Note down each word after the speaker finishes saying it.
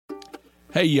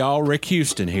Hey y'all, Rick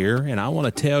Houston here, and I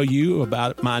want to tell you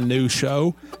about my new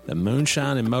show, the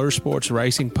Moonshine and Motorsports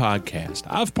Racing Podcast.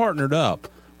 I've partnered up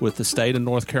with the state of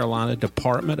North Carolina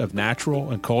Department of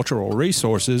Natural and Cultural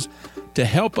Resources to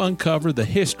help uncover the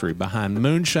history behind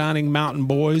moonshining mountain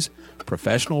boys,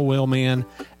 professional wheelmen,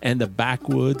 and the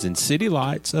backwoods and city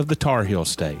lights of the Tar Heel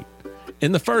State.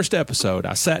 In the first episode,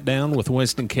 I sat down with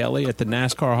Winston Kelley at the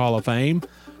NASCAR Hall of Fame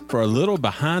for a little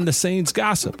behind-the-scenes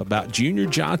gossip about Junior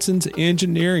Johnson's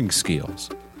engineering skills.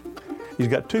 He's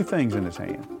got two things in his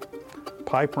hand,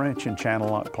 pipe wrench and channel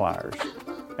lock pliers.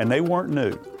 And they weren't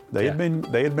new. They had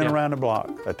been around the block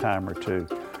a time or two.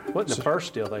 Wasn't the first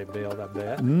steel they built, I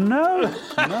bet. No.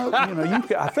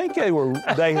 I think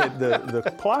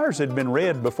the pliers had been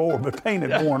red before, but paint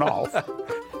had worn off.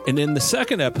 And in the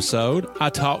second episode, I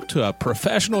talked to a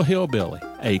professional hillbilly,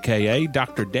 a.k.a.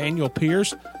 Dr. Daniel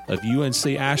Pierce of UNC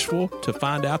Asheville, to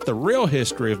find out the real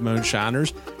history of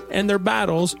moonshiners and their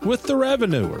battles with the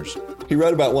revenuers. He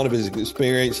wrote about one of his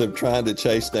experience of trying to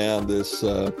chase down this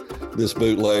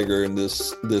bootlegger in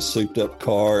this souped-up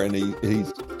car, and he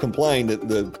complained that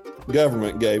the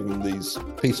government gave him these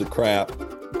piece of crap,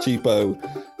 cheapo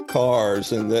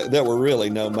cars, and that were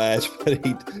really no match, but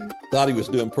he thought he was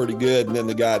doing pretty good, and then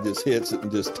the guy just hits it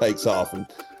and just takes off and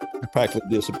practically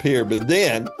disappeared. But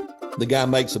then the guy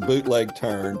makes a bootleg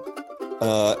turn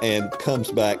and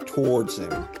comes back towards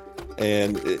him.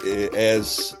 And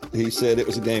as he said, it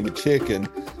was a game of chicken,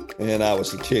 and I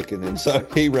was the chicken. And so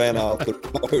he ran off the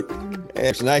road.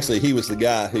 And actually, he was the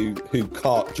guy who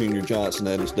caught Junior Johnson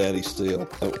at his daddy's steel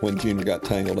when Junior got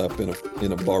tangled up in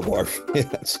a barbed wire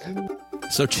fence.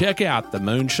 So check out the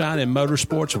Moonshine and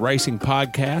Motorsports Racing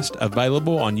Podcast,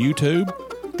 available on YouTube,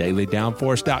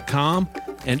 dailydownforce.com,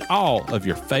 and all of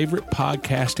your favorite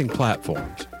podcasting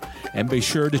platforms. And be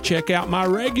sure to check out my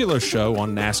regular show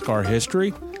on NASCAR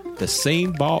history, the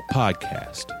Scene Vault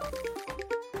Podcast.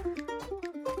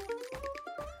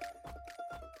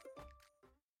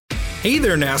 Hey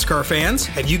there, NASCAR fans.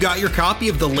 Have you got your copy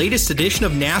of the latest edition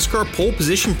of NASCAR Pole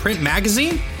Position Print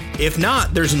Magazine? If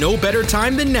not, there's no better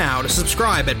time than now to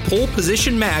subscribe at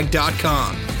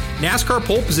polepositionmag.com. NASCAR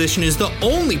Pole Position is the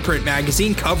only print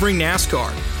magazine covering NASCAR.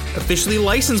 Officially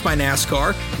licensed by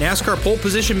NASCAR, NASCAR Pole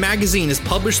Position Magazine is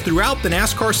published throughout the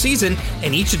NASCAR season,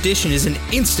 and each edition is an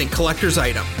instant collector's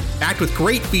item, packed with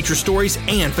great feature stories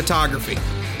and photography.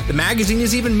 The magazine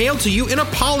is even mailed to you in a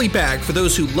poly bag for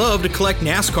those who love to collect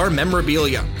NASCAR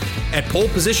memorabilia. At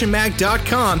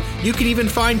polepositionmag.com, you can even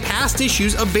find past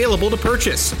issues available to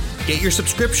purchase. Get your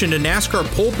subscription to NASCAR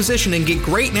Pole Position and get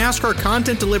great NASCAR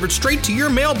content delivered straight to your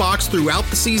mailbox throughout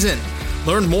the season.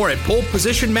 Learn more at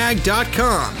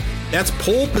polepositionmag.com. That's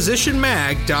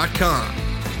polepositionmag.com.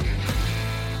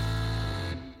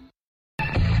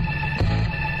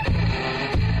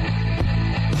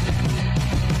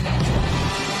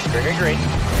 Green.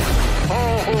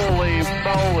 Holy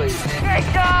moly. Great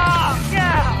job!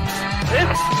 Yeah!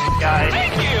 This guy.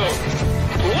 Thank you!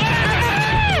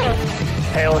 Wow!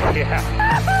 Hell yeah.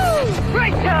 Woo-hoo!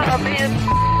 Great job, man! And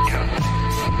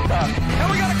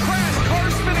we got a crash. Car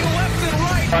spinning left and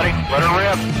right. Buddy, let her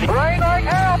rip. Rain like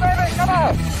hell, baby. Come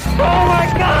on. Oh my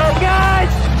God, guys!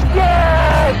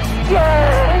 Yes!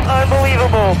 Yes!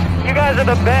 Unbelievable. You guys are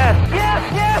the best.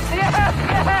 Yes, yes, yes,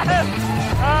 yes!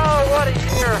 Oh, what a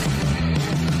year.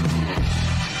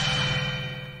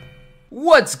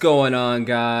 What's going on,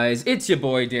 guys? It's your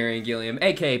boy Darian Gilliam,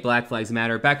 aka Black Flags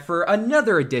Matter, back for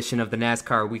another edition of the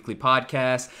NASCAR Weekly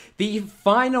Podcast, the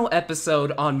final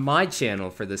episode on my channel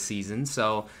for the season,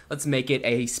 so let's make it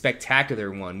a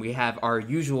spectacular one. We have our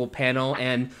usual panel,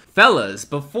 and fellas,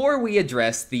 before we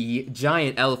address the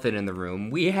giant elephant in the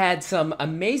room, we had some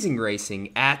amazing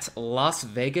racing at Las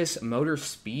Vegas Motor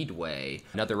Speedway.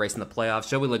 Another race in the playoffs.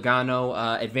 Joey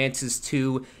Logano advances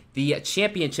to the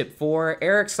championship for.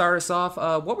 Eric, start us off.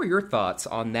 What were your thoughts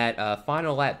on that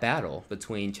final lap battle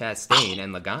between Chastain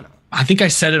and Logano? I think I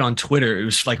said it on Twitter. It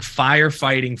was like fire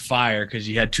fighting fire because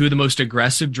you had two of the most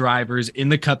aggressive drivers in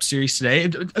the Cup Series today.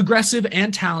 Aggressive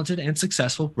and talented and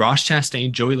successful. Ross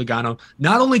Chastain, Joey Logano,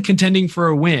 not only contending for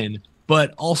a win,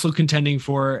 but also contending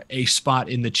for a spot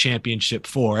in the Championship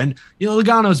 4. And,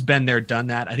 Logano's been there, done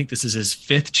that. I think this is his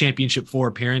 5th Championship 4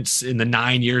 appearance in the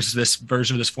 9 years this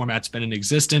version of this format's been in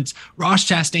existence. Ross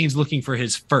Chastain's looking for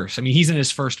his first. I mean, he's in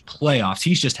his first playoffs.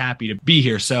 He's just happy to be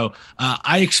here. So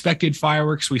I expected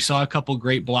fireworks. We saw a couple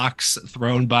great blocks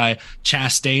thrown by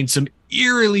Chastain, some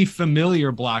eerily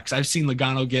familiar blocks. I've seen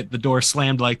Logano get the door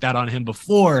slammed like that on him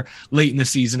before late in the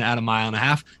season at a mile and a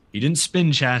half. He didn't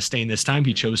spin Chastain this time.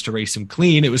 He chose to race him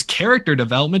clean. It was character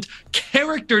development.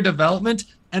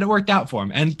 and it worked out for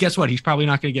him. And guess what? He's probably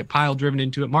not going to get pile driven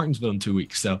into at Martinsville in 2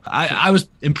 weeks. So I was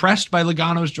impressed by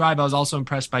Logano's drive. I was also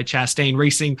impressed by Chastain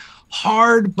racing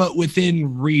hard, but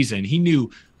within reason. He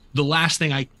knew the last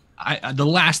thing what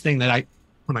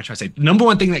am I trying to say? The number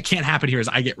one thing that can't happen here is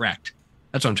I get wrecked.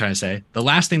 That's what I'm trying to say. The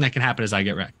last thing that can happen is I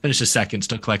get wrecked. Finishes second,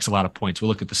 still collects a lot of points. We'll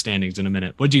look at the standings in a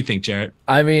minute. What do you think, Jarrett?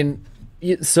 I mean,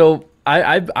 so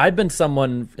I've been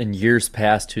someone in years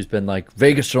past who's been like,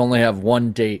 Vegas should only have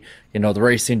one date. The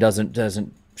racing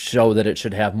doesn't show that it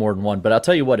should have more than one. But I'll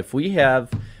tell you what, if we have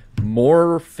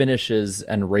more finishes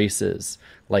and races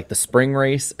like the spring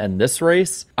race and this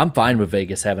race, I'm fine with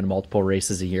Vegas having multiple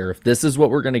races a year. If this is what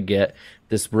we're going to get,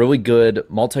 this really good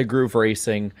multi-groove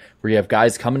racing where you have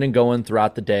guys coming and going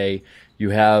throughout the day, you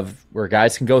have where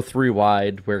guys can go 3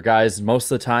 wide, where guys most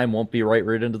of the time won't be right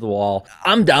into the wall.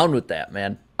 I'm down with that,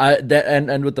 man.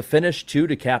 And with the finish too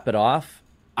to cap it off,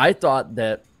 I thought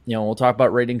that, we'll talk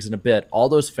about ratings in a bit. All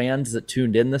those fans that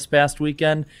tuned in this past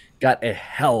weekend got a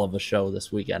hell of a show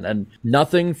this weekend. And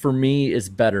nothing for me is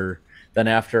better than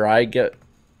after I get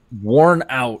worn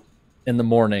out in the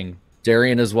morning,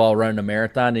 Darian as well, running a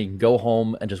marathon, and you can go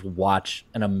home and just watch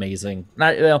an amazing,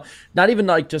 not even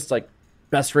like just like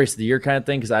best race of the year kind of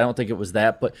thing, because I don't think it was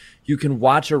that, but you can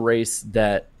watch a race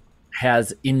that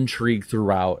has intrigue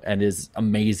throughout and is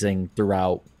amazing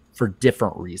throughout for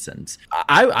different reasons.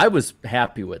 I was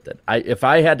happy with it. If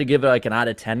I had to give it like an out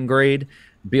of 10 grade,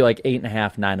 it'd be like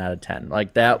 8.5, 9 out of 10.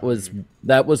 Like that was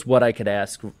what I could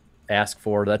ask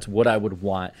for. That's what I would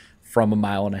want from a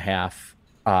 1.5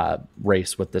 mile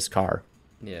race with this car.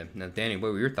 Yeah. Now, Danny,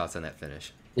 what were your thoughts on that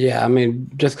finish? Yeah, I mean,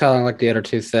 just kind of like the other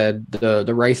two said,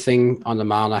 the racing on the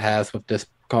 1.5 miles with this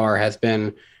car has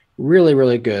been really,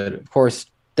 really good. Of course,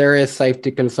 there is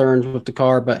safety concerns with the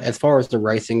car, but as far as the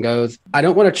racing goes, I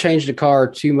don't want to change the car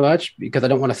too much because I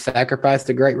don't want to sacrifice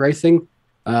the great racing.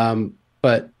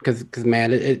 But because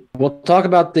man, we'll talk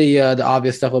about the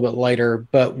obvious stuff a little bit later.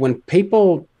 But when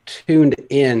people tuned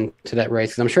in to that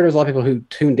race, because I'm sure there's a lot of people who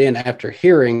tuned in after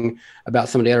hearing about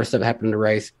some of the other stuff that happened in the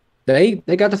race, they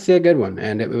got to see a good one,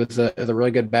 and it was a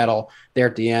really good battle there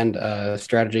at the end.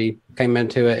 Strategy came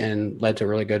into it and led to a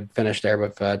really good finish there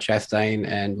with Chastain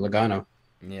and Logano.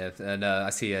 Yeah, and I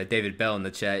see David Bell in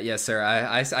the chat. Yes, sir.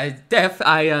 I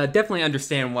definitely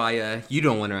understand why you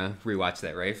don't want to rewatch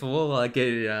that race. We'll get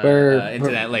into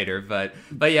that later.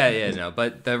 But yeah.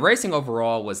 But the racing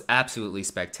overall was absolutely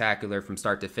spectacular from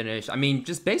start to finish. I mean,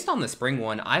 just based on the spring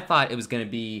one, I thought it was going to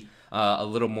be a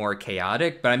little more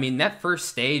chaotic, but I mean that first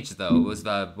stage though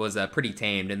was pretty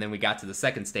tamed, and then we got to the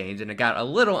second stage and it got a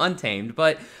little untamed.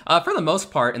 But for the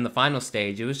most part, in the final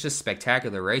stage, it was just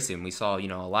spectacular racing. We saw a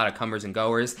lot of comers and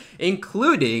goers,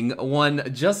 including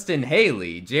one Justin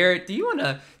Haley. Jarrett, do you want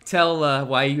to tell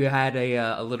why you had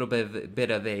a little bit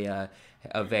of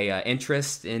a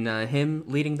interest in him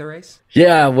leading the race?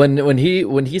 Yeah, when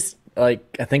he's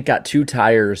like, I think got 2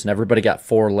 tires and everybody got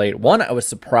 4 late. One, I was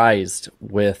surprised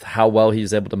with how well he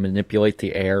was able to manipulate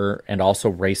the air and also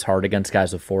race hard against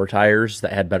guys with 4 tires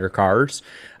that had better cars.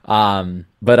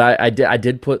 But I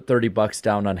did put $30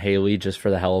 down on Haley just for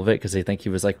the hell of it, because I think he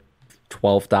was like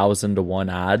 12,000 to 1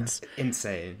 odds.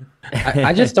 Insane.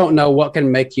 I just don't know what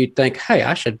can make you think, hey,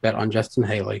 I should bet on Justin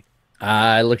Haley.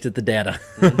 I looked at the data,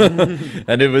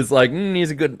 and it was like, he's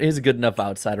a good enough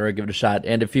outsider. I'd give it a shot.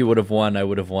 And if he would have won, I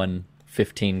would have won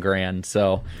 $15,000.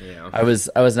 So yeah. I was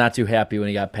not too happy when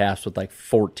he got passed with like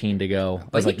 14 to go.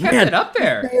 But he kept it up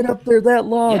there. Stayed up there that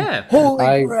long. Yeah.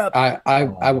 Holy crap!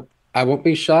 I won't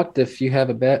be shocked if you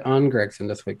have a bet on Gragson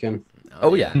this weekend.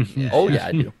 Oh yeah. Oh yeah,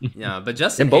 I do. Yeah, but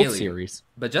Justin in both Haley, series.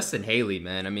 But Justin Haley,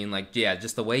 man, I mean, like, yeah,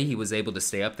 just the way he was able to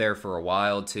stay up there for a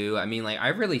while too. I mean, like, I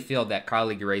really feel that car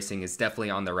league racing is definitely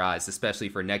on the rise, especially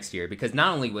for next year, because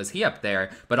not only was he up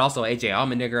there, but also AJ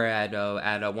Allmendinger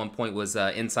at one point was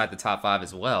inside the top 5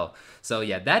 as well. So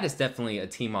yeah, that is definitely a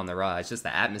team on the rise. Just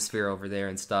the atmosphere over there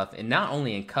and stuff, and not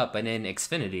only in Cup but in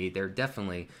Xfinity, they're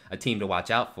definitely a team to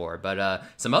watch out for. But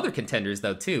some other contenders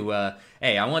though too.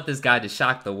 Hey, I want this guy to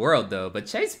shock the world though. But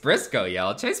Chase Briscoe,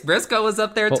 y'all. Chase Briscoe was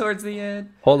up there towards the end.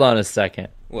 Hold on a second.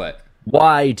 What?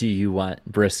 Why do you want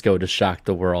Briscoe to shock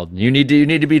the world? You need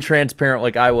to be transparent,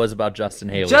 like I was about Justin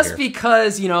Haley. Just here.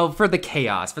 Because for the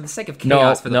chaos, for the sake of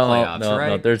chaos, for the playoffs, right?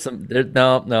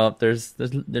 No, there's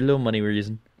there's a little money we're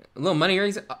using. A little money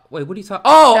raising. Wait, what are you talking?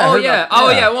 Oh yeah.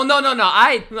 Well, no.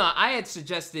 I had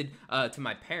suggested to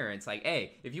my parents, like,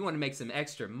 hey, if you want to make some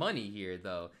extra money here,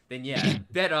 though, then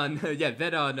bet on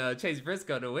Chase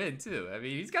Briscoe to win too. I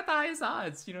mean, he's got the highest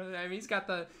odds. He's got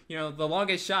the the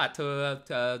longest shot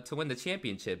to win the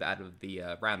championship out of the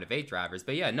round of 8 drivers.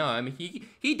 But yeah, no, I mean,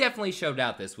 he definitely showed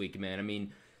out this week, man. I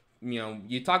mean,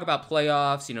 you talk about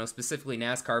playoffs, specifically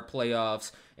NASCAR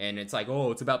playoffs, and it's like,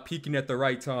 oh, it's about peaking at the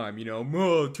right time,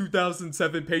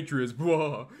 2007 Patriots,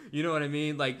 blah. You know what I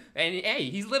mean? Like, and hey,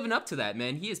 he's living up to that,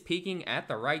 man. He is peaking at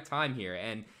the right time here,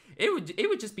 and it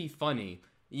would just be funny.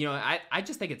 I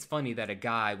just think it's funny that a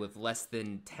guy with less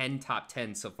than 10 top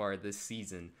 10s so far this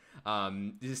season,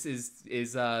 this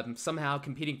is somehow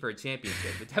competing for a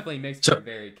championship. It definitely makes for a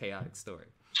very chaotic story.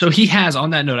 So he has, on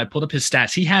that note, I pulled up his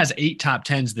stats. He has 8 top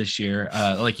 10s this year.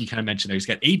 Like you kind of mentioned there, he's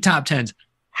got 8 top 10s,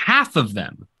 half of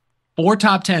them 4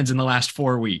 top 10s in the last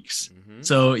 4 weeks. Mm-hmm.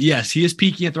 So yes, he is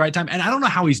peaking at the right time. And I don't know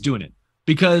how he's doing it,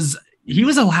 because he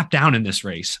was a lap down in this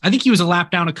race. I think he was a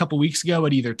lap down a couple weeks ago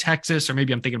at either Texas, or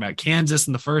maybe I'm thinking about Kansas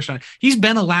in the first round. He's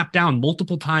been a lap down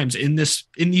multiple times in these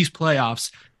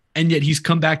playoffs. And yet he's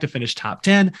come back to finish top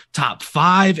 10, top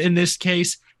 5 in this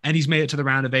case. And he's made it to the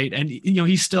round of 8. And,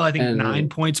 he's still, I think, 9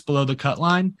 points below the cut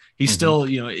line. He's still,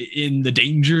 in the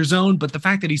danger zone. But the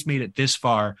fact that he's made it this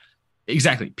far,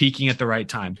 exactly, peaking at the right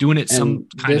time, doing it some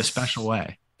kind of special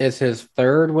way. Is his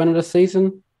 3rd win of the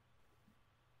season?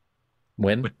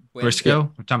 Win?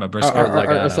 Briscoe? We're talking about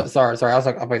Briscoe. Sorry. I was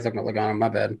talking about Logano. My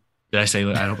bad. Did I say?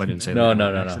 I hope I didn't say No.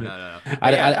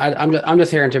 I'm just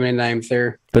hearing too many names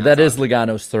there. But that is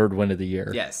Logano's 3rd win of the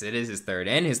year. Yes, it is his 3rd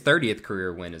and his 30th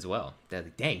career win as well.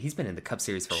 Dang, he's been in the Cup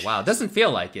Series for a while. It doesn't feel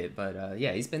like it, but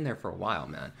he's been there for a while,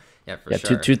 man. Yeah, for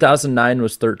sure. 2009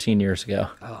 was 13 years ago.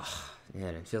 Oh,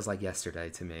 man, it feels like yesterday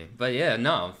to me. But yeah,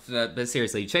 no. But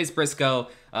seriously, Chase Briscoe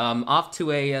off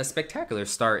to a spectacular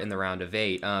start in the round of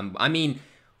 8. I mean,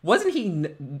 wasn't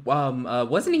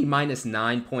he minus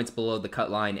 9 points below the cut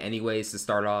line anyways to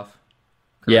start off?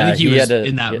 Yeah, I think he was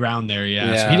in that round there.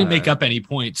 Yeah, so he didn't make up any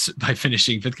points by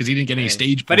finishing 5th because he didn't get any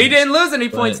stage points. But he didn't lose any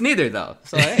points neither, though.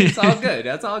 So hey, it's all good.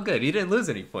 That's all good. He didn't lose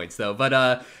any points though.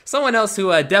 But someone else who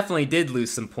definitely did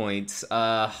lose some points.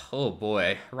 Oh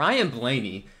boy, Ryan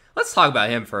Blaney. Let's talk about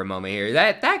him for a moment here.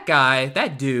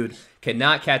 That dude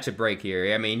cannot catch a break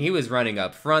here. I mean, he was running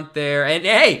up front there. And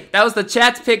hey, that was the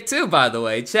chat's pick too, by the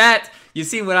way. Chat, you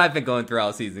see what I've been going through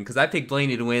all season, because I picked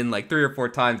Blaney to win like 3 or 4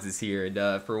 times this year.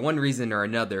 And for one reason or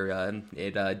another,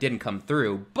 it didn't come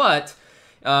through. But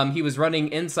he was running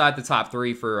inside the top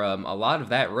 3 for a lot of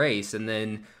that race. And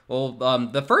then,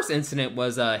 the first incident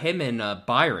was him and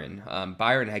Byron.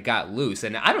 Byron had got loose.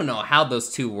 And I don't know how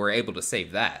those two were able to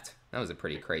save that. That was a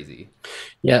pretty crazy.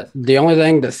 Yeah, the only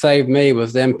thing that saved me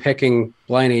was them picking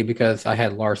Blaney because I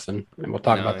had Larson, and we'll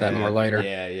talk about that more later.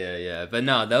 Yeah. But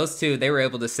no, those two, they were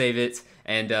able to save it.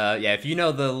 And if you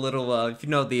know the little,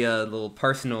 little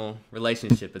personal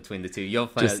relationship between the two, you'll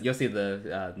see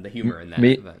the humor in that.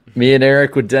 Me and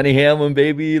Eric with Denny Hamlin,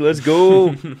 baby, let's go.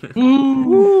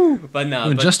 But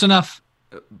no, just enough.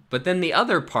 But then the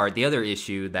other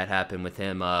issue that happened with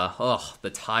him,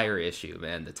 the tire issue,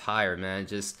 man. The tire, man,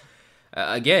 just.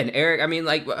 Again, Eric, I mean,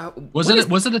 like... Was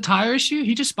it a tire issue?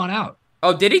 He just spun out.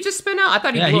 Oh, did he just spin out? I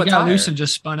thought he blew a tire. Yeah, he got loose and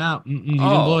just spun out. He didn't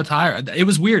blow a tire. It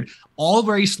was weird. All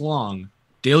race long,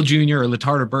 Dale Jr. or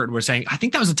Letard or Burton were saying, I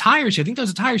think that was a tire issue.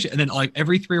 And then like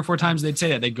every 3 or 4 times they'd say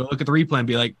that, they'd go look at the replay and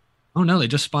be like, oh no, they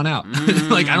just spun out.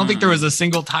 Like, I don't think there was a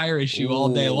single tire issue all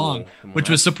day long, which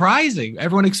was surprising.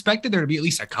 Everyone expected there to be at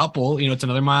least a couple. It's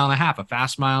another mile and a half, a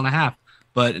fast mile and a half.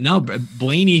 But no,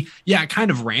 Blaney,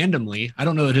 kind of randomly. I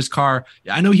don't know that his car,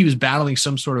 I know he was battling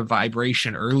some sort of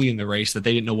vibration early in the race that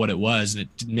they didn't know what it was, and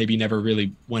it maybe never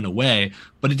really went away.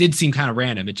 But it did seem kind of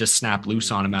random. It just snapped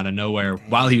loose on him out of nowhere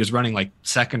while he was running like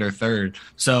 2nd or 3rd.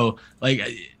 So, like,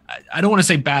 I don't want to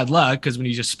say bad luck, because when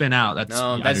you just spin out, that's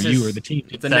either you or the team.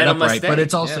 It's set up right, but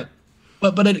it's also... Yeah.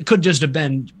 But it could just have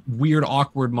been weird,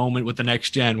 awkward moment with the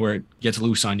next gen where it gets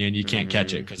loose on you and you can't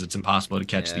catch it because it's impossible to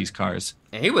catch these cars.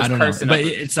 And he was cursing up, but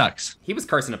it sucks. He was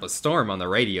cursing up a storm on the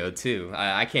radio too.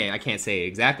 I can't say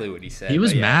exactly what he said. He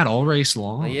was mad all race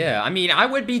long. Yeah, I mean, I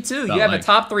would be too. You have a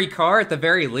top 3 car at the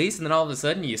very least, and then all of a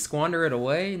sudden you squander it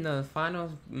away in the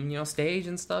final, stage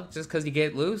and stuff just because you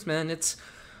get loose, man.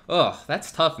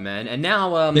 That's tough, man. And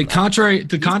now, the contrary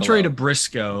to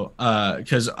Briscoe,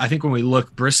 because I think when we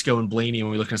look, Briscoe and Blaney,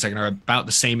 when we look in a second, are about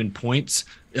the same in points.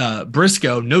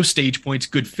 Briscoe, no stage points,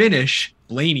 good finish.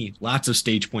 Blaney, lots of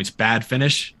stage points, bad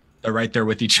finish. They're right there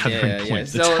with each other in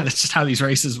points. So that's just how these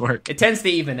races work. It tends to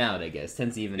even out, I guess.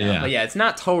 But it's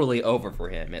not totally over for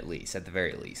him, at the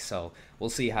very least. So we'll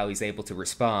see how he's able to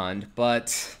respond.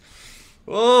 But,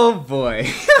 oh boy,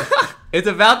 it's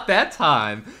about that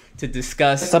time to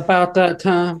discuss. It's about that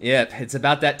time. Yep, it's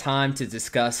about that time to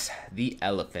discuss the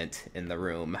elephant in the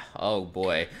room. Oh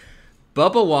boy.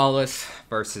 Bubba Wallace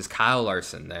versus Kyle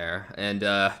Larson there.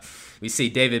 And we see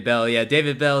David Bell. Yeah,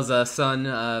 David Bell's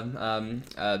son,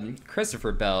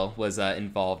 Christopher Bell, was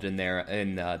involved in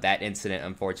that incident,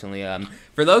 unfortunately.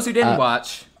 For those who didn't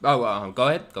watch... go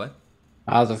ahead.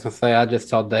 I was just going to say, I just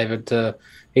told David to...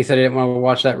 He said he didn't want to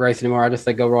watch that race anymore. I just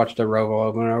said, go watch the Roval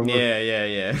opener.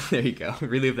 Yeah. There you go.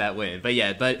 Relive that win.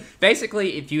 But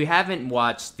basically, if you haven't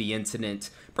watched the incident,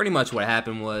 pretty much what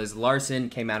happened was Larson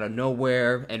came out of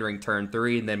nowhere entering turn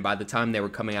 3, and then by the time they were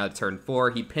coming out of turn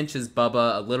 4, he pinches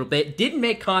Bubba a little bit. Didn't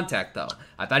make contact, though.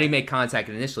 I thought he made contact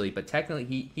initially, but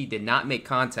technically he did not make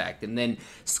contact. And then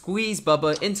squeezed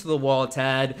Bubba into the wall a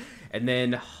tad, and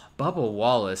then... Bubba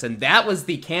Wallace, and that was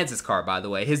the Kansas car, by the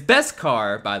way. His best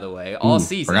car, by the way, all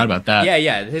season. Forgot about that.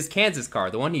 Yeah, his Kansas car,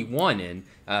 the one he won in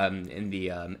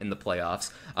the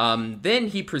playoffs. Then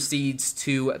he proceeds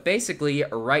to basically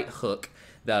right hook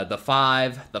the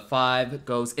five. The 5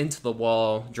 goes into the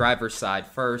wall, driver's side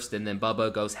first, and then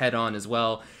Bubba goes head on as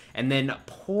well. And then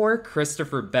poor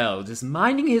Christopher Bell, just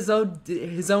minding his own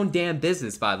damn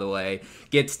business, by the way,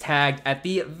 gets tagged at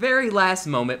the very last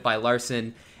moment by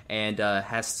Larson. And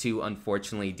has to,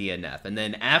 unfortunately, DNF. And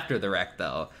then after the wreck,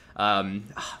 though,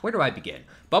 where do I begin?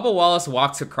 Bubba Wallace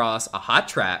walks across a hot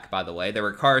track, by the way. There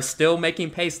were cars still making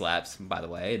pace laps, by the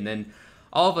way. And then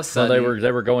all of a sudden... Well,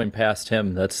 they were going past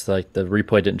him. That's like, the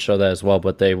replay didn't show that as well,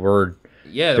 but they were...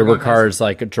 Yeah, there were cars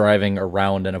like driving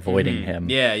around and avoiding him.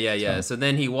 Yeah. So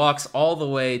then he walks all the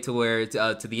way to where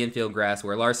to the infield grass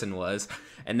where Larson was.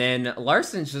 And then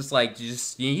Larson's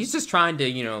he's just trying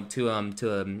to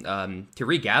to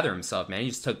regather himself, man. He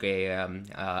just took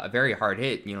a very hard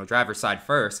hit, driver's side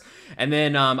first. And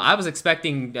then I was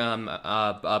expecting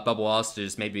Bubba Wallace to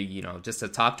just maybe just to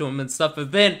talk to him and stuff.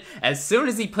 But then as soon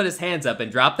as he put his hands up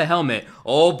and dropped the helmet,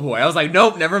 oh boy, I was like,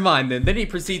 nope, never mind. Then he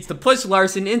proceeds to push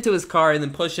Larson into his car and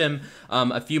then push him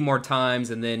a few more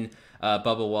times, and then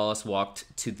Bubba Wallace walked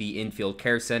to the infield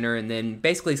care center and then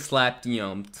basically slapped the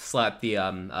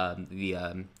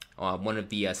one of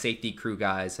the safety crew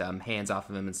guys hands off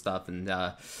of him and stuff, and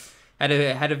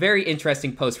had a very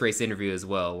interesting post-race interview as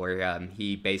well, where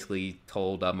he basically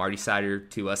told Marty Sider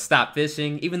to stop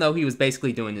fishing, even though he was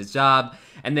basically doing his job.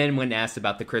 And then when asked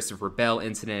about the Christopher Bell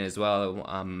incident as well,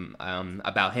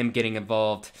 about him getting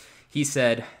involved, he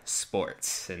said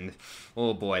sports, and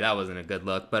oh boy, that wasn't a good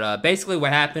look. But basically,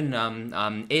 what happened?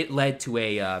 It led to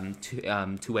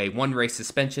a one race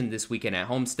suspension this weekend at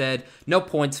Homestead. No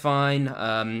points fine.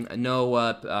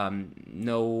 No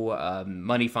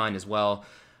money fine as well.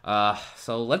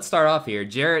 So let's start off here,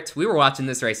 Jarrett. We were watching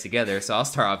this race together, so I'll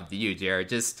start off with you, Jarrett.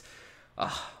 Just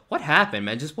what happened,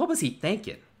 man? Just what was he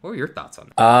thinking? What were your thoughts on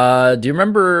it? Do you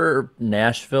remember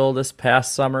Nashville this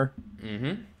past summer?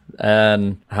 Mm-hmm.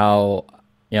 And how,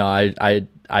 I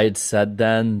had said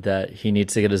then that he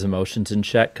needs to get his emotions in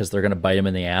check because they're going to bite him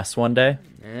in the ass one day.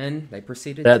 And they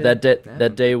proceeded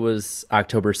that day was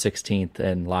October 16th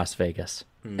in Las Vegas.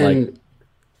 And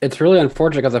it's really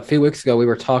unfortunate because a few weeks ago we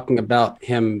were talking about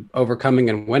him overcoming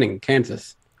and winning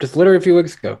Kansas. Just literally a few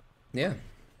weeks ago. Yeah.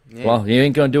 Well, he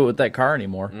ain't going to do it with that car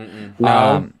anymore.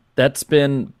 No. That's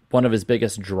been one of his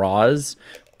biggest draws,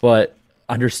 but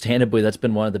understandably, that's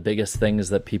been one of the biggest things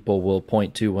that people will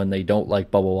point to when they don't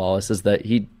like Bubba Wallace, is that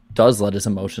he does let his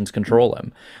emotions control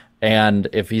him. And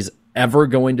if he's ever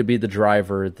going to be the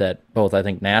driver that both, I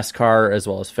think, NASCAR as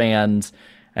well as fans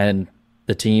and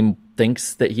the team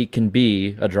thinks that he can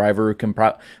be, a driver who can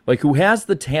who has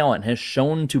the talent, has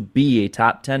shown to be a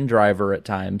top 10 driver at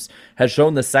times, has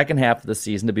shown the second half of the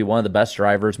season to be one of the best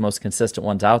drivers, most consistent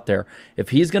ones out there. If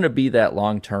he's going to be that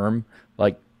long term,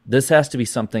 this has to be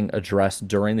something addressed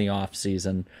during the off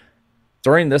season.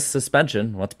 During this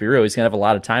suspension, let's be real, he's going to have a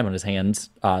lot of time on his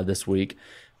hands this week.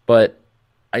 But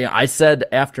I said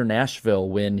after Nashville,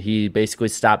 when he basically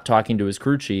stopped talking to his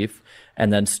crew chief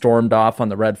and then stormed off on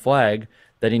the red flag,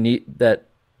 that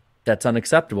that's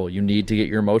unacceptable. You need to get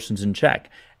your emotions in check.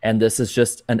 And this is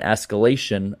just an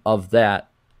escalation of that.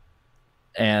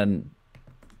 And,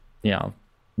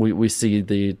 we see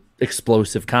the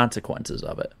explosive consequences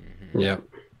of it. Yeah.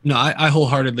 No, I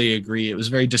wholeheartedly agree. It was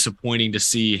very disappointing to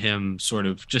see him sort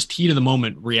of just heat of the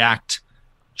moment react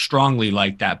strongly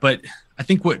like that. But I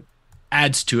think what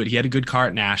adds to it, he had a good car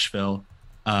at Nashville.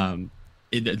 Then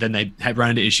they had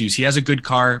run into issues. He has a good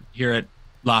car here at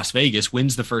Las Vegas,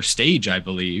 wins the first stage, I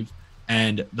believe.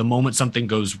 And the moment something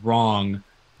goes wrong,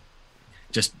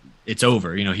 just it's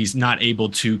over. He's not able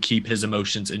to keep his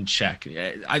emotions in check.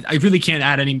 I really can't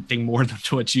add anything more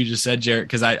to what you just said, Jarrett,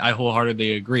 because I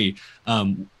wholeheartedly agree.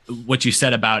 What you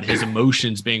said about his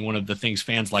emotions being one of the things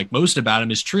fans like most about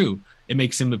him is true. It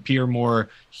makes him appear more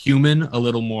human, a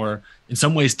little more, in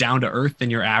some ways, down to earth than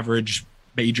your average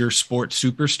major sports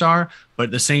superstar. But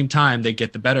at the same time, they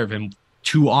get the better of him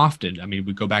too often. I mean,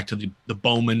 we go back to the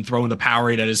Bowman throwing the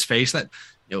Powerade at his face. That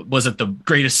wasn't the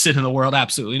greatest sin in the world,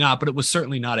 absolutely not, but it was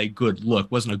certainly not a good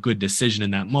look. Wasn't a good decision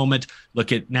in that moment.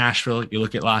 Look at Nashville, you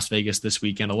look at Las Vegas this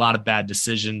weekend, a lot of bad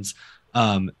decisions.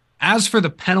 As for the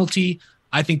penalty,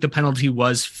 I think the penalty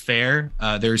was fair.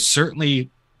 There's certainly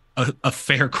a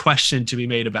fair question to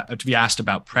be asked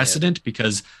about precedent,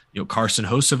 because Carson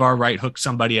Hocevar right hooked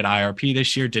somebody at IRP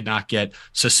this year, did not get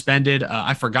suspended.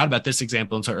 I forgot about this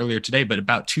example until earlier today, but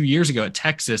about 2 years ago at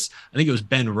Texas, I think it was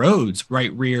Ben Rhodes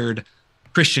right reared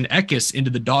Christian Eckes into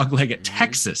the dog leg at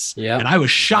Texas. Yeah. And I was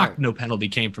shocked no penalty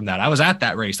came from that. I was at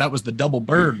that race. That was the double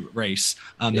bird race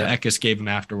that Eckes gave him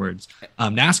afterwards.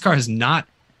 NASCAR has not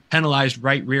penalized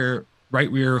right rear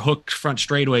hook front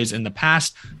straightaways in the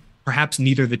past. Perhaps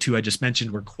neither of the two I just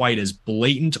mentioned were quite as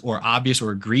blatant or obvious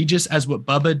or egregious as what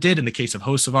Bubba did. In the case of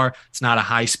Hocevar, it's not a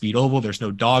high-speed oval. There's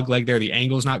no dog leg there. The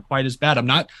angle's not quite as bad. I'm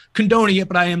not condoning it,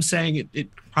 but I am saying it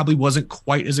probably wasn't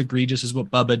quite as egregious as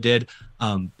what Bubba did.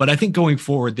 But I think going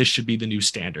forward, this should be the new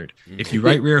standard. If you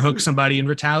right rear hook somebody in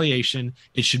retaliation,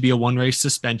 it should be a one-race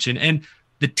suspension. And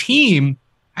the team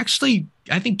actually,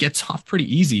 I think, gets off pretty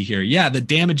easy here. Yeah, the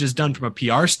damage is done from a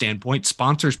PR standpoint.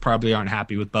 Sponsors probably aren't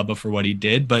happy with Bubba for what he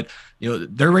did, but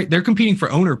they're competing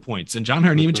for owner points, and John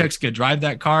Hunter Nemechek's going to drive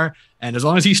that car, and as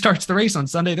long as he starts the race on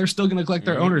Sunday, they're still going to collect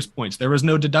their owner's points. There was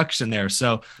no deduction there,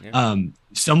 so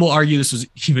some will argue this was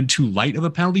even too light of a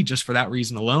penalty just for that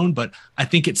reason alone, but I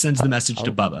think it sends the message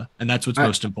to Bubba, and that's what's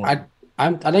most important.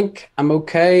 I think I'm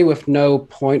okay with no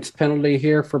points penalty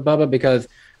here for Bubba because,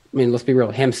 I mean, let's be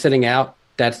real, him sitting out,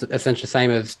 that's essentially the same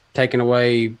as taking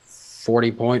away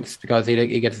 40 points because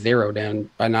he gets zero down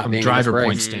by not being driver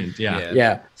point stand.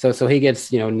 Yeah. So he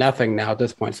gets nothing now at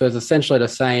this point. So it's essentially the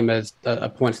same as a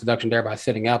points deduction there by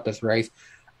sitting out this race.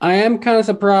 I am kind of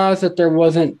surprised that there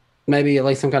wasn't maybe at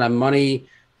least some kind of money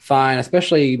fine,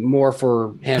 especially more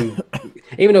for him.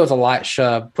 Even though it was a light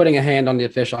shove, putting a hand on the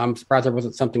official, I'm surprised there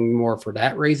wasn't something more for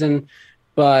that reason.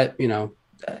 But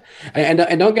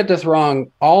and don't get this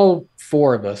wrong, all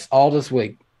four of us, all this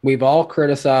week, we've all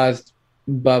criticized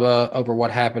Bubba over what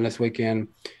happened this weekend.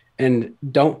 And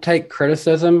don't take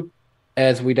criticism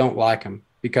as we don't like him,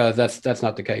 because that's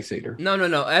not the case either.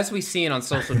 No. As we see it on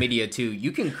social media too,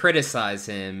 you can criticize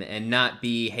him and not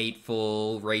be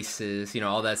hateful, racist,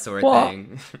 all that sort of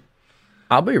thing.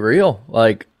 I'll be real.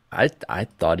 Like, I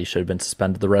thought he should have been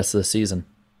suspended the rest of the season,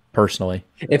 personally.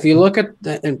 If you look at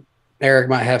and Eric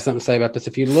might have something to say about this.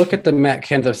 If you look at the Matt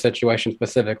Kenseth situation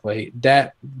specifically,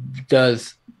 that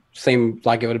does seem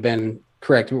like it would have been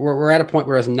correct. We're at a point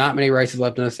where there's not many races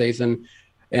left in the season.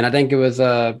 And I think it was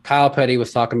Kyle Petty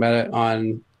was talking about it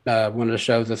on one of the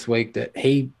shows this week that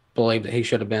he believed that he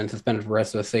should have been suspended for the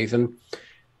rest of the season.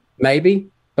 Maybe.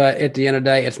 But at the end of the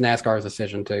day, it's NASCAR's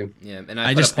decision too. Yeah, and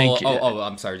I just think.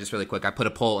 I'm sorry. Just really quick, I put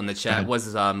a poll in the chat.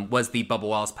 Was the Bubba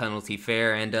Wallace penalty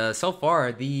fair? And so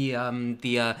far, the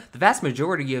vast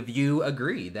majority of you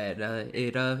agree that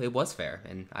it was fair,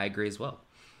 and I agree as well.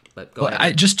 But go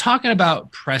ahead. Just talking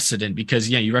about precedent, because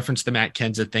you referenced the Matt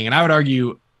Kenseth thing, and I would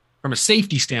argue from a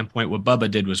safety standpoint, what Bubba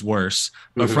did was worse.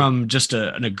 But from just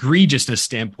an egregiousness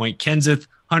standpoint, Kenseth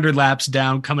 100 laps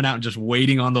down, coming out and just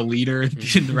waiting on the leader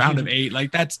in the round of 8.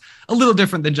 Like, that's a little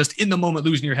different than just in the moment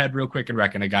losing your head real quick and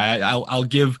wrecking a guy. I'll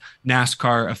give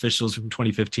NASCAR officials from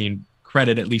 2015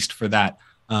 credit at least for that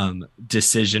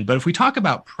decision. But if we talk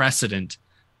about precedent,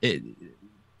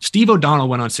 Steve O'Donnell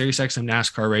went on SiriusXM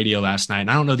NASCAR radio last night,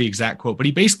 and I don't know the exact quote, but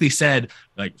he basically said,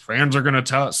 like, fans are going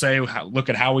to say, look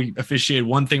at how we officiated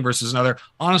one thing versus another.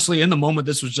 Honestly, in the moment,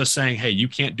 this was just saying, hey, you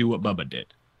can't do what Bubba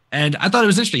did. And I thought it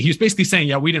was interesting. He was basically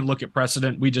saying, we didn't look at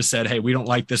precedent. We just said, hey, we don't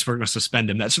like this. We're going to suspend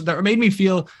him. That made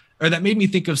me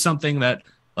think of something that,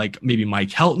 like, maybe Mike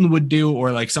Helton would do,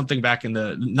 or like something back in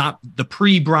not the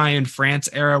pre-Brian France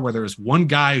era, where there was one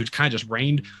guy who kind of just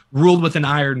ruled with an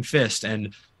iron fist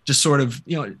and just sort of,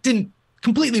 didn't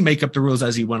completely make up the rules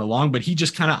as he went along, but he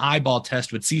just kind of eyeball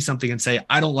test would see something and say,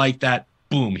 I don't like that.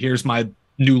 Boom, here's my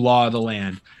new law of the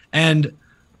land. And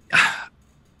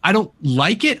I don't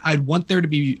like it. I'd want there to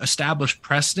be established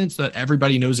precedents so that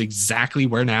everybody knows exactly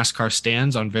where NASCAR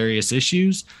stands on various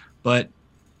issues. But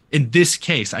in this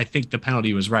case, I think the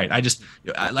penalty was right.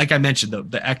 Like I mentioned,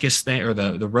 the Eckes thing, or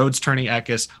the Rhodes turning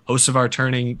Eckes, Hocevar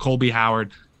turning Colby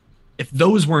Howard, if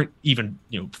those weren't even,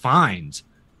 fines,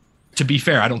 to be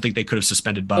fair, I don't think they could have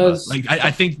suspended Bubba.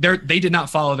 I think they did not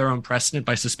follow their own precedent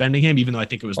by suspending him, even though I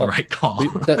think it was the right call.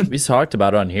 We talked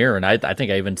about it on here, and I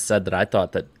think I even said that I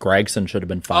thought that Gregson should have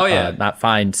been not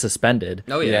fined, suspended.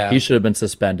 Oh yeah, he should have been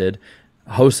suspended.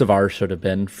 Hocevar should have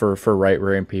been for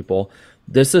right-rearing people.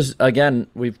 This is, again,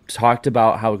 we've talked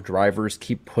about how drivers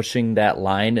keep pushing that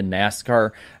line in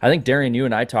NASCAR. I think, Darian, you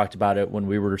and I talked about it when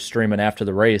we were streaming after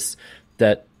the race,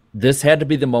 that this had to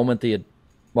be the moment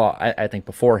I think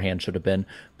beforehand should have been,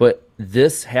 but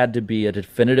this had to be a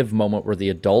definitive moment where the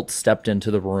adults stepped into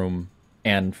the room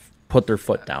and put their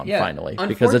foot down finally,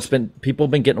 because people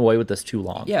have been getting away with this too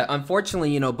long. Yeah,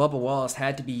 unfortunately, Bubba Wallace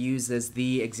had to be used as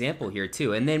the example here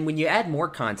too. And then when you add more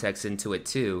context into it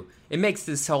too, it makes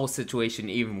this whole situation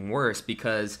even worse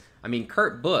because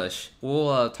Kurt Busch,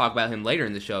 we'll talk about him later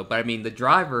in the show, but the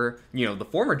driver, the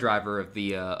former driver of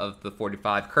the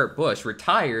 45, Kurt Busch,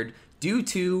 retired due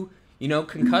to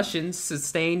concussions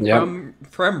sustained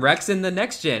from wrecks in the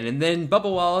next gen. And then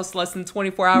Bubba Wallace, less than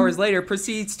 24 hours later,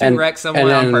 proceeds to wreck someone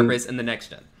on purpose in the next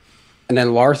gen. And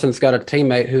then Larson's got a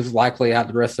teammate who's likely out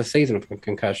the rest of the season from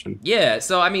concussion. Yeah,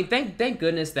 so thank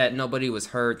goodness that nobody was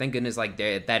hurt. Thank goodness that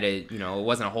it it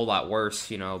wasn't a whole lot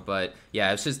worse, But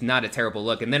yeah, it's just not a terrible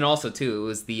look. And then also too, it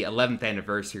was the 11th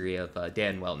anniversary of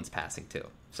Dan Welton's passing too.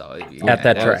 So at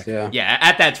that track,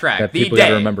 at that track, that people got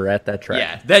to remember at that track.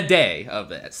 Yeah, the day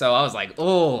of it. So I was like,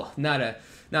 oh, not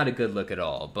a good look at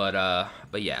all. But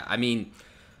yeah,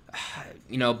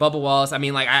 Bubba Wallace.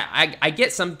 I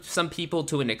get some people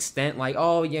to an extent, like,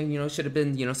 oh yeah, should have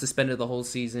been suspended the whole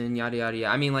season, yada yada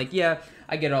yada. Yeah,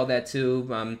 I get all that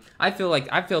too. I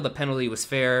feel the penalty was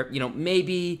fair.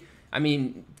 Maybe.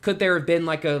 Could there have been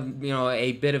like a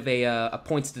bit of a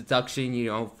points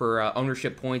deduction, for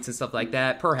ownership points and stuff like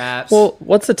that? Perhaps. Well,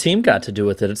 what's the team got to do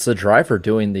with it? It's the driver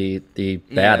doing the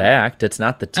bad act. It's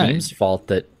not the team's fault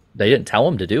that they didn't tell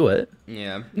him to do it.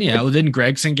 Yeah. Yeah. Well, didn't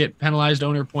Gregson get penalized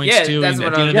owner points too? That's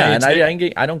what and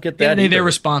I don't get that. They're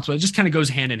responsible. It just kind of goes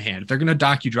hand in hand. If they're going to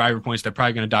dock you driver points, they're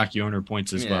probably going to dock you owner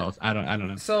points as well. I don't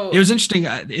know. So it was interesting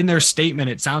in their statement.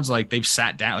 It sounds like they've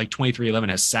sat down, like 2311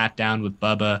 has sat down with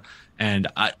Bubba, and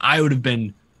I would have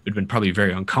been probably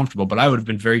very uncomfortable, but I would have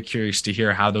been very curious to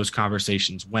hear how those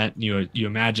conversations went. You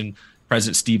imagine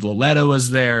President Steve Loletta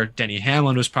was there. Denny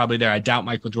Hamlin was probably there. I doubt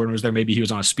Michael Jordan was there. Maybe he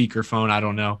was on a speakerphone. I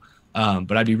don't know.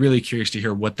 But I'd be really curious to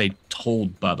hear what they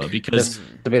told Bubba, because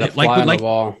to be the fly on the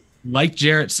wall. Like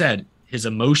Jarrett said, his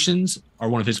emotions are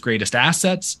one of his greatest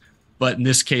assets, but in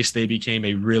this case, they became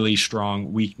a really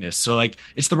strong weakness. So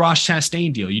it's the Ross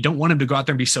Chastain deal. You don't want him to go out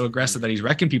there and be so aggressive that he's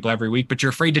wrecking people every week, but you're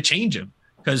afraid to change him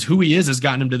because who he is has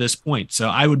gotten him to this point. So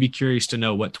I would be curious to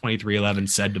know what 2311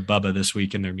 said to Bubba this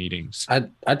week in their meetings.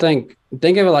 I think of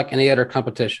it like any other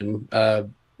competition.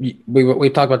 We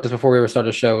talked about this before we started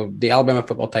the show. The Alabama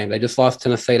football team, they just lost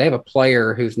Tennessee. They have a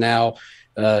player who's now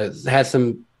has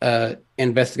some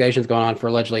investigations going on for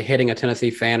allegedly hitting a Tennessee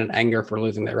fan in anger for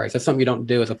losing that race. That's something you don't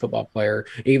do as a football player,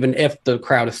 even if the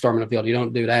crowd is storming the field. You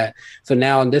don't do that. So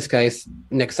now in this case,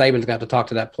 Nick Saban's got to talk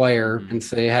to that player and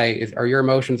say, hey, are your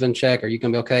emotions in check? Are you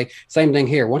going to be okay? Same thing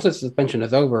here. Once the suspension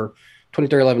is over,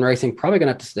 2311 Racing probably going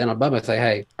to have to sit down on Bubba and say,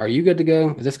 hey, are you good to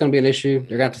go? Is this going to be an issue?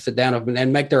 They're going to have to sit down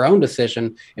and make their own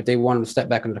decision if they want him to step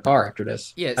back into the car after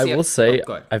this. Yeah, I will say,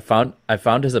 I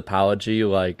found his apology,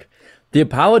 the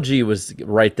apology was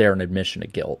right there, an admission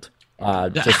of guilt. I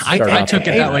took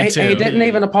it that way too. He didn't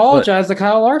even apologize to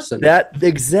Kyle Larson. That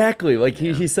exactly.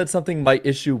 He said something might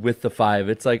issue with the 5.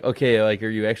 It's like, okay, are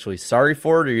you actually sorry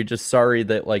for it, or are you just sorry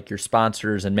that your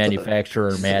sponsors and manufacturer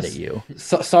are mad at you?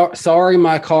 Sorry,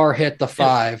 my car hit the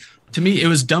 5. To me, it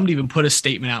was dumb to even put a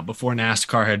statement out before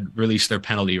NASCAR had released their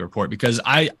penalty report, because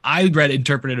I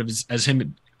interpreted it as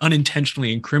him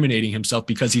unintentionally incriminating himself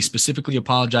because he specifically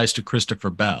apologized to Christopher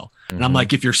Bell. And I'm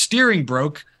like, if your steering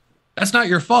broke, that's not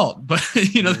your fault. But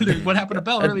what happened to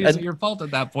Bell really isn't your fault at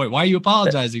that point. Why are you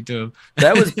apologizing to him?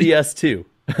 That was BS too.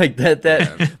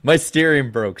 My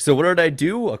steering broke. So what did I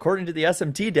do? According to the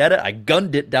SMT data, I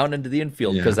gunned it down into the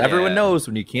infield, because everyone knows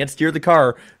when you can't steer the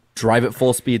car, drive at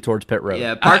full speed towards pit road.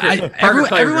 Yeah,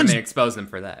 everyone's exposed him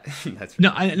for that. That's no,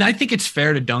 and I think it's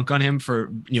fair to dunk on him for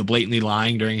blatantly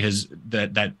lying during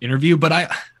that interview, but I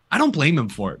don't blame him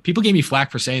for it. People gave me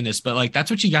flack for saying this, but that's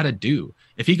what you got to do.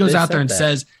 If he goes out there and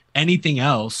says anything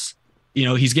else,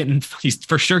 he's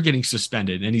for sure getting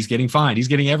suspended, and he's getting fined. He's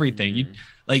getting everything.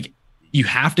 You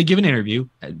have to give an interview.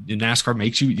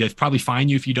 NASCAR they probably fine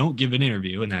you if you don't give an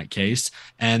interview in that case.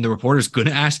 And the reporter's going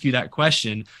to ask you that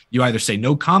question. You either say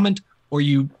no comment, or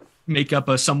you make up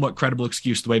a somewhat credible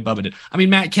excuse the way Bubba did.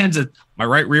 Matt Kenseth, my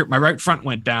right front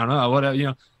went down. Oh,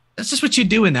 what, that's just what you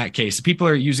do in that case. People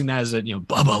are using that as a,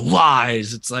 Bubba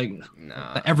lies. It's like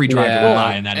every driver will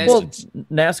lie in that instance.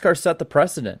 NASCAR set the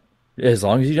precedent. As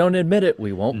long as you don't admit it,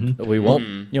 we won't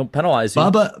penalize you.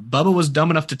 Bubba was dumb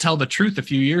enough to tell the truth a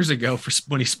few years ago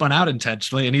when he spun out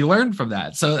intentionally, and he learned from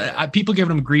that. So people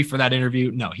giving him grief for that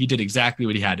interview. No, he did exactly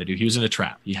what he had to do. He was in a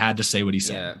trap. He had to say what he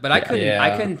said. Yeah, but I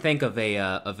couldn't think of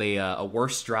a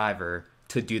worse driver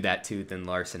to do that to than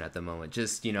Larson at the moment.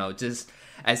 Just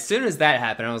as soon as that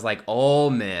happened, I was like,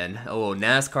 oh man,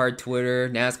 NASCAR Twitter,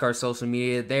 NASCAR social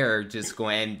media, they're just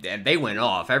going, and they went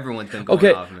off. Everyone's been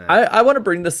going off, man. I want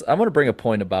to bring a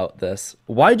point about this.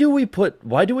 Why do we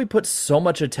put so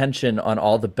much attention on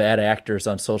all the bad actors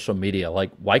on social media?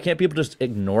 Like, why can't people just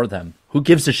ignore them? Who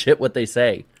gives a shit what they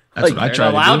say? That's what I try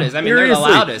to do. I mean, they're the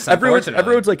loudest.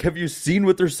 Everyone's like, have you seen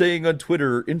what they're saying on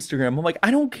Twitter or Instagram? I'm like, I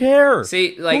don't care.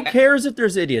 See, like, who cares if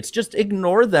there's idiots? Just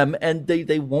ignore them, and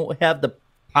they won't have the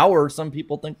power some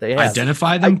people think they have.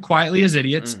 Identify them quietly as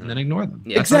idiots and then ignore them.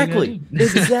 Yeah. Exactly.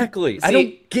 I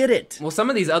don't get it. Well, some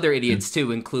of these other idiots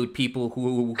too include people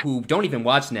who don't even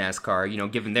watch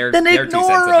NASCAR, giving their then their 2 cents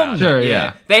about it. Sure,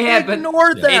 yeah. They have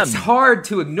ignore them. It's hard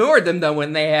to ignore them though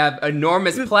when they have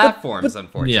enormous platforms,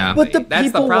 unfortunately. Yeah. But the That's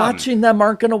people watching them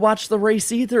aren't going to watch the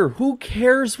race either. Who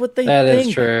cares what they think? That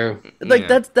is true. Like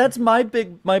that's my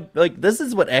this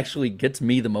is what actually gets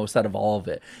me the most out of all of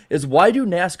it. Is why do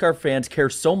NASCAR fans care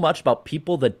so much about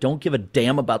people that don't give a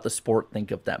damn about the sport think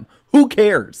of them? Who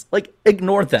cares? Like,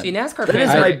 ignore them. See, NASCAR that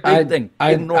fans is my big thing.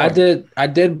 I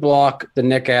did block the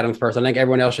Nick Adams person. I think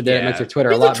everyone else should do it. It makes their Twitter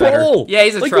he's a lot better. Yeah,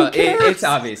 he's a troll. It's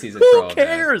obvious he's a troll. Who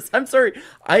cares? Man. I'm sorry.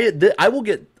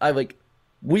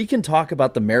 We can talk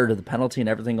about the merit of the penalty and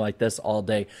everything like this all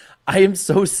day. I am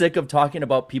so sick of talking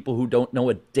about people who don't know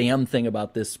a damn thing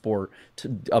about this sport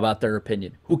about their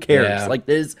opinion. Who cares? Yeah. Like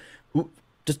this,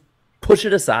 just push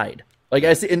it aside. Like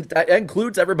I see, and that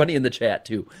includes everybody in the chat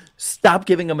too. Stop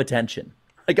giving them attention.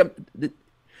 Like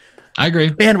I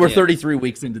agree. Man, we're 33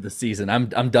 weeks into the season.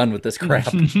 I'm done with this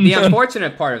crap. The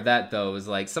unfortunate part of that though is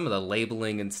like some of the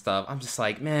labeling and stuff. I'm just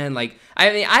like, man, like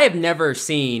I mean, I have never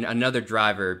seen another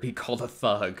driver be called a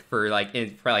thug for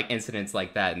incidents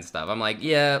like that and stuff. I'm like,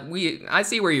 yeah, I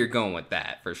see where you're going with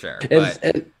that for sure.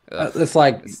 It's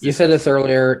like you said this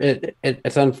earlier.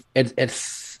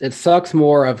 It sucks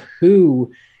more of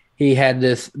who he had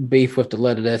this beef with the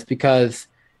lid of this, because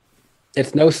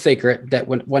it's no secret that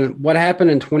when what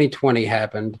happened in 2020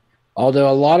 happened, although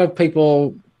a lot of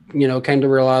people, came to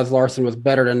realize Larson was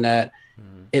better than that,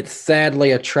 it sadly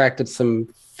attracted some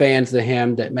fans to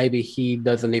him that maybe he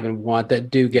doesn't even want, that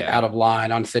do get out of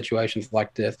line on situations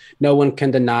like this. No one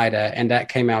can deny that, and that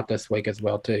came out this week as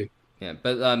well too. Yeah,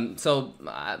 but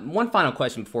one final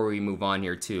question before we move on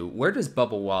here too. Where does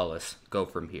Bubba Wallace go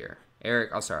from here?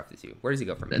 Eric, I'll start off with you. Where does he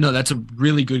go from here? No, that's a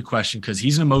really good question, because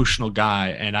he's an emotional guy,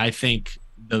 and I think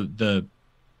the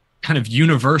kind of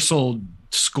universal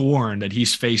scorn that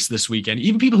he's faced this weekend,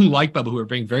 even people who like Bubba, who are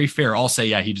being very fair, all say,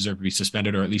 yeah, he deserved to be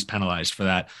suspended or at least penalized for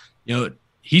that.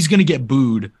 He's going to get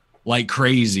booed like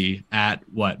crazy at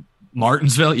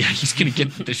Martinsville? Yeah, he's going to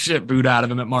get the shit booed out of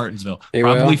him at Martinsville.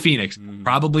 Probably Phoenix.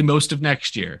 Probably most of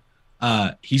next year.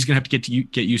 He's going to have to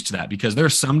get used to that, because there are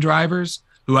some drivers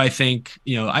who I think,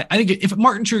 I think if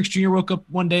Martin Truex Jr. woke up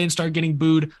one day and started getting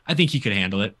booed, I think he could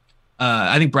handle it.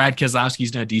 I think Brad Keselowski's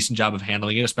done a decent job of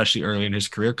handling it, especially early in his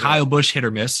career. Kyle Busch, hit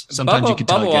or miss. Sometimes you can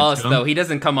tell. Bubba Wallace, though, he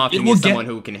doesn't come off as someone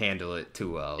who can handle it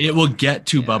too well. It will get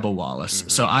to Bubba Wallace.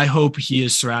 So I hope he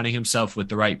is surrounding himself with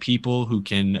the right people who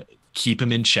can keep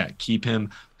him in check, keep him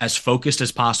as focused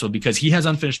as possible, because he has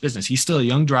unfinished business. He's still a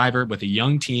young driver with a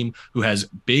young team who has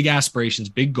big aspirations,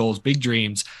 big goals, big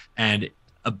dreams, and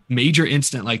a major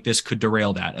incident like this could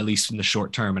derail that, at least in the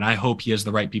short term. And I hope he has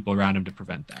the right people around him to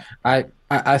prevent that.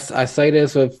 I say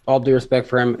this with all due respect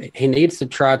for him. He needs to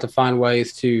try to find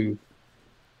ways to,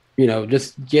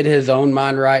 just get his own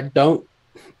mind right. Don't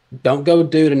go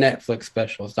do the Netflix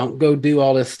specials. Don't go do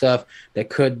all this stuff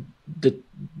that could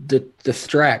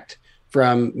distract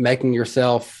from making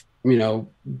yourself,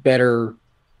 better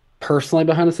personally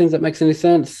behind the scenes. That makes any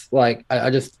sense? Like, I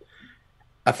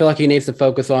feel like he needs to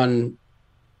focus on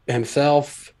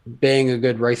himself being a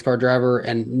good race car driver,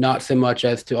 and not so much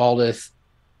as to all this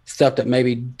stuff that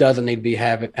maybe doesn't need to be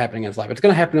happening in his life. It's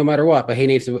going to happen no matter what, but he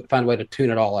needs to find a way to tune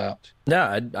it all out.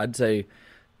 Yeah, I'd say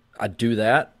I'd do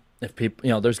that. If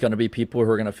people, there's going to be people who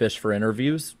are going to fish for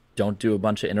interviews. Don't do a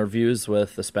bunch of interviews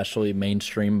with especially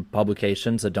mainstream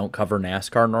publications that don't cover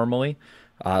NASCAR normally.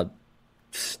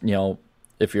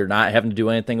 If you're not having to do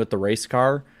anything with the race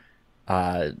car,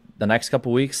 the next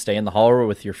couple weeks, stay in the hallway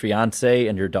with your fiance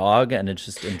and your dog, and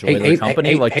just enjoy the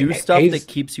company. Do stuff that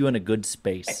keeps you in a good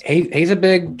space. He's a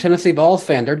big Tennessee Vols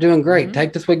fan. They're doing great.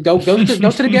 Take this week. Go to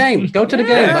the game. Go to the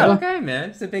game. Okay, man.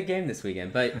 It's a big game this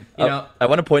weekend. But you know, I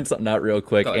want to point something out real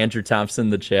quick. Andrew Thompson in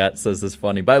the chat says this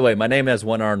funny. By the way, my name has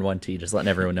one R and one T. Just letting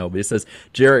everyone know. But he says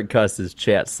Jared cusses,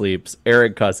 chat sleeps.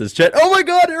 Eric cusses, chat. Oh my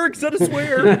God, Eric said a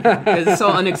swear. It's so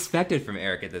unexpected from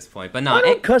Eric at this point. But I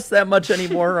don't cuss that much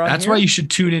anymore. That's why you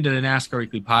should tune into the NASCAR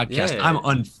Weekly podcast. Yeah. I'm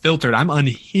unfiltered. I'm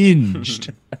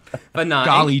unhinged. But no,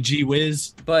 golly gee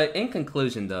whiz. But in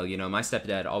conclusion, though, you know, my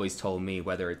stepdad always told me,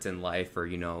 whether it's in life or,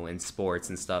 you know, in sports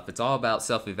and stuff, it's all about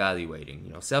self-evaluating,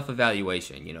 you know,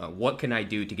 self-evaluation. You know, what can I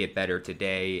do to get better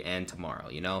today and tomorrow,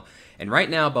 you know? And right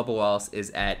now, Bubba Wallace is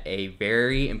at a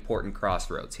very important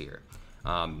crossroads here.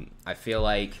 I feel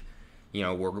like, you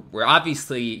know, we're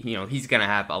obviously, you know, he's going to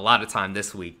have a lot of time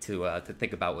this week to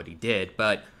think about what he did,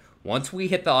 but once we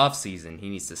hit the off season, he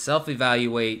needs to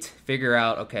self-evaluate, figure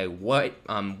out, okay, what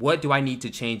do I need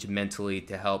to change mentally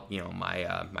to help, you know,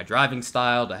 my driving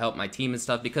style, to help my team and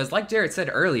stuff? Because like Jared said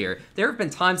earlier, there have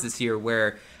been times this year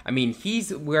where, I mean,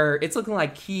 it's looking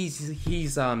like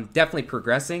he's definitely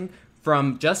progressing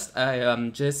from just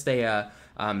a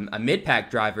mid-pack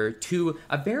driver to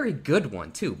a very good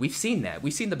one, too. We've seen that.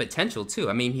 We've seen the potential, too.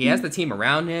 I mean, he has the team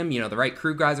around him, you know, the right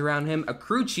crew guys around him, a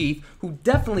crew chief who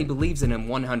definitely believes in him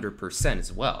 100%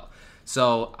 as well.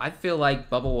 So I feel like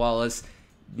Bubba Wallace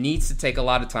needs to take a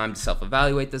lot of time to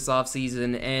self-evaluate this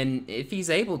offseason, and if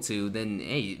he's able to, then,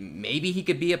 hey, maybe he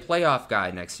could be a playoff guy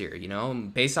next year, you know,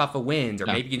 based off of wins, or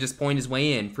maybe he can just point his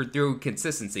way in through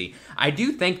consistency. I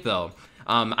do think, though,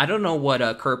 I don't know what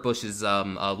Kurt Busch's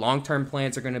long-term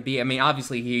plans are going to be. I mean,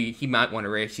 obviously, he might want to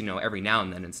race, you know, every now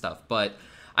and then and stuff. But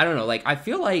I don't know. Like, I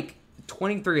feel like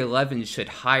 23XI should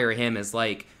hire him as,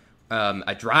 like,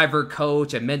 a driver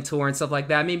coach, a mentor, and stuff like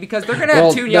that. I mean, because they're going to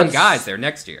have two young guys there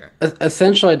next year.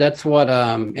 Essentially, that's what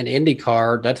in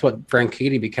IndyCar, that's what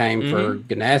Franchitti became for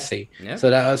Ganassi. Yeah. So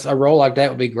that was a role like that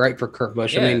would be great for Kurt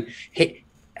Busch. Yeah. I mean,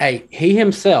 he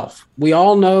himself, we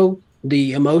all know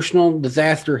the emotional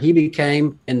disaster he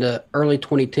became in the early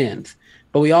 2010s.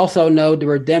 But we also know the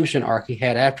redemption arc he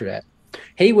had after that.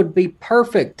 He would be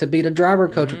perfect to be the driver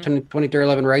coach of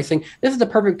 23XI Racing. This is the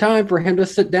perfect time for him to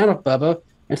sit down with Bubba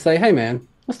and say, hey, man,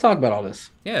 let's talk about all this.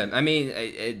 Yeah, I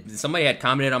mean, somebody had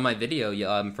commented on my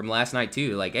video from last night,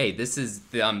 too. Like, hey, this is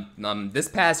this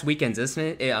past weekend's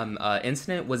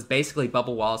incident was basically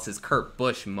Bubba Wallace's Kurt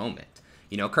Busch moment.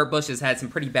 You know, Kurt Busch has had some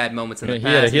pretty bad moments in the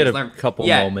past. He had a couple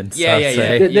moments. Yeah.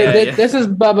 This is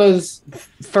Bubba's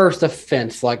first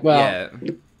offense. Like, well,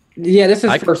 this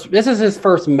is his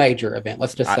first major event.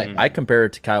 Let's just say. I compare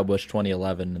it to Kyle Busch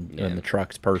 2011 in the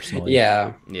trucks personally.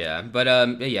 Yeah. But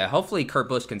hopefully Kurt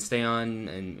Busch can stay on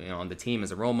and, you know, on the team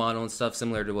as a role model and stuff,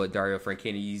 similar to what Dario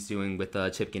Franchitti is doing with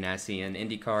Chip Ganassi and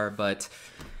IndyCar. But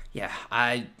yeah,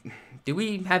 do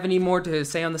we have any more to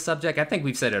say on the subject? I think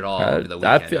we've said it all over the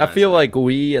weekend. I feel like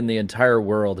we and the entire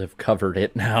world have covered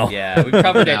it now. Yeah, we've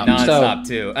covered it nonstop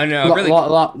too. I know. Really.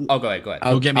 Go ahead.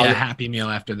 Go get me a Happy Meal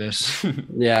after this.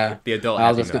 Yeah, the adult. I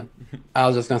was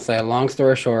just gonna say. Long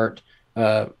story short,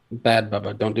 bad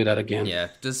Bubba. Don't do that again. Yeah,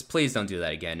 just please don't do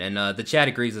that again. And the chat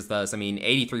agrees with us. I mean,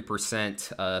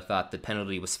 83% thought the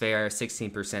penalty was fair.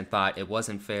 16% thought it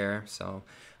wasn't fair. So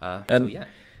yeah.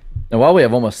 And while we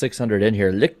have almost 600 in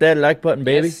here, lick that like button,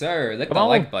 baby. Yes, sir. Lick the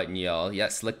like button, y'all.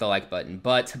 Yes, lick the like button.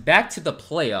 But back to the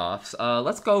playoffs.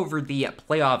 Let's go over the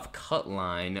playoff cut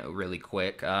line really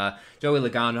quick. Joey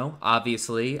Logano,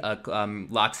 obviously,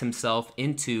 locks himself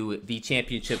into the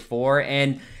Championship 4.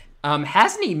 And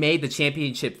hasn't he made the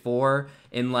Championship 4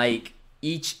 in, like,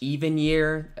 each even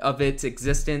year of its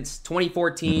existence?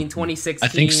 2014, 2016,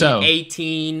 I think so.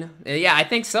 18. Yeah, I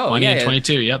think so. 20 and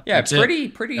 22, yep. Yeah,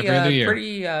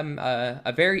 pretty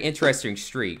a very interesting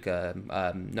streak,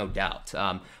 no doubt.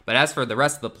 But as for the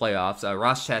rest of the playoffs,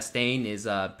 Ross Chastain is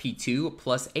P2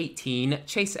 plus 18,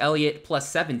 Chase Elliott plus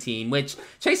 17, which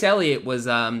Chase Elliott was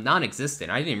non-existent.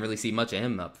 I didn't really see much of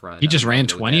him up front. He just ran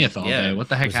 20th all day. What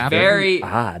the heck happened? Very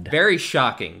odd. Very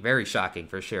shocking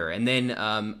for sure. And then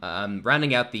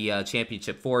rounding out the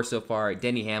Championship 4 so far,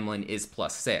 Denny Hamlin is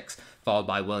plus 6, followed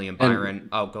by William Byron.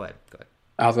 Go ahead.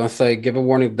 I was going to say, give a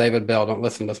warning to David Bell. Don't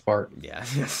listen to this part. Yeah,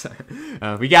 yes,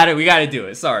 we got to do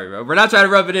it. Sorry, bro. We're not trying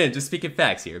to rub it in. Just speaking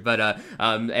facts here. But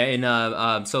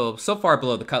so far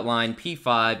below the cut line,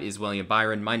 P5 is William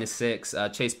Byron, minus 6.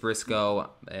 Chase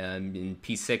Briscoe, in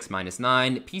P6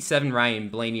 -9, P7 Ryan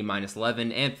Blaney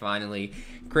 -11, and finally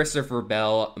Christopher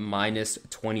Bell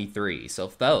 -23. So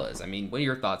fellas, I mean, what are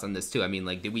your thoughts on this too? I mean,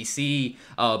 like, did we see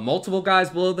multiple guys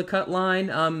below the cut line,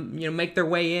 make their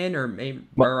way in, or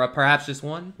perhaps just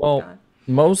one? Well,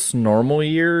 most normal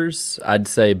years, I'd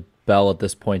say Bell at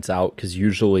this point's out, because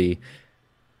usually,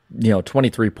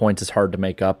 23 points is hard to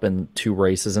make up in 2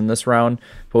 races in this round.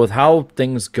 But with how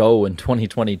things go in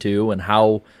 2022 and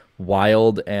how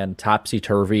wild and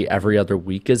topsy-turvy every other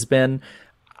week has been,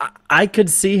 I could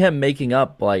see him making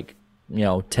up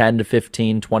 10 to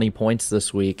 15, 20 points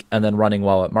this week and then running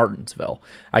well at Martinsville.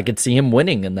 I could see him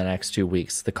winning in the next 2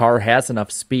 weeks. The car has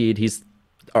enough speed.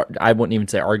 I wouldn't even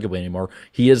say arguably anymore.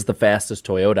 He is the fastest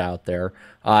Toyota out there.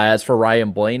 As for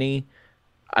Ryan Blaney,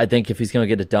 I think if he's going to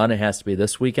get it done, it has to be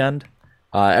this weekend.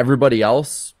 Everybody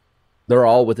else, they're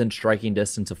all within striking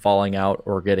distance of falling out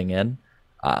or getting in.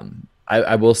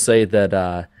 I will say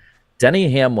that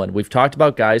Denny Hamlin, we've talked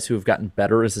about guys who have gotten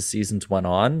better as the seasons went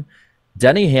on.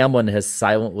 Denny Hamlin has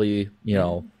silently,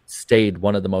 stayed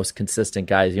one of the most consistent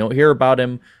guys. You don't hear about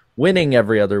him winning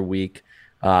every other week.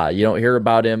 You don't hear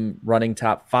about him running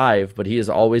top 5, but he is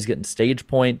always getting stage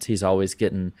points. He's always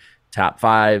getting top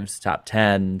 5s, top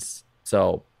 10s.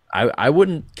 So I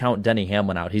wouldn't count Denny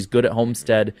Hamlin out. He's good at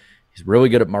Homestead. He's really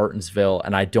good at Martinsville,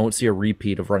 and I don't see a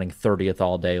repeat of running 30th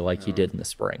all day like he did in the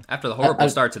spring. After the horrible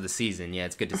start to the season,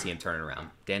 it's good to see him turn it around.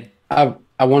 Dan?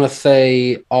 I want to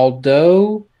say,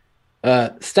 although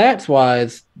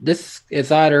stats-wise, this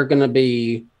is either going to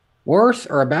be worse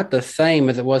or about the same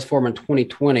as it was for him in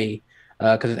 2020,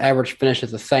 because his average finish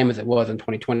is the same as it was in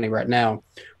 2020 right now.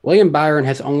 William Byron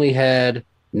has only had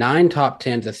 9 top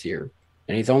 10s this year,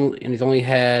 and he's only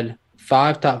had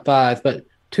 5 top 5s, but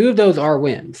 2 of those are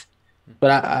wins.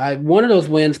 But one of those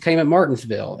wins came at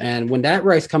Martinsville, and when that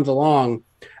race comes along,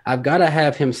 I've got to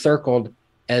have him circled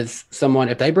as someone.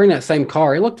 If they bring that same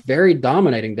car, he looked very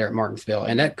dominating there at Martinsville,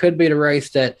 and that could be the race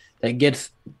that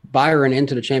gets Byron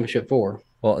into the championship for.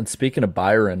 Well, and speaking of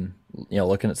Byron,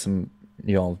 looking at some,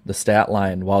 the stat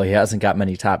line, while he hasn't got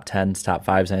many top 10s, top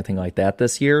 5s, anything like that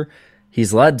this year,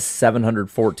 he's led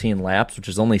 714 laps, which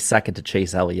is only second to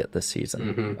Chase Elliott this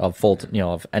season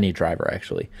of any driver,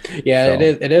 actually. Yeah, so.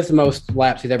 It is the most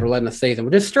laps he's ever led in a season,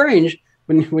 which is strange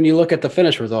when you look at the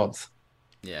finish results.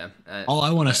 Yeah. All I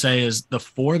want to say is the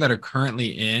 4 that are currently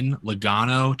in,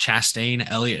 Logano, Chastain,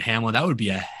 Elliott, Hamlin, that would be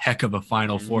a heck of a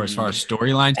Final 4 as far as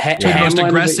storylines. 2 of the most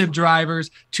aggressive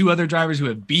drivers, 2 other drivers who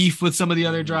have beef with some of the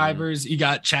other drivers. You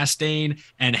got Chastain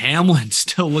and Hamlin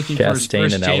still looking for his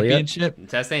first championship.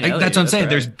 Chastain, that's what I'm saying. Right.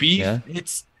 There's beef. Yeah.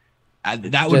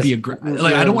 That would be a great.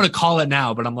 I don't want to call it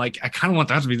now, but I'm I kind of want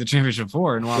that to be the championship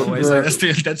 4 in a lot of ways. That's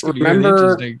going to be really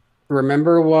interesting.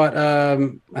 Remember what I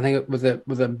think it was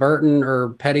it Burton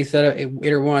or Petty said it,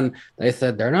 either one. They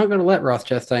said they're not going to let Ross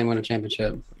Chastain win a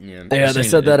championship. Yeah, they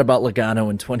said that about Logano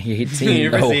in 2018. He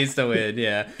proceeds to win.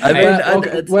 Yeah, I mean, I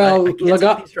can't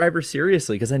take these drivers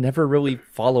seriously because I never really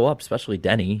follow up, especially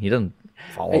Denny. He doesn't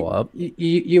follow up.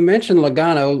 You mentioned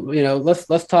Logano.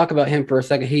 Let's talk about him for a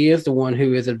second. He is the one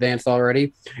who is advanced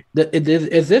already.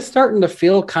 Is this starting to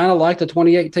feel kind of like the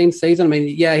 2018 season? I mean,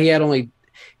 yeah,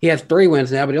 he has 3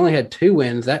 wins now, but he only had 2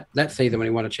 wins that season when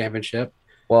he won a championship.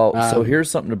 Well, so here's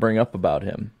something to bring up about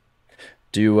him.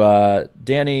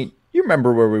 Danny, you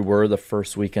remember where we were the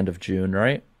first weekend of June,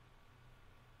 right?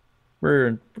 We were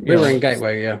in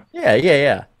Gateway, yeah.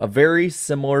 Yeah. A very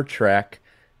similar track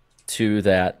to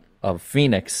that of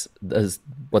Phoenix, as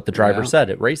what the driver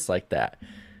said. It raced like that. Do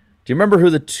you remember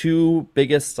who the 2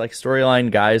 biggest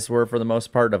storyline guys were for the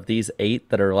most part of these 8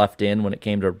 that are left in when it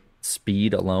came to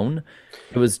speed alone?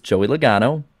 It was Joey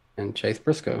Logano and Chase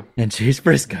Briscoe. I'm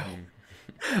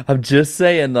just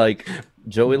saying,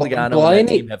 Joey Logano and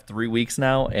that team have 3 weeks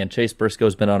now, and Chase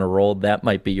Briscoe's been on a roll. That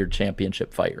might be your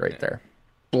championship fight right there.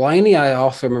 Blaney, I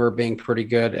also remember being pretty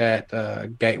good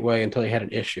at Gateway until he had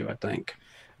an issue, I think.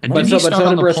 And did he start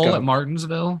on the pole at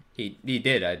Martinsville? He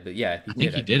did. I think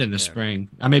he did in the spring.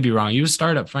 I may be wrong. He was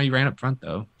started up front. He ran up front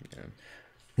though. Yeah.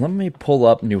 Let me pull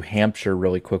up New Hampshire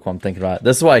really quick while I'm thinking about it.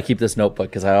 This is why I keep this notebook,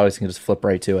 because I always can just flip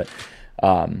right to it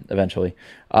eventually.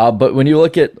 But when you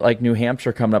look at New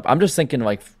Hampshire coming up, I'm just thinking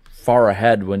far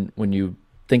ahead when you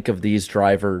think of these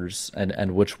drivers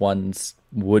and which ones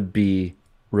would be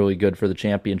really good for the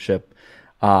championship.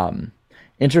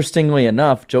 Interestingly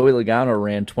enough, Joey Logano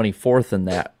ran 24th in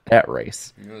that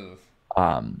race.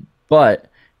 But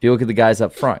if you look at the guys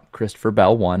up front, Christopher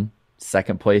Bell won,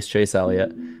 second place Chase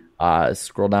Elliott.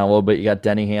 Scroll down a little bit, you got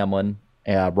Denny Hamlin,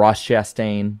 Ross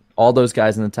Chastain, all those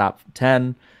guys in the top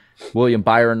 10. William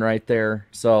Byron right there.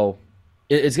 So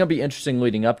it's going to be interesting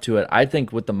leading up to it. I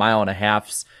think with the 1.5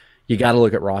 miles, You got to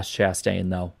look at Ross Chastain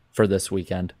though for this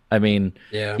weekend. I mean,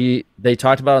 Yeah. they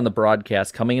talked about it on the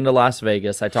broadcast coming into Las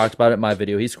Vegas. I talked about it in my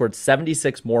video. He scored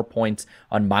 76 more points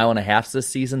on 1.5 miles this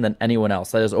season than anyone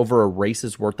else. That is over a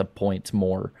race's worth of points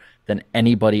more than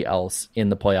anybody else in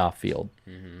the playoff field.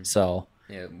 So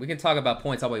yeah, we can talk about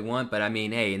points all we want, but I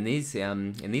mean, hey, in these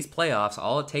playoffs,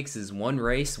 all it takes is one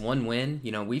race, one win.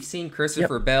 You know, we've seen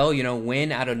Christopher Bell, you know,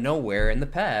 win out of nowhere in the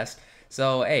past.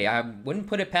 So, hey, I wouldn't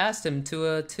put it past him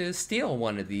to steal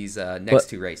one of these next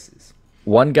two races.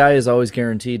 One guy is always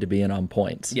guaranteed to be in on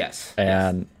points. Yes.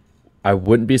 And I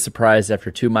wouldn't be surprised after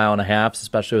 2.5 miles,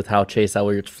 especially with how Chase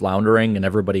Elliott's floundering and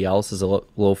everybody else is a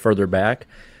little further back,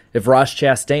 if Ross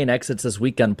Chastain exits this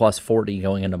weekend plus 40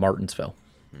 going into Martinsville.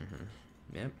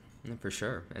 Yep, for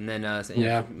sure. And then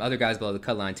other guys below the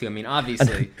cut line, too. I mean,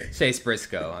 obviously, Chase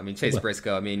Briscoe.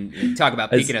 You talk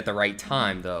about peaking at the right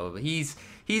time, though. He's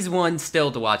one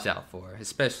still to watch out for,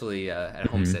 especially at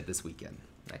Homestead this weekend,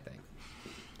 I think.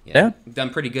 Yeah.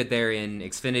 Done pretty good there in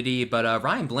Xfinity. But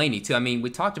Ryan Blaney, too. I mean, we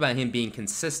talked about him being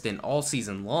consistent all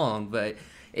season long, but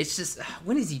it's just,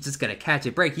 when is he just going to catch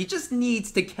a break? He just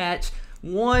needs to catch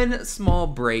one small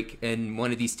break in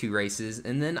one of these two races,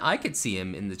 and then I could see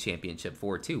him in the championship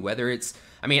for it, too.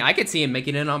 I could see him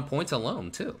making it on points alone,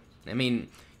 too. I mean,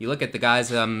 you look at the guys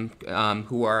who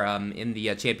are in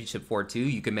the championship for it, too.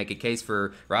 You can make a case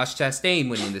for Ross Chastain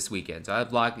winning this weekend.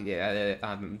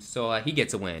 So he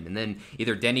gets a win, and then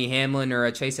either Denny Hamlin or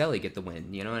Chase Elliott get the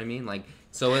win. You know what I mean?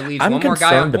 So it leaves one more guy on points. I'm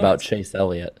concerned about Chase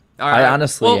Elliott. Right. I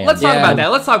honestly am. Let's talk about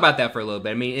that. Let's talk about that for a little bit.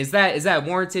 I mean, is that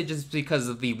warranted just because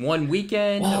of the one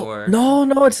weekend? Or No,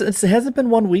 it hasn't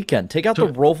been one weekend. Take out the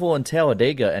Roval and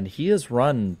Talladega, and he has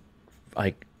run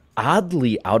like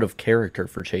oddly out of character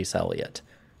for Chase Elliott,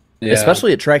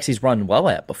 especially at tracks he's run well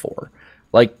at before.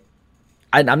 Like,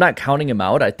 I'm not counting him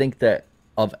out. I think that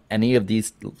of any of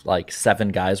these like 7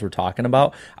 guys we're talking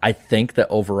about, I think that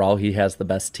overall he has the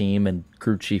best team and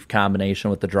crew chief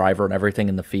combination with the driver and everything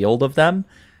in the field of them.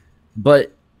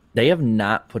 But they have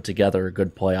not put together a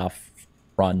good playoff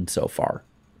run so far.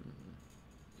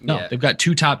 No, they've got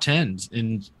 2 top 10s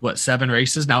in 7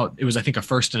 races. Now it was, I think, a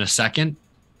first and a second,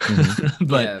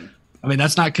 but I mean,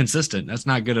 that's not consistent. That's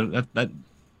not good.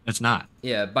 That's not.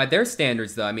 Yeah. By their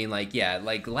standards though, I mean, like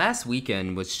last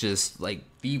weekend was just like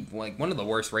one of the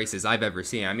worst races I've ever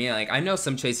seen. I mean, like, I know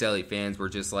some Chase Elliott fans were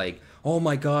just like, oh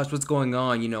my gosh, what's going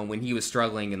on? You know, when he was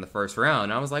struggling in the first round.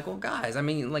 And I was like, well, guys, I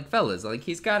mean, like, fellas, like,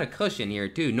 he's got a cushion here,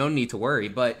 too. No need to worry.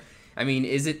 But, I mean,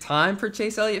 is it time for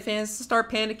Chase Elliott fans to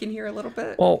start panicking here a little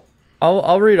bit? Well,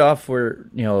 I'll read off where,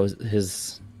 you know,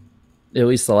 his, at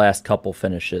least the last couple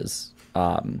finishes.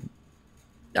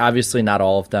 Obviously, not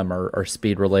all of them are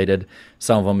speed related.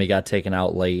 Some of them he got taken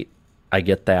out late. I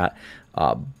get that.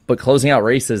 But closing out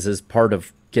races is part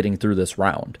of getting through this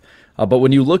round. But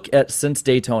when you look at since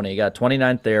Daytona, you got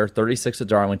 29th there, 36th at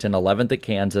Darlington, 11th at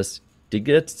Kansas, did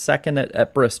get second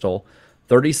at Bristol,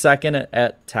 32nd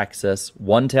at Texas,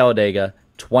 1 Talladega,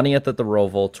 20th at the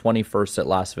Roval, 21st at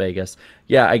Las Vegas.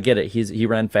 Yeah, I get it. He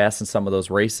ran fast in some of those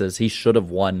races. He should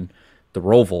have won the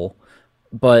Roval.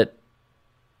 But,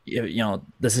 you know,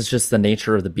 this is just the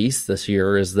nature of the beast this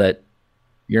year, is that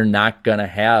you're not going to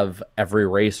have every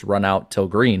race run out till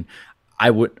green.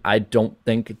 I don't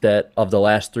think that of the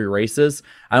last 3 races,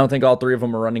 I don't think all 3 of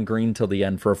them are running green till the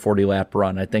end for a 40-lap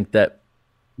run. I think that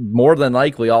more than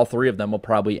likely all 3 of them will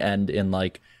probably end in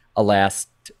like a last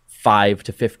 5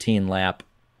 to 15 lap,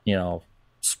 you know,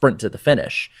 sprint to the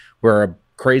finish, where a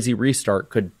crazy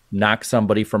restart could knock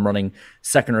somebody from running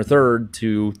second or third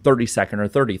to 32nd or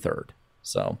 33rd.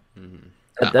 So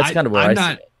that's kind of where I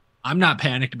see it. I'm not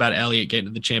panicked about Elliott getting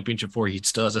to the championship 4. He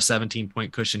still has a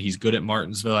 17-point cushion. He's good at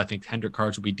Martinsville. I think Hendrick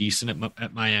Cars will be decent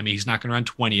at Miami. He's not going to run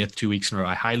 20th 2 weeks in a row.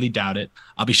 I highly doubt it.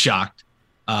 I'll be shocked.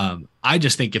 I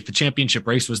just think if the championship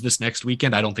race was this next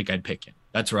weekend, I don't think I'd pick him.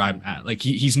 That's where I'm at. Like,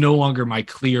 he's no longer my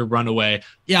clear runaway.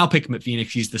 Yeah, I'll pick him at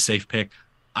Phoenix. He's the safe pick.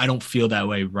 I don't feel that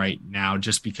way right now,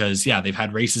 just because, they've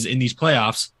had races in these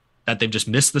playoffs that they've just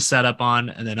missed the setup on,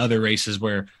 and then other races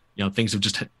where, you know, things have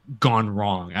just gone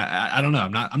wrong. I don't know.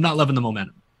 I'm not loving the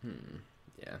momentum.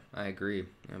 Yeah, I agree.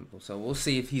 So we'll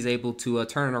see if he's able to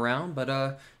turn it around.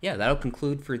 But that'll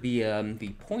conclude for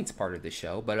the points part of the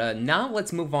show. But now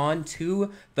let's move on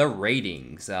to the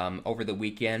ratings. Over the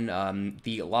weekend,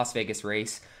 the Las Vegas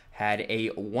race had a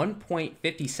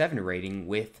 1.57 rating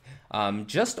with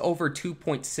just over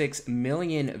 2.6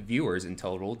 million viewers in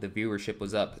total. The viewership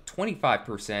was up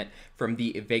 25% from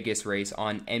the Vegas race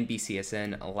on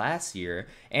NBCSN last year,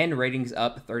 and ratings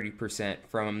up 30%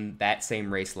 from that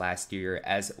same race last year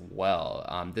as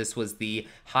well. This was the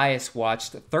highest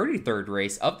watched 33rd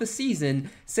race of the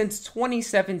season since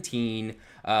 2017.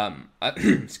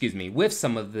 Excuse me, with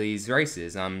some of these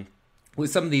races. With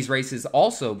some of these races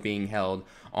also being held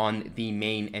on the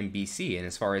main NBC. And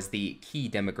as far as the key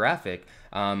demographic,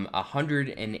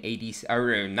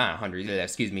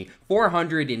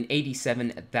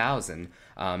 487,000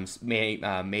 made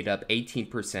up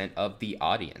 18% of the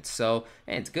audience. So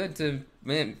it's good to,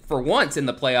 for once in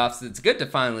the playoffs, it's good to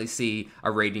finally see a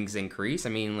ratings increase. I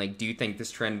mean, like, do you think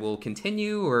this trend will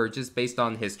continue, or just based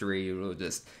on history, it will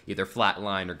just either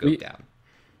flatline or go down?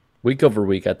 Week over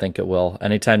week, I think it will.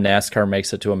 Anytime NASCAR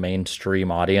makes it to a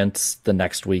mainstream audience, the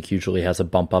next week usually has a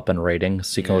bump up in ratings.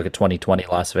 So you can look at 2020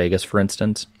 Las Vegas, for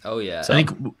instance. Oh, yeah. So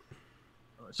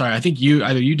I think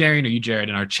either you, Darian, or you, Jared,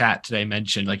 in our chat today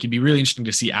mentioned, like, it'd be really interesting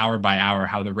to see hour by hour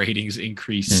how the ratings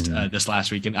increased this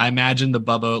last week. And I imagine the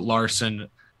Bubba Larson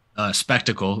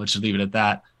spectacle, let's just leave it at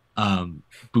that,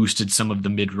 boosted some of the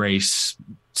mid-race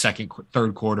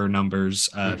third quarter numbers,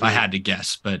 if I had to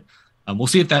guess. But we'll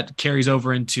see if that carries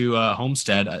over into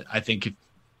Homestead. I think if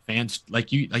fans,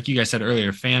 like you guys said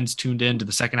earlier, fans tuned in to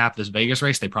the second half of this Vegas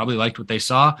race, they probably liked what they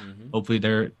saw. Hopefully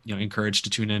they're encouraged to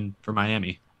tune in for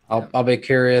Miami. I'll be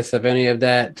curious if any of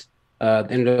that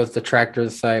any of those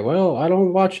detractors say, well, I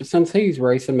don't watch it since he's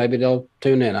racing. Maybe they'll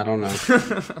tune in. I don't know.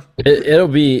 It'll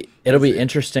be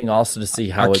interesting also to see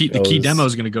how the key demo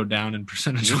is going to go down in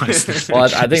percentage wise. Well,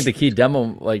 I think the key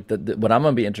demo, like what I'm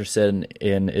going to be interested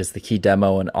in is the key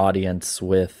demo and audience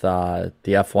with the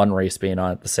F1 race being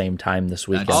on at the same time this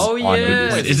weekend. Oh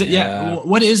yeah, is it? Yeah.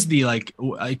 What is the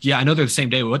yeah, I know they're the same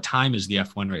day. But what time is the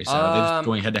F1 race? Are they just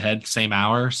going head to head, same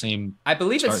hour, same? I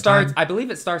believe it starts. I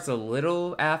believe it starts a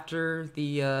little after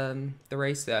the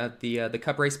race. The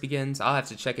Cup race begins. I'll have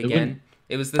to check again.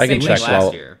 It was the same thing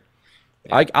last year.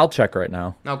 Yeah. I'll check right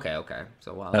now. Okay.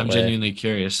 So I'm genuinely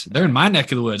curious. They're in my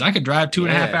neck of the woods. I could drive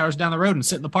 2.5 hours down the road and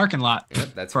sit in the parking lot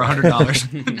for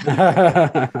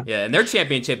 $100. Yeah, and their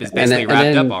championship is basically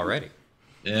wrapped up already.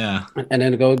 Yeah, and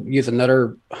then go use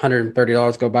another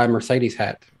 $130 go buy a Mercedes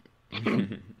hat.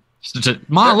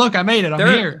 Mom, look, I made it. I'm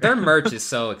here. Their merch is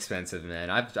so expensive,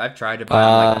 man. I've tried to buy it.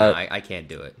 I'm like, no, I can't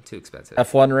do it. Too expensive.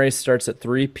 F1 race starts at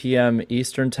 3 p.m.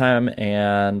 Eastern time,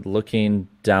 and looking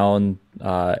down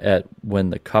at when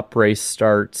the Cup race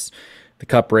starts, the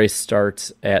Cup race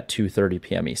starts at 2:30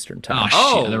 p.m. Eastern time.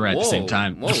 Oh, shit, they're at the same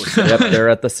time. Yep, they're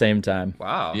at the same time.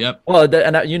 Wow. Yep. Well, and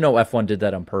F1 did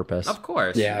that on purpose. Of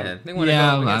course. Yeah. They want to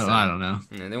I don't know.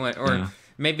 Yeah, they want, or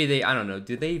maybe they, I don't know.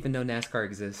 Do they even know NASCAR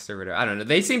exists or whatever? I don't know.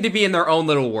 They seem to be in their own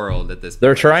little world at this point.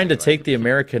 They're trying to take the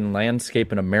American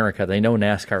landscape in America. They know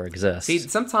NASCAR exists. See,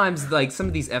 sometimes, like, some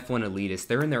of these F1 elitists,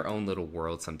 they're in their own little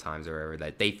world sometimes or whatever,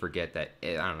 that they forget that,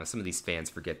 I don't know, some of these fans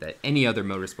forget that any other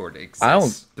motorsport exists. I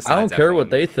don't care F1.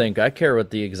 what they think. I care what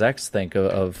the execs think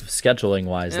of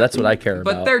scheduling-wise. That's what I care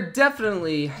about. But they're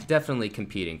definitely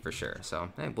competing for sure. So,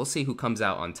 we'll see who comes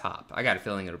out on top. I got a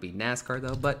feeling it'll be NASCAR,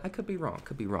 though, but I could be wrong.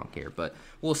 Here, but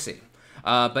we'll see.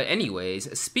 But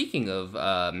anyways, speaking of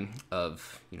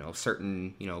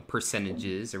certain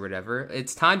percentages or whatever,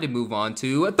 it's time to move on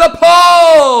to the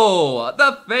poll,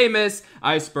 the famous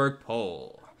iceberg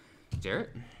poll.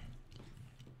 Jarrett.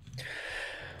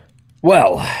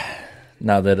 Well,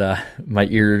 now that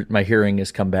my hearing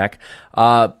has come back,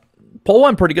 poll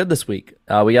went pretty good this week.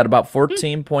 We got about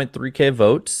 14.3K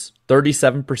votes.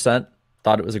 37%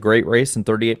 thought it was a great race, and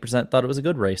 38% thought it was a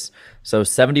good race. So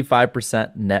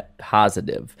 75% net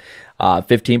positive.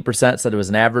 15% said it was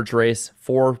an average race,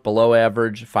 4% below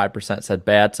average, 5% said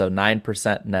bad, so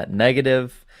 9% net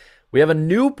negative. We have a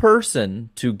new person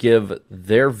to give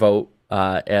their vote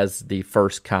as the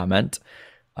first comment.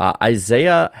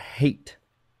 Isaiah Haight.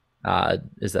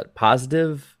 Is that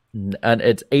positive? And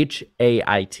it's Hait.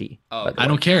 Oh, I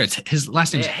don't care. It's his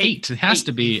last name's Haight. It has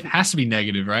to be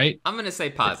negative, right? I'm gonna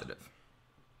say positive.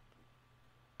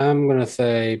 I'm gonna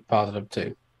say positive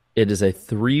too. It is a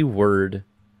 3-word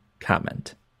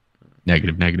comment.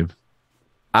 Negative.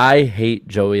 I hate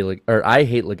I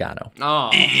hate Logano. Oh,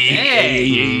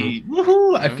 hey.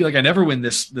 Woohoo! I feel like I never win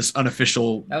this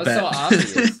unofficial That was bet. so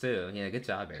obvious too. Yeah, good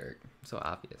job, Eric. So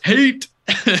obvious. Hate.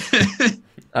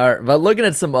 All right, but looking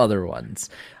at some other ones.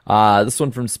 This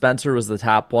one from Spencer was the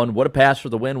top one. What a pass for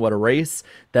the win. What a race.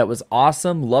 That was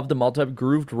awesome. Loved the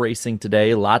multi-grooved racing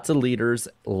today. Lots of leaders,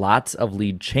 lots of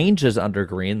lead changes under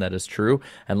green. That is true.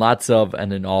 And lots of,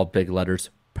 and in all big letters,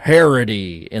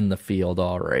 parity in the field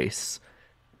all race.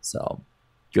 So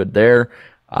good there.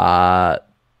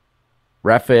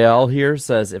 Raphael here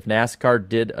says, if NASCAR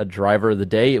did a driver of the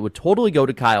day, it would totally go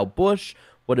to Kyle Busch.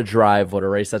 What a drive, what a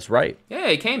race. That's right. Yeah,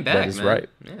 he came back, That is man. right.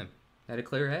 Yeah, had a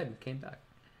clear head, came back.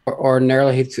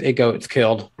 Ordinarily, it's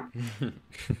killed.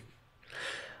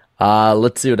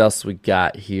 Let's see what else we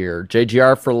got here.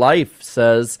 JGR for Life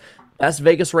says, best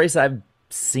Vegas race I've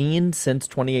seen since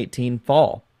 2018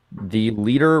 fall. The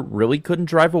leader really couldn't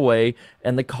drive away,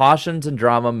 and the cautions and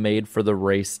drama made for the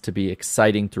race to be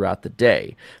exciting throughout the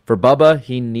day. For Bubba,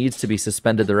 he needs to be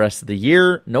suspended the rest of the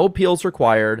year. No appeals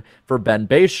required. For Ben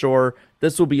Bayshore,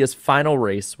 this will be his final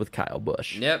race with Kyle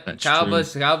Busch. Yep, Kyle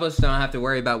Busch don't have to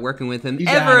worry about working with him He's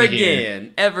ever outta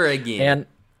again. Ever again.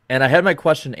 And I had my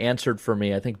question answered for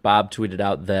me. I think Bob tweeted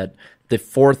out that the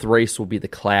fourth race will be the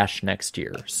Clash next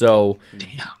year. So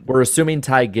we're assuming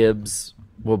Ty Gibbs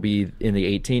will be in the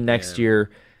 18 next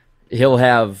year. He'll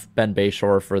have Ben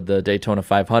Bayshore for the Daytona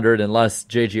 500 unless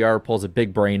JGR pulls a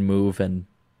big brain move and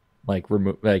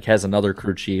has another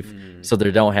crew chief so they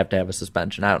don't have to have a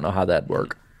suspension. I don't know how that'd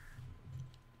work.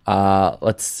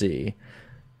 Let's see.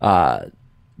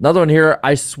 Another one here.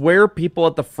 I swear people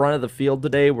at the front of the field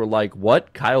today were like,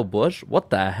 what? Kyle Busch?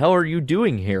 What the hell are you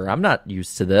doing here? I'm not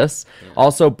used to this. Yeah.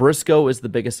 Also, Briscoe is the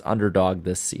biggest underdog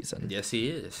this season. Yes, he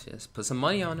is. Yes, put some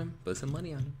money on him.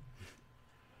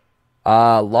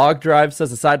 Log Drive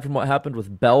says, aside from what happened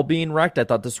with Bell being wrecked, I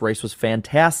thought this race was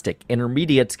fantastic.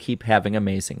 Intermediates keep having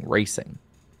amazing racing.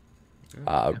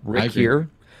 Rick here.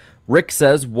 Rick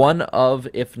says, one of,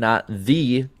 if not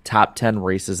the top 10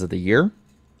 races of the year.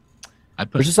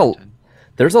 There's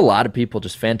a lot of people,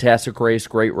 just fantastic race,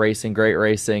 great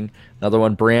racing. Another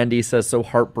one, Brandy says, so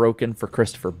heartbroken for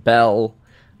Christopher Bell.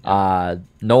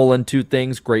 Nolan, two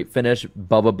things, great finish.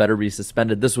 Bubba better be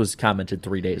suspended. This was commented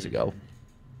 3 days ago.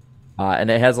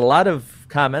 And it has a lot of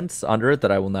comments under it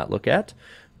that I will not look at.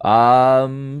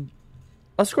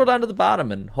 Let's scroll down to the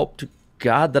bottom and hope to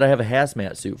God that I have a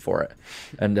hazmat suit for it.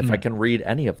 And if I can read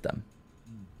any of them.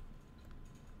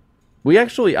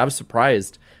 I was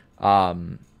surprised. We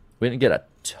didn't get a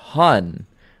ton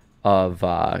of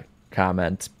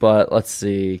comments, but let's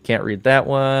see. Can't read that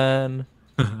one.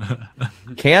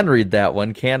 Can read that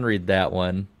one. Can read that.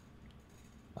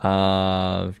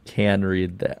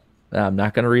 I'm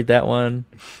not going to read that one.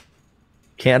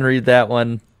 Can read that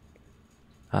one.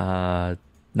 Not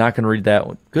going to read that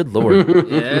one. Good Lord.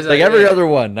 It's like every other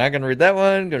one. Not going to read that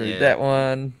one. Going to read that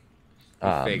one. We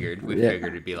figured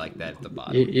it'd be like that at the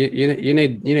bottom. You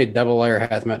need double layer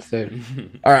hazmat suit.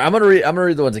 All right, I'm gonna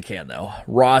read the ones I can though.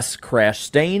 Ross Crash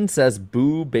Stain says,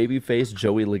 "Boo, babyface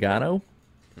Joey Logano."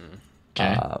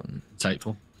 Okay,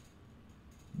 insightful.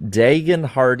 Dagan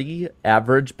Hardy,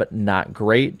 average but not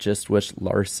great. Just wish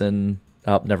Larson.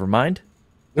 Oh, never mind.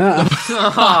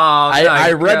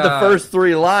 I read the first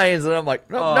 3 lines and I'm like,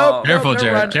 nope. Careful,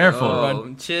 Jared. Careful.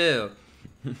 Oh, chill.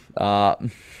 Not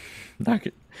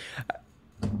good.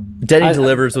 Denny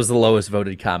Delivers was the lowest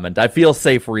voted comment. I feel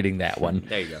safe reading that one.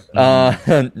 There you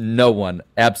go. No one.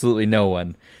 Absolutely no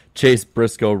one. Chase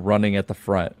Briscoe running at the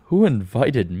front. Who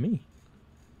invited me?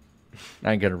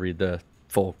 I'm going to read the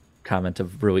full comment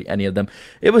of really any of them.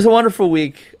 It was a wonderful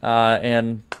week,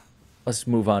 and let's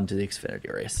move on to the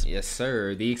Xfinity race. Yes,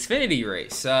 sir. The Xfinity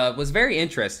race was very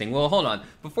interesting. Well, hold on.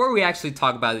 Before we actually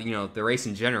talk about the race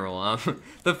in general,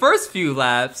 the first few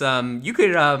laps, you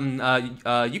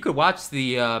could watch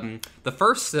the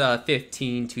first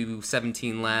 15 to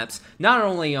 17 laps not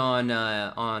only on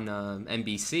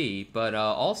NBC but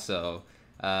also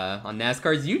on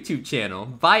NASCAR's YouTube channel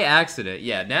by accident.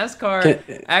 Yeah,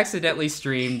 NASCAR accidentally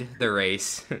streamed the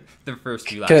race, the first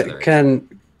few laps of the race.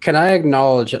 Can I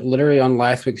acknowledge that literally on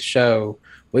last week's show,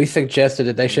 we suggested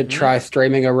that they should try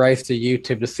streaming a race to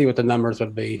YouTube to see what the numbers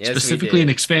would be. Yes, specifically an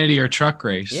Xfinity or truck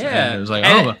race. Yeah. And it was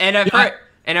like,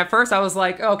 and at first I was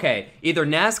like, okay, either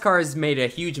NASCAR has made a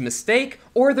huge mistake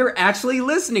or they're actually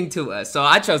listening to us. So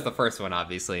I chose the first one,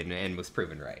 obviously, and was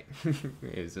proven right.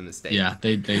 It was a mistake. Yeah,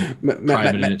 they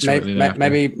privated it shortly thereafter.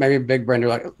 Maybe Big Brand are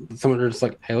like, someone are just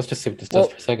like, hey, let's just see what this does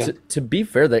for a second. To be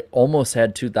fair, they almost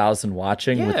had 2,000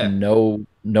 watching with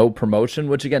no promotion,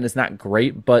 which again is not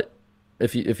great, but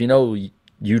if you know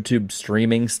YouTube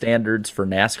streaming standards for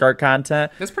NASCAR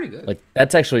content, that's pretty good. Like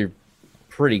that's actually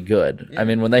pretty good. Yeah. I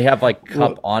mean, when they have like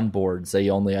Cup onboards, they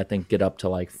only I think get up to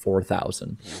like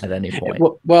 4,000 at any point.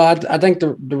 Well, I think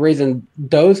the reason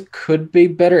those could be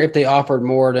better if they offered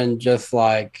more than just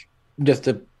a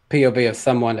POV of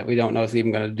someone that we don't know is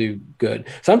even going to do good.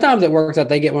 Sometimes it works out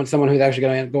they get someone who's actually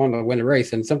going to go on to win the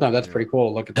race, and sometimes that's pretty cool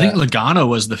to look at. I think Logano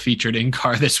was the featured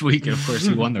in-car this week, and of course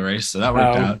he won the race, so that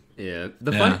worked out. Yeah,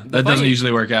 that doesn't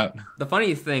usually work out. The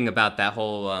funny thing about that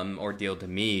whole ordeal to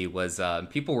me was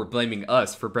people were blaming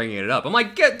us for bringing it up. I'm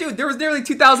like, dude, there was nearly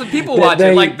 2,000 people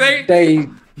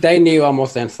watching. They knew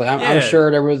almost instantly. I'm sure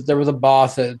there was a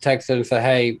boss that texted and said,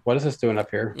 "Hey, what is this doing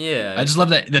up here?" Yeah, I just love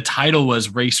that the title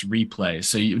was race replay.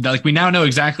 So we now know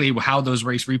exactly how those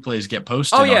race replays get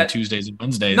posted on Tuesdays and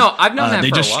Wednesdays. No, I've known that they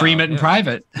for just a while. stream it in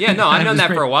private. Yeah, no, I've known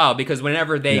that for a while because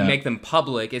whenever they make them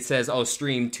public, it says, "Oh,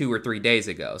 streamed 2 or 3 days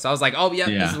ago." So I was like, "Oh,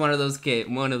 this is one of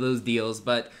those deals."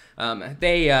 But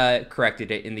they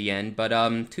corrected it in the end. But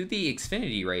to the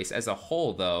Xfinity race as a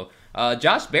whole, though,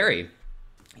 Josh Berry.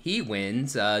 He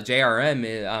wins.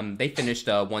 JRM, they finished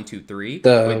 1, 2, 3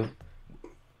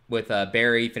 with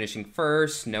Barry finishing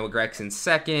first, Noah Gragson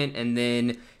second, and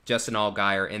then Justin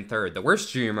Allgaier in third. The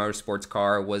worst junior motorsports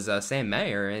car was Sam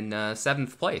Mayer in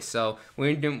 7th place. So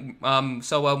when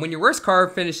your worst car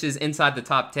finishes inside the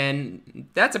top 10,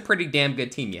 that's a pretty damn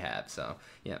good team you have. So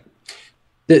yeah,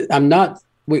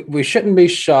 we shouldn't be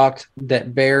shocked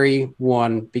that Barry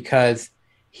won because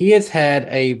he has had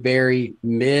a very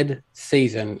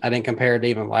mid-season, I think, compared to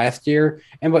even last year.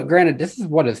 But granted, this is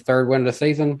his third win of the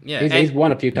season. Yeah, he's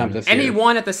won a few times this year. And he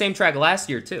won at the same track last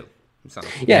year, too. So.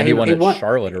 Yeah, he won at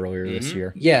Charlotte earlier this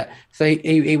year. Yeah, so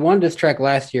he won this track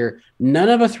last year. None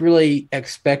of us really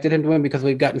expected him to win because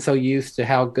we've gotten so used to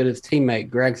how good his teammate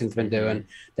Gregson's been doing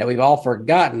that we've all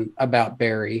forgotten about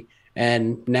Barry.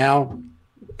 And now,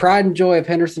 pride and joy of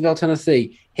Hendersonville,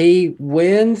 Tennessee. He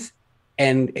wins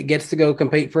and gets to go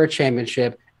compete for a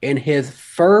championship in his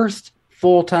first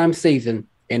full-time season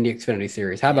in the Xfinity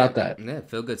Series. How about that? Yeah,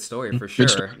 feel-good story for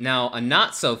sure. Now, a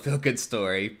not-so-feel-good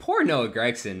story. Poor Noah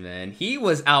Gragson, man. He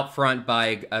was out front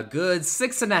by a good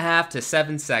 6.5 to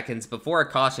 7 seconds before a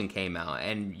caution came out.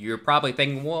 And you're probably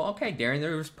thinking, well, okay, Darren,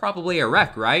 there was probably a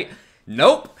wreck, right?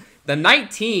 Nope. The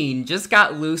 19 just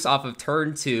got loose off of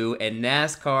turn 2, and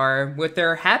NASCAR, with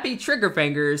their happy trigger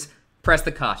fingers, press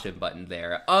the caution button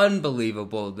there.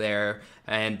 Unbelievable there.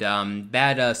 And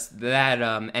that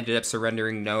ended up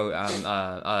surrendering Noah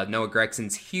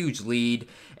Gregson's huge lead.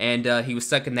 And he was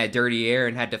stuck in that dirty air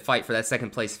and had to fight for that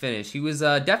second place finish. He was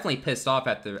definitely pissed off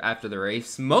after the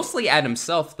race. Mostly at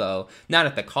himself, though. Not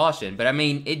at the caution. But, I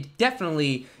mean, it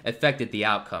definitely affected the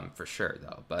outcome for sure,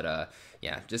 though. But,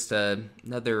 yeah, just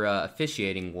another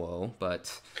officiating woe,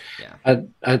 but yeah.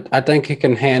 I think he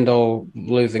can handle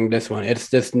losing this one. It's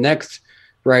this next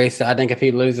race. I think if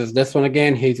he loses this one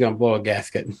again, he's going to blow a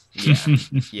gasket.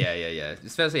 Yeah.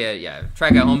 Especially,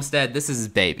 track at Homestead. This is his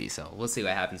baby, so we'll see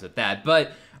what happens with that.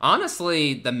 But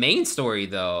honestly, the main story,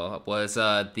 though, was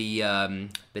the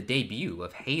debut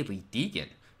of Hailie Deegan.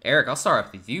 Eric, I'll start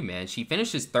off with you, man. She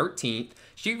finishes 13th.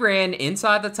 She ran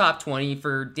inside the top 20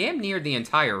 for damn near the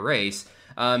entire race.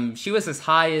 She was as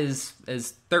high as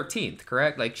 13th,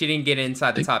 correct? Like, she didn't get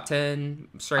inside the top 10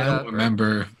 straight up? I don't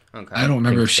remember. Okay. I don't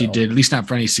remember if she did, at least not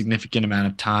for any significant amount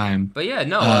of time. But yeah,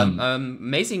 no,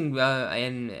 amazing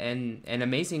and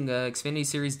amazing Xfinity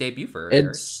Series debut for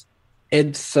her.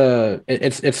 It's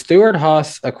Stewart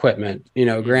Haas equipment. You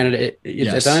know, granted,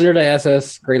 it's under the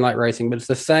SS Greenlight Racing, but it's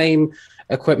the same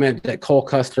equipment that Cole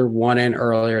Custer won in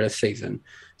earlier this season.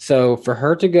 So for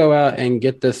her to go out and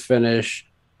get this finish,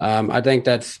 I think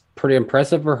that's pretty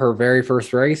impressive for her very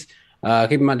first race.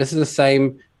 Keep in mind, this is the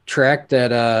same track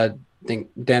that I think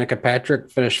Danica Patrick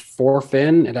finished 4th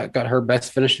in, and that got her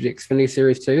best finish of the Xfinity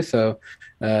Series too. So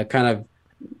kind of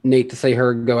neat to see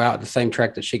her go out the same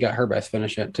track that she got her best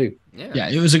finish at too. Yeah,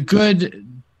 it was a good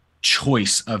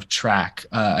choice of track.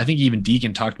 I think even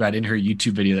Deegan talked about in her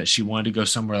YouTube video that she wanted to go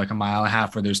somewhere like 1.5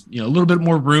 miles where there's a little bit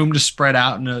more room to spread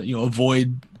out and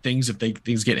avoid things if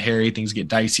things get hairy, things get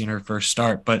dicey in her first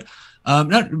start. But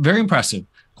not very impressive.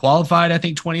 Qualified, I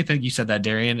think 20th. I think you said that,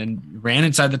 Darian, and ran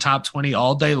inside the top 20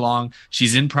 all day long.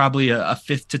 She's in probably a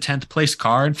 5th to 10th place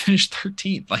car and finished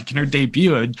 13th, like in her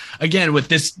debut. And again, with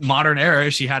this modern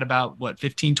era, she had about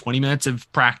 15, 20 minutes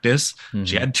of practice. Mm-hmm.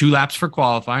 She had 2 laps for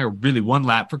qualifying, or really 1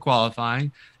 lap for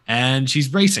qualifying, and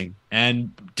she's racing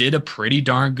and did a pretty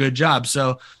darn good job.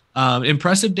 So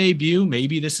impressive debut.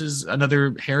 Maybe this is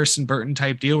another Harrison Burton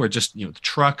type deal where just, the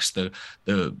trucks, the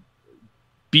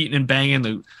beating and banging,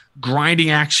 the grinding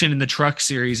action in the truck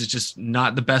series is just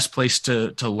not the best place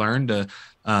to learn to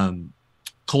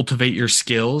cultivate your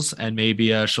skills. And maybe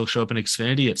she'll show up in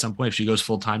Xfinity at some point if she goes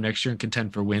full time next year and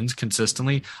contend for wins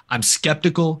consistently. I'm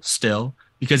skeptical still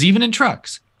because even in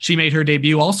trucks, she made her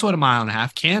debut also at 1.5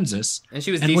 miles, Kansas. And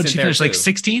she was decent. And when she finished like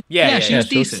 16th, she was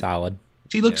decent. Solid.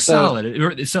 She looked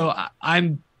solid. So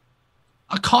I'm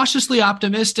cautiously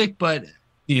optimistic, but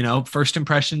first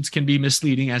impressions can be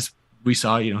misleading, as we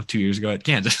saw, 2 years ago at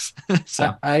Kansas.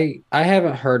 So I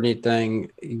haven't heard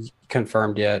anything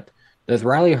confirmed yet. Does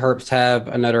Riley Herbst have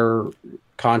another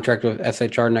contract with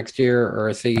SHR next year, or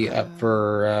is he up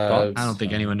for? I don't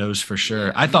think anyone knows for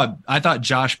sure. I thought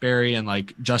Josh Berry and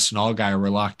like Justin Allgaier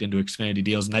were locked into Xfinity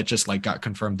deals, and that just like got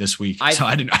confirmed this week. So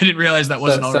I didn't realize that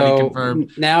wasn't already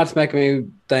confirmed. Now it's making me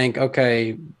think,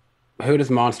 okay, who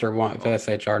does Monster want for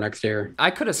SHR next year?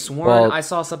 I could have sworn I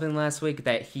saw something last week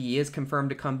that he is confirmed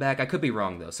to come back. I could be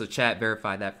wrong though, so chat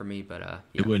verify that for me. But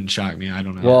it wouldn't shock me. I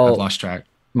don't know. Well, I've lost track.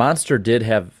 Monster did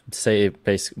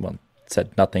said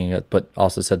nothing, but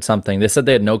also said something. They said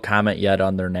they had no comment yet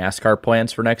on their NASCAR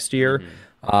plans for next year,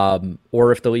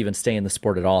 or if they'll even stay in the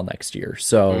sport at all next year.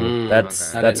 So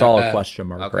that's all a question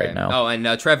mark right now. Oh, and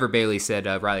Trevor Bailey said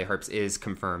Riley Herbst is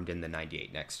confirmed in the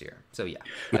 98 next year. So yeah.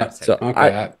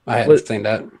 I hadn't seen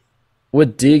that.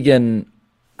 With Deegan,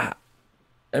 I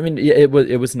mean, it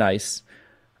was nice.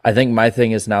 I think my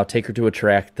thing is now take her to a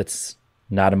track that's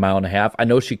not a mile and a half. I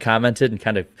know she commented and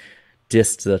kind of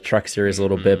dissed the truck series a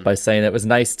little bit by saying it was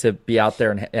nice to be out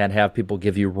there and have people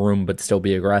give you room but still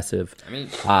be aggressive. I mean,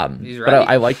 he's right. But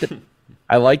I liked it.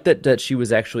 I liked that she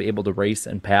was actually able to race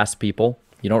and pass people.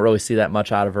 You don't really see that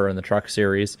much out of her in the truck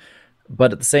series.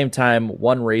 But at the same time,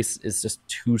 one race is just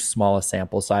too small a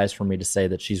sample size for me to say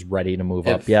that she's ready to move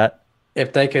up yet.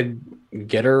 If they could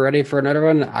get her ready for another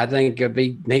one, I think it'd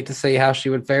be neat to see how she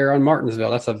would fare on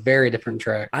Martinsville. That's a very different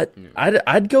track.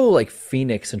 I'd go like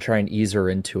Phoenix and try and ease her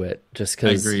into it, just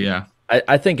because. I agree. Yeah.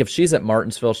 I think if she's at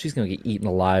Martinsville, she's going to get eaten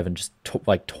alive and just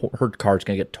her car's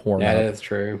going to get torn up. That is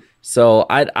true. So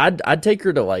I'd take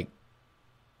her to like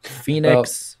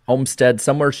Phoenix, Homestead,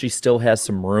 somewhere she still has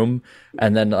some room,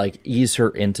 and then like ease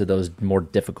her into those more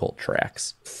difficult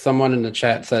tracks. Someone in the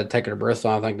chat said take her to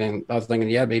Bristol. I was thinking,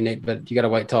 yeah, it'd be neat, but you got to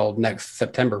wait till next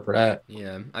September for that.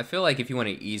 Yeah, I feel like if you want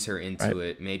to ease her into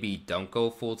it, maybe don't go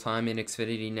full time in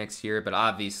Xfinity next year, but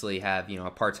obviously have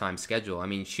a part-time schedule. I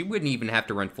mean, she wouldn't even have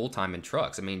to run full time in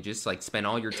trucks. I mean, just like spend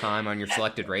all your time on your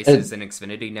selected races in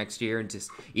Xfinity next year and just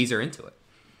ease her into it.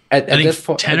 I think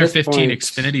 10 or 15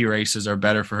 Xfinity races are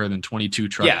better for her than 22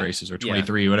 truck races or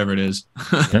 23, whatever it is.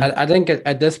 I think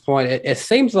at this point, it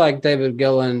seems like David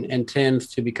Gillen intends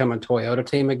to become a Toyota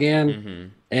team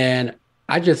again. And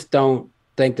I just don't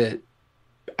see that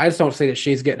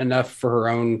she's getting enough for her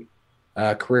own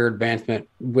career advancement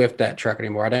with that truck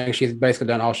anymore. I think she's basically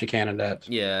done all she can in that.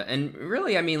 Yeah, and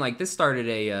really, I mean, like this started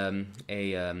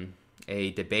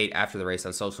a debate after the race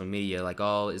on social media, like,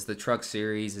 oh, is the truck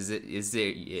series, is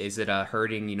it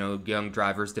hurting young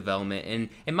drivers' development? And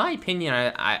in my opinion,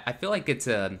 I feel like it's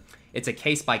a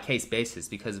case by case basis,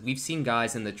 because we've seen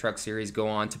guys in the truck series go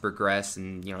on to progress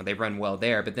and they run well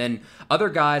there, but then other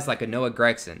guys like a Noah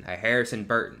Gragson, a Harrison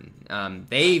Burton,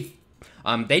 they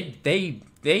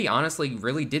honestly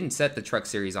really didn't set the truck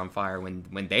series on fire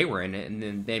when they were in it, and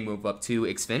then they move up to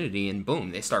Xfinity and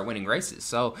boom, they start winning races.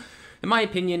 So in my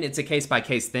opinion, it's a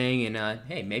case-by-case thing, and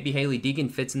hey, maybe Hailie Deegan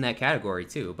fits in that category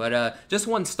too. But just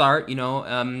one start,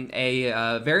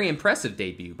 a very impressive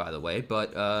debut, by the way.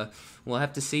 But we'll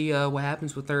have to see what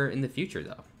happens with her in the future,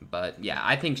 though. But yeah,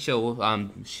 I think she'll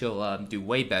do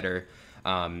way better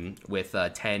with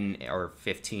 10 or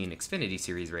 15 Xfinity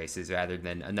Series races rather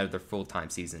than another full-time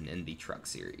season in the Truck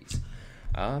Series.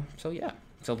 So yeah.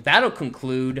 So that'll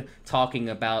conclude talking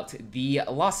about the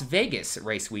Las Vegas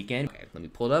race weekend. Okay, let me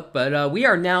pull it up. But we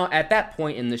are now at that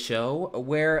point in the show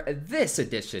where this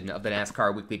edition of the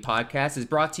NASCAR Weekly Podcast is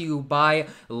brought to you by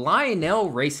Lionel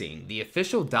Racing, the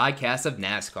official diecast of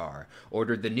NASCAR.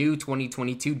 Order the new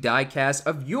 2022 diecast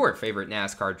of your favorite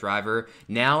NASCAR driver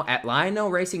now at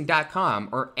LionelRacing.com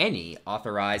or any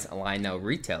authorized Lionel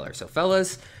retailer. So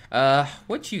fellas,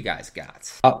 what you guys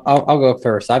got? I'll go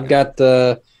first. I've got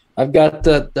the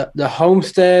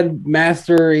Homestead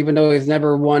Master, even though he's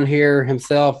never won here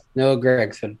himself, Noah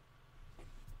Gragson.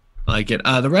 I like it.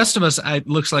 The rest of us, it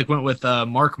looks like, went with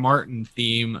Mark Martin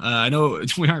theme. I know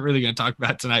we aren't really going to talk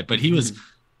about it tonight, but he was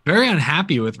very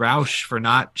unhappy with Roush for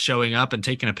not showing up and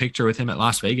taking a picture with him at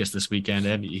Las Vegas this weekend.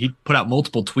 And he put out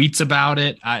multiple tweets about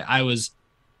it. I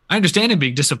understand him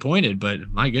being disappointed,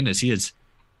 but my goodness, he is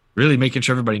really making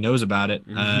sure everybody knows about it.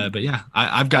 But yeah,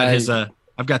 I've got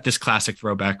I've got this classic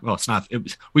throwback. Well, it's not.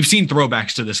 We've seen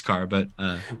throwbacks to this car, but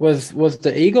was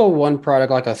the Eagle One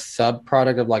product like a sub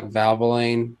product of like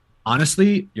Valvoline?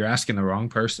 Honestly, you're asking the wrong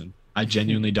person. I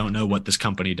genuinely don't know what this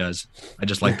company does. I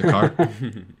just like the car.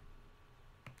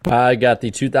 I got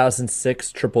the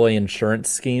 2006 AAA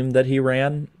insurance scheme that he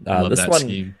ran. I love that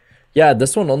scheme. Yeah,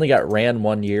 this one only got ran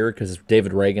 1 year because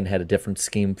David Reagan had a different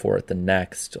scheme for it the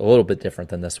next, a little bit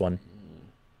different than this one.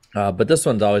 But this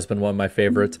one's always been one of my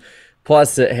favorites.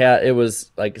 Plus, it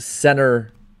was like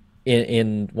center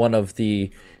in one of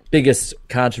the biggest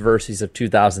controversies of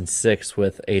 2006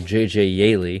 with a JJ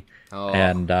Yaley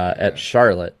and at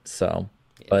Charlotte. So,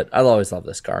 but I always love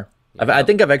this car. I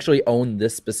think I've actually owned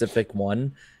this specific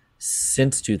one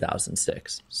since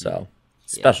 2006. So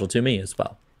special to me as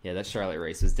well. Yeah, that Charlotte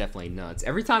race is definitely nuts.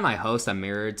 Every time I host, I'm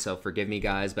mirrored, so forgive me,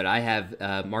 guys, but I have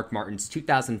Mark Martin's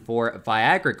 2004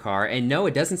 Viagra car, and no,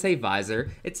 it doesn't say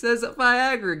visor. It says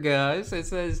Viagra, guys. It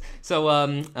says, so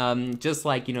just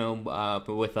like, with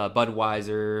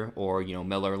Budweiser or,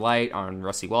 Miller Lite on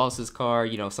Rusty Wallace's car,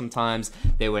 sometimes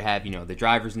they would have, the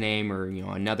driver's name or,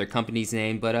 another company's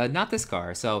name, but not this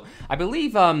car. So I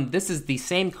believe this is the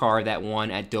same car that won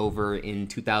at Dover in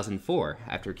 2004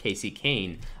 after Casey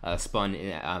Kane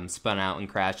spun out and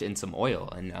crashed in some oil,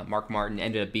 and Mark Martin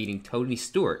ended up beating Tony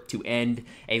Stewart to end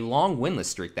a long winless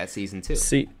streak that season too.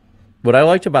 See, what I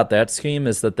liked about that scheme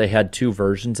is that they had two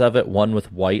versions of it, one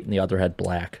with white and the other had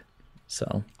black.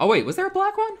 So wait, was there a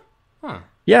black one? Huh.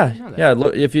 Yeah.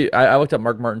 Look, I looked up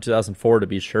Mark Martin 2004 to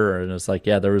be sure, and it's like,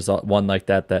 there was one like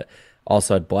that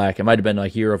also had black. It might have been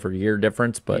like year over year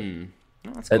difference, but cool.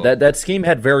 That scheme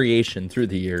had variation through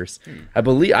the years. I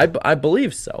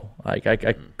believe so. I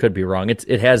could be wrong.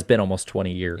 It has been almost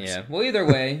 20 years. Yeah. Well, either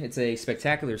way, it's a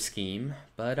spectacular scheme.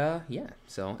 But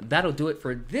so that'll do it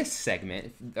for this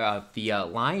segment of the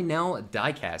Lionel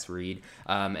Diecast read.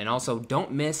 And also,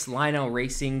 don't miss Lionel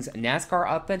Racing's NASCAR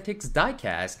Authentics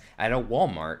Diecast at a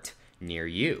Walmart near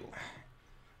you.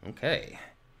 Okay.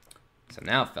 So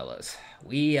now, fellas,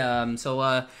 we in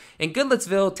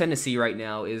Goodlettsville, Tennessee right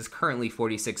now is currently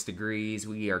 46 degrees.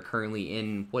 We are currently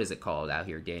in, what is it called out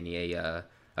here, Danny? A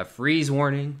freeze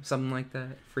warning, something like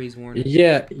that? Freeze warning?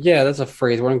 Yeah, that's a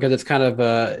freeze warning because it's kind of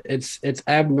it's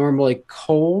abnormally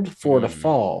cold for the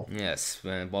fall. Yes,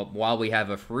 well, while we have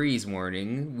a freeze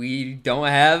warning, we don't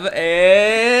have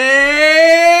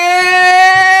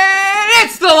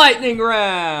It's the lightning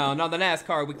round on the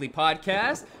NASCAR Weekly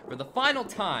Podcast. For the final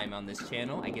time on this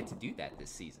channel, I get to do that this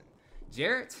season.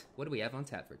 Jarrett, what do we have on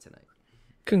tap for tonight?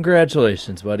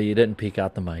 Congratulations, buddy. You didn't peek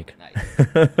out the mic.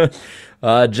 Nice.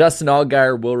 Justin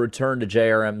Allgaier will return to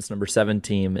JRM's number 7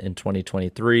 team in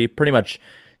 2023. Pretty much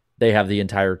they have the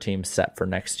entire team set for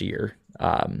next year.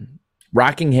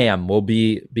 Rockingham will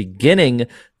be beginning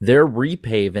their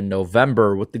repave in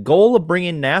November with the goal of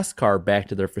bringing NASCAR back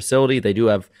to their facility. They do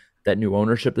have that new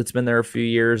ownership that's been there a few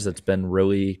years that's been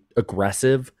really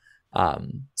aggressive.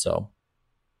 So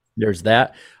there's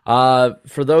that.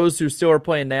 For those who still are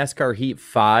playing NASCAR Heat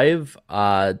 5,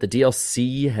 the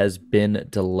DLC has been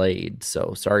delayed.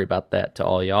 So sorry about that to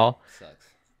all y'all. Sucks.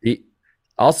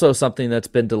 Also, something that's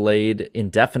been delayed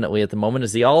indefinitely at the moment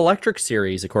is the all-electric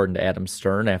series, according to Adam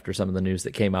Stern, after some of the news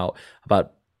that came out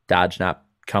about Dodge not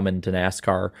coming to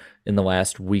NASCAR in the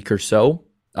last week or so.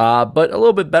 But a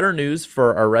little bit better news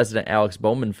for our resident Alex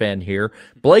Bowman fan here.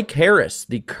 Blake Harris,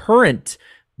 the current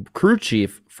crew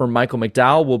chief for Michael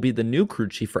McDowell, will be the new crew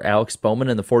chief for Alex Bowman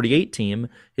and the 48 team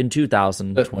in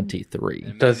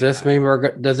 2023. Does this mean we're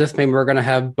going to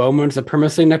have Bowman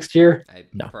supremacy next year?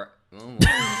 No.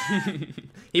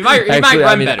 He might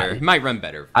run better. He might run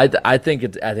better. I think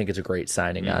it's a great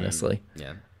signing, honestly.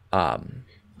 Yeah.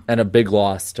 And a big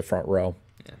loss to Front Row.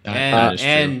 Yeah.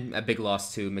 And a big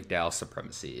loss to McDowell's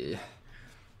supremacy.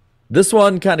 This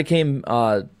one kind of came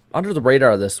under the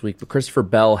radar this week, but Christopher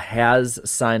Bell has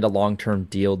signed a long-term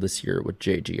deal this year with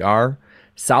JGR.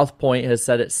 South Point has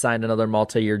said it signed another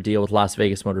multi-year deal with Las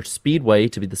Vegas Motor Speedway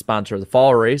to be the sponsor of the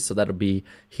fall race, so that'll be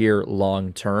here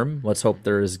long-term. Let's hope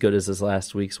they're as good as this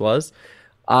last week's was.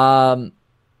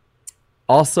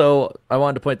 Also, I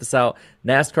wanted to point this out.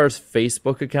 NASCAR's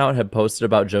Facebook account had posted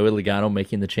about Joey Logano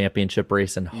making the championship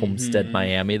race in Homestead,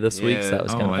 Miami this week. So that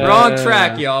was kind of wrong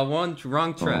track, y'all.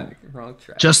 Wrong track.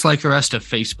 Just like the rest of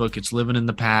Facebook, it's living in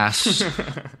the past.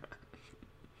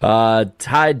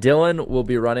 Ty Dillon will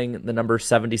be running the number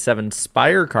 77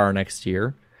 Spire car next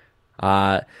year.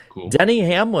 Cool. Denny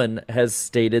Hamlin has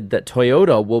stated that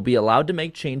Toyota will be allowed to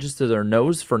make changes to their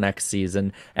nose for next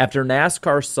season after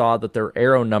NASCAR saw that their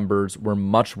aero numbers were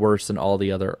much worse than all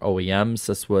the other OEMs.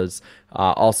 This was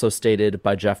also stated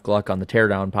by Jeff Gluck on the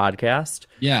Teardown podcast.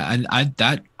 Yeah, and I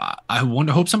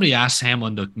hope somebody asks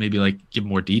Hamlin to maybe give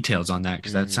more details on that,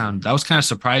 because that was kind of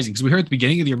surprising, because we heard at the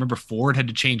beginning of the year, remember Ford had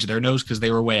to change their nose because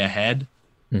they were way ahead.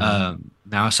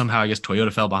 Now somehow I guess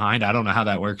Toyota fell behind. I don't know how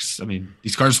that works. I mean,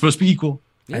 these cars are supposed to be equal.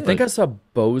 Yeah, I think I saw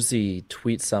Bosey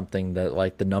tweet something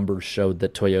that the numbers showed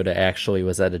that Toyota actually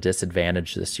was at a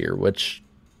disadvantage this year, which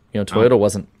Toyota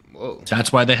wasn't. Whoa.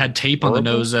 That's why they had tape on the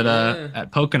nose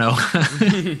at Pocono.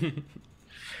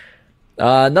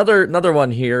 Another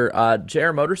one here.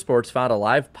 JR Motorsports found a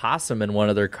live possum in one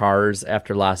of their cars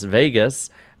after Las Vegas,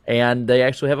 and they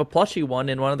actually have a plushie one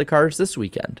in one of the cars this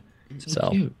weekend. So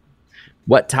cute.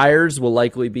 Wet tires will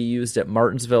likely be used at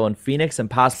Martinsville and Phoenix and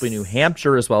possibly New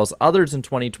Hampshire, as well as others in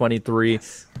 2023,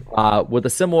 with a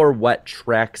similar wet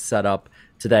track setup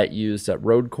to that used at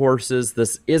road courses.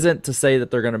 This isn't to say that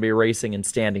they're going to be racing in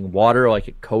standing water like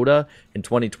at COTA in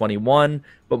 2021,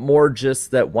 but more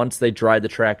just that once they dry the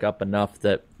track up enough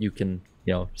that you can,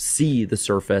 see the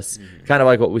surface, kind of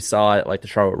like what we saw at like the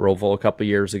Charlotte Roval a couple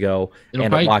years ago,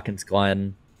 at Watkins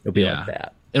Glen. It'll be like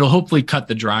that. It'll hopefully cut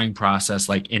the drying process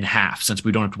like in half, since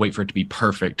we don't have to wait for it to be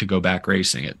perfect to go back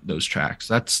racing at those tracks.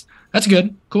 That's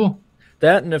good. Cool.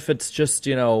 That, and if it's just,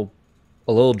 a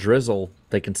little drizzle,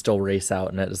 they can still race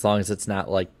out in it as long as it's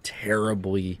not like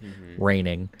terribly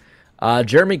raining.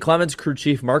 Jeremy Clements crew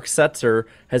chief Mark Setzer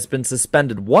has been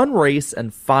suspended one race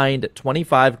and fined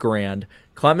 $25,000.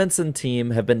 Clements and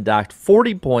team have been docked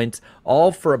 40 points,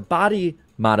 all for a body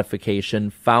modification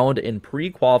found in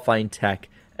pre-qualifying tech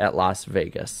at Las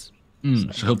Vegas.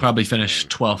 So he'll probably finish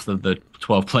 12th of the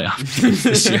 12 playoff teams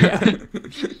this year.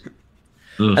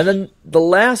 And then the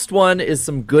last one is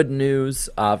some good news,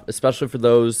 especially for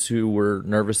those who were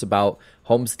nervous about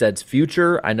Homestead's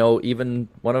future. I know even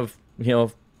one of,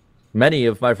 many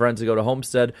of my friends who go to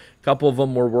Homestead, a couple of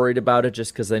them were worried about it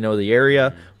just because they know the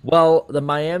area. Well, the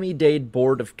Miami-Dade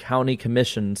Board of County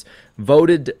Commissions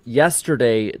voted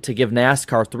yesterday to give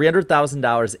NASCAR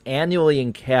 $300,000 annually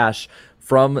in cash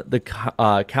from the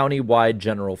county-wide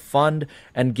general fund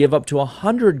and give up to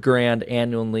 $100,000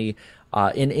 annually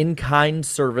in-kind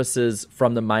services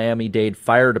from the Miami-Dade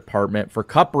Fire Department for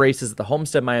cup races at the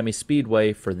Homestead Miami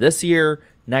Speedway for this year,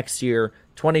 next year,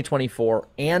 2024,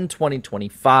 and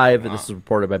 2025. Wow. This is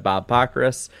reported by Bob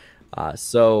Pockrass.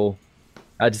 So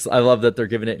I love that they're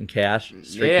giving it in cash.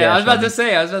 Straight cash, I was about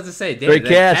to say. Straight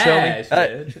cash,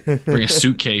 homie. Bring a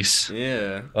suitcase.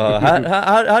 Yeah.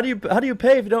 How do you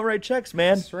pay if you don't write checks,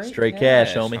 man? Straight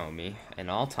cash, homie. An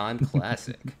all-time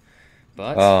classic.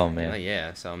 But oh man,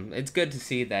 yeah. So it's good to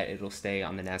see that it'll stay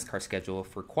on the NASCAR schedule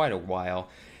for quite a while.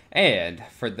 And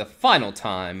for the final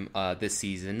time this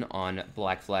season on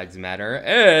Black Flags Matter,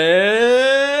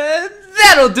 and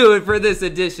that'll do it for this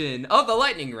edition of the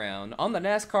Lightning Round on the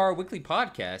NASCAR Weekly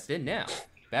Podcast. And now,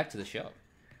 back to the show.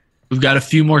 We've got a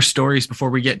few more stories before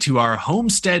we get to our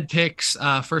Homestead picks.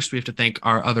 First, we have to thank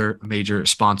our other major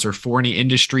sponsor, Forney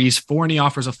Industries. Forney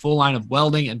offers a full line of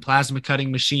welding and plasma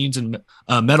cutting machines and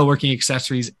metalworking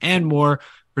accessories and more.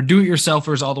 For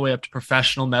do-it-yourselfers all the way up to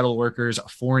professional metalworkers,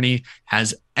 Forney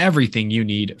has everything you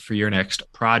need for your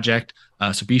next project.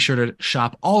 So be sure to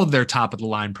shop all of their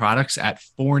top-of-the-line products at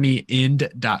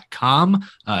forneyind.com.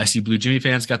 I see Blue Jimmy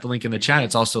fans got the link in the chat.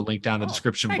 It's also linked down in the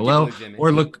description below.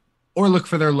 Or look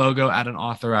for their logo at an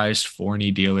authorized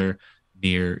Forney dealer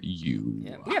near you.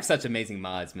 Yeah, we have such amazing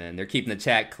mods, man. They're keeping the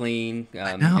chat clean.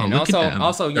 And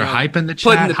also, they're hyping the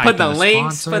chat, putting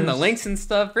the links and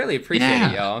stuff. Really appreciate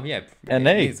it, y'all. Yeah, and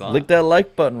hey, click that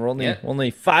like button. We're only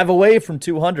 5 away from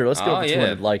 200. Let's go for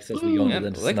 200 likes as we go into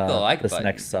this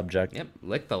next subject. Yep,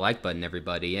 lick the like button,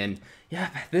 everybody. And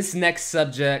this next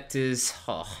subject is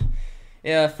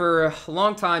for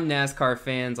longtime NASCAR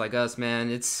fans like us,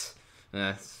 man. It's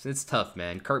tough,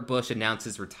 man. Kurt Busch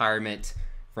announces retirement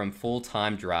from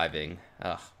full-time driving.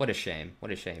 What a shame,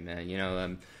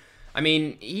 man. I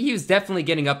mean, he was definitely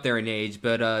getting up there in age,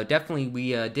 but definitely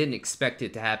we didn't expect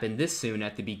it to happen this soon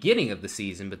at the beginning of the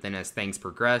season. But then as things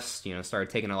progressed, started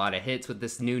taking a lot of hits with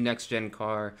this new next-gen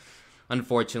car.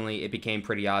 Unfortunately, it became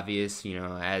pretty obvious,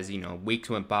 as, weeks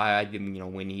went by,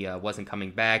 when he wasn't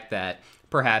coming back, that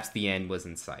perhaps the end was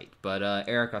in sight. But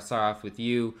Eric, I'll start off with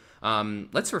you.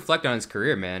 Let's reflect on his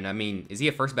career, man. I mean, is he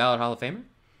a first ballot Hall of Famer?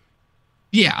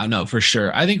 Yeah, no, for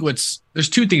sure. I think there's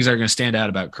two things that are going to stand out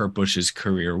about Kurt Busch's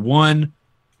career. One,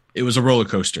 it was a roller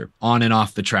coaster on and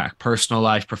off the track, personal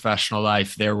life, professional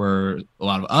life. There were a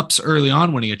lot of ups early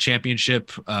on, winning a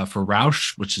championship for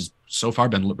Roush, which has so far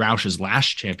been Roush's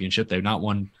last championship. They've not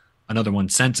won another one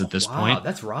since at this point.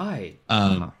 That's right.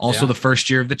 Also the first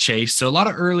year of the chase. So a lot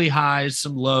of early highs,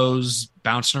 some lows,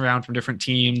 bouncing around from different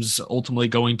teams, ultimately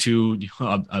going to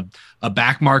a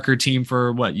back marker team for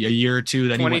a year or two.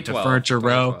 Then he went to Furniture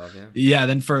Row.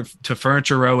 Then to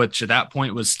Furniture Row, which at that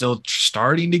point was still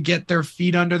starting to get their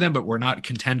feet under them, but we're not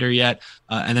contender yet.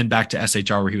 And then back to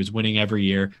SHR, where he was winning every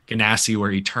year. Ganassi,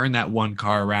 where he turned that one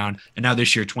car around. And now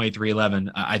this year,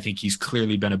 2311, I think he's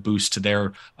clearly been a boost to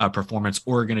their performance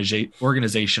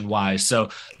organization-wise. So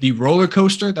the roller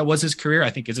coaster that was his career,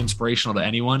 I think, is inspirational to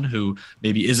anyone who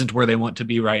maybe isn't where they want want to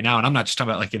be right now, and I'm not just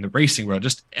talking about like in the racing world,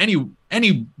 just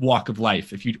any walk of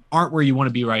life. If you aren't where you want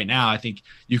to be right now, I think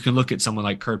you can look at someone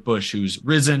like Kurt Busch, who's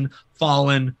risen,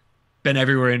 fallen, been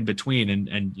everywhere in between,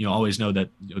 and always know that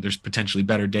there's potentially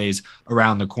better days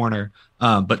around the corner.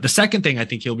 But the second thing I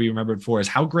think he'll be remembered for is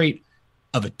how great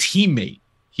of a teammate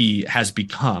he has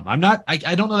become. I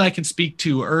don't know that I can speak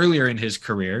to earlier in his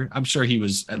career. I'm sure he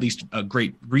was at least a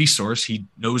great resource. He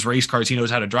knows race cars. He knows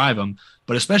how to drive them,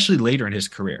 but especially later in his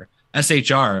career.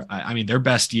 SHR, I mean, their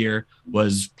best year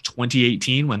was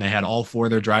 2018 when they had all 4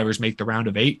 of their drivers make the round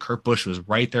of 8. Kurt Busch was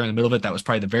right there in the middle of it. That was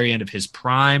probably the very end of his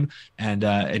prime. And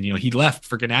he left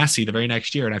for Ganassi the very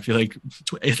next year. And I feel like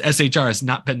SHR has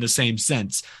not been the same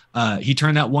since. He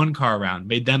turned that one car around,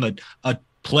 made them a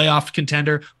playoff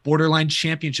contender, borderline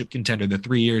championship contender the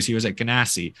 3 years he was at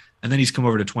Ganassi. And then he's come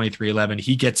over to 23XI.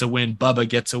 He gets a win. Bubba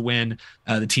gets a win.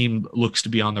 The team looks to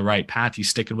be on the right path.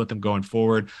 He's sticking with them going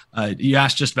forward. You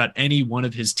ask just about any one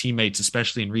of his teammates,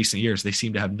 especially in recent years, they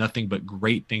seem to have nothing but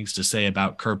great things to say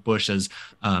about Kurt Busch as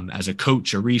a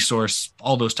coach, a resource,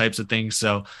 all those types of things.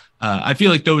 So I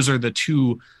feel like those are the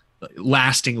 2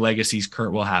 lasting legacies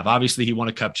Kurt will have. Obviously, he won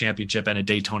a Cup championship and a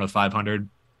Daytona 500,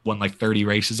 won like 30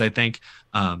 races, I think.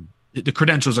 The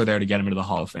credentials are there to get him into the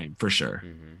Hall of Fame for sure.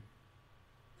 Mm-hmm.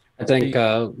 I think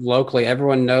locally,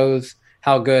 everyone knows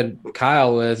how good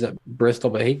Kyle is at Bristol,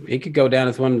 but he could go down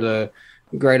as one of the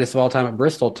greatest of all time at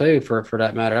Bristol too, for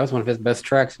that matter. That was one of his best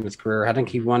tracks in his career. I think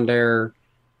he won there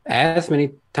as many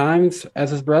times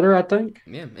as his brother, I think.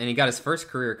 Yeah, and he got his first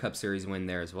career Cup Series win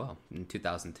there as well in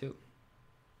 2002.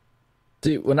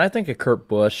 See, when I think of Kurt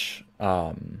Busch,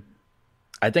 I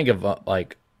think of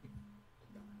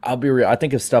I'll be real. I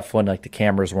think of stuff when like the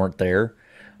cameras weren't there.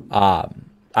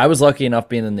 I was lucky enough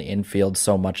being in the infield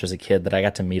so much as a kid that I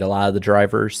got to meet a lot of the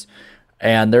drivers.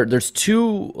 And there's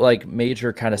 2 like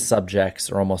major kind of subjects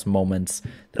or almost moments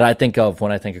that I think of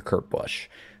when I think of Kurt Busch.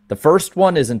 The first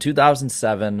one is in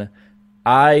 2007.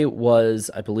 I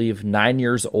was, I believe, 9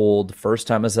 years old. The first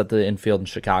time I was at the infield in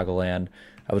Chicagoland.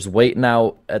 I was waiting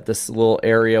out at this little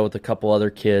area with a couple other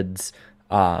kids,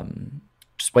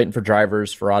 just waiting for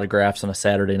drivers for autographs on a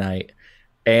Saturday night.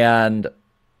 And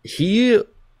he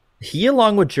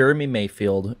along with Jeremy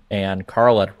Mayfield and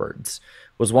Carl Edwards,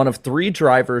 was one of 3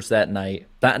 drivers that night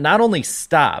that not only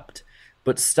stopped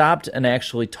and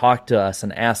actually talked to us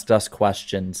and asked us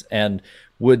questions and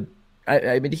would,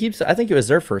 I think he was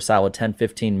there for a solid 10,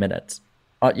 15 minutes.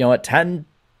 At 10:30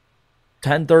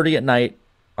 at night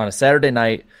on a Saturday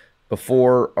night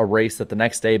before a race that the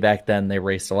next day, back then they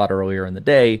raced a lot earlier in the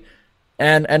day.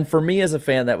 And for me as a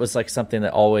fan, that was like something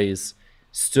that always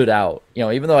stood out.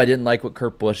 Even though I didn't like what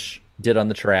Kurt Busch did on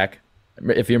the track,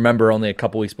 if you remember, only a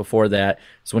couple weeks before that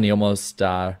is when he almost,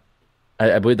 I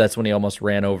believe that's when he almost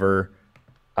ran over,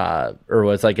 or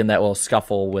was like in that little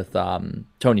scuffle with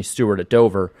Tony Stewart at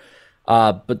Dover.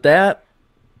 But that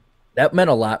meant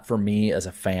a lot for me as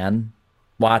a fan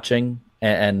watching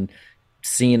and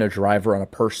seeing a driver on a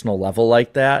personal level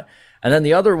like that. And then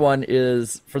the other one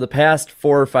is for the past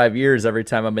 4 or 5 years, every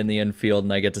time I'm in the infield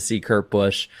and I get to see Kurt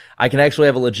Busch, I can actually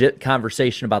have a legit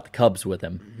conversation about the Cubs with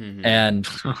him. Mm-hmm. And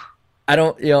I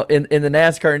don't, in the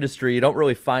NASCAR industry, you don't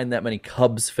really find that many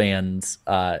Cubs fans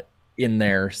in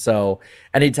there. So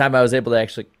anytime I was able to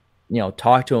actually,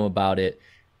 talk to him about it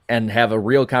and have a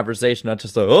real conversation, not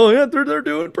just like, oh yeah, they're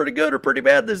doing pretty good or pretty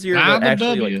bad this year,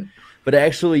 but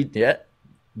actually, yeah,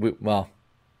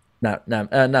 not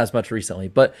as much recently,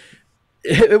 but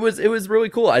it was really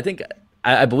cool. I think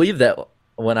I believe that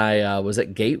when I was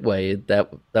at Gateway,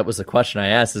 that was the question I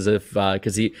asked, is if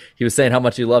because he was saying how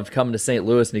much he loved coming to St.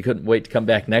 Louis and he couldn't wait to come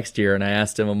back next year. And I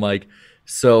asked him, I'm like,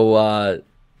 so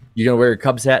you gonna wear your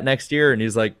Cubs hat next year? And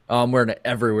he's like, oh, I'm wearing it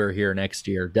everywhere here next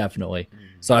year, definitely.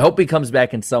 So I hope he comes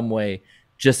back in some way,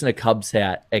 just in a Cubs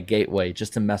hat at Gateway,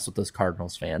 just to mess with those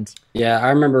Cardinals fans. Yeah, I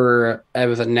remember I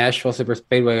was at Nashville Super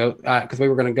Speedway because we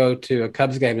were going to go to a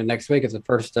Cubs game the next week. It's the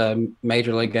first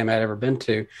major league game I'd ever been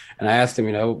to. And I asked him,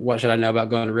 what should I know about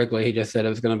going to Wrigley? He just said it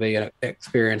was going to be an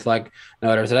experience like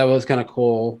no other. So that was kind of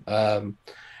cool.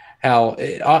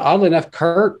 Oddly enough,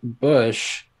 Kurt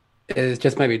Busch is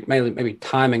just maybe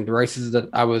timing the races that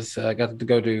I was got to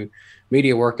go to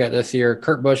media work at this year.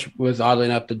 Kurt Busch was oddly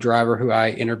enough the driver who I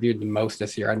interviewed the most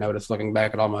this year. I noticed looking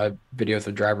back at all my videos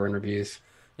of driver interviews.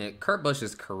 Yeah, Kurt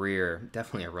Busch's career,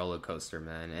 definitely a roller coaster,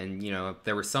 man. And,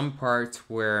 there were some parts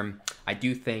where I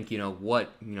do think, what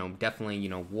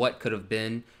could have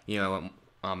been,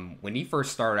 when he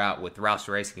first started out with Roush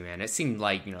Racing, man, it seemed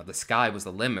like, the sky was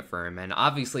the limit for him. And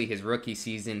obviously his rookie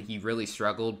season, he really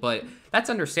struggled, but that's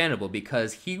understandable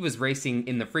because he was racing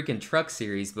in the freaking Truck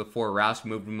Series before Roush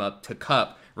moved him up to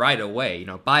Cup right away,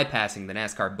 bypassing the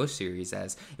NASCAR Busch Series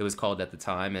as it was called at the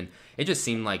time. And it just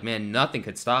seemed like, man, nothing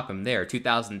could stop him there.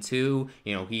 2002,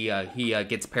 he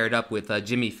gets paired up with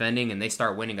Jimmy Fending, and they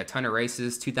start winning a ton of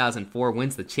races. 2004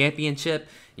 wins the championship.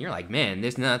 And you're like, man,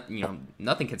 there's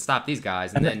nothing can stop these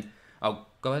guys. And then,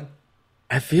 go ahead.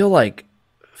 I feel like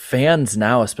fans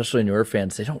now, especially newer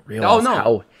fans, they don't realize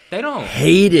how they don't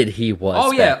hated he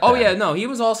was. No, he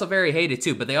was also very hated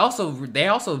too. But a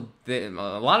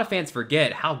lot of fans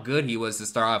forget how good he was to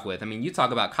start off with. I mean, you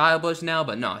talk about Kyle Busch now,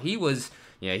 but no, he was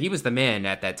the man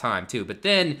at that time too. But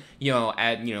then,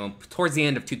 towards the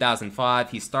end of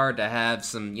 2005, he started to have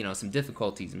some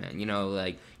difficulties, man.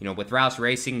 With Roush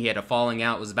Racing, he had a falling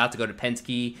out, was about to go to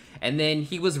Penske, and then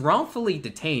he was wrongfully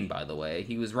detained, by the way.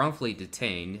 He was wrongfully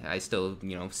detained. I still,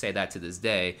 say that to this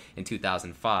day in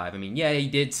 2005. I mean, yeah, he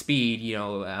did speed,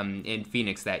 in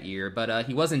Phoenix that year, but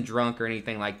he wasn't drunk or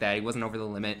anything like that. He wasn't over the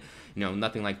limit.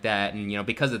 Nothing like that. And,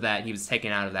 because of that, he was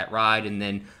taken out of that ride. And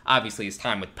then, obviously, his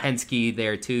time with Penske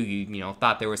there, too, you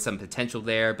thought there was some potential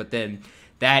there. But then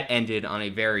that ended on a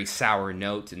very sour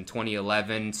note in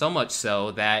 2011, so much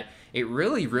so that it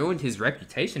really ruined his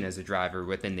reputation as a driver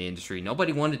within the industry.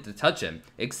 Nobody wanted to touch him,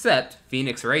 except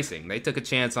Phoenix Racing. They took a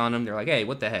chance on him. They're like, hey,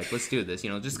 what the heck? Let's do this.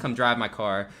 Just come drive my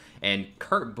car. And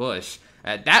Kurt Busch,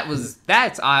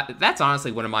 that's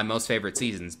honestly one of my most favorite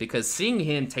seasons, because seeing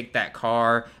him take that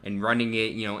car and running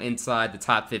it, inside the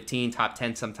top 15, top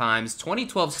 10 sometimes.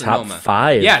 2012 Sonoma. Top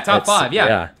 5. Yeah, top 5,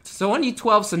 yeah.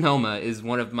 2012 Sonoma is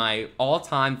one of my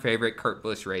all-time favorite Kurt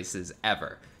Busch races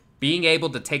ever. Being able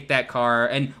to take that car,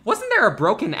 and wasn't there a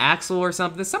broken axle or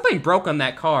something? Something broke on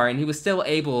that car, and he was still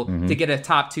able to get a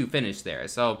top 2 finish there.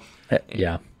 So,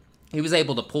 yeah. He was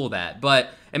able to pull that. But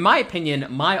in my opinion,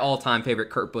 my all-time favorite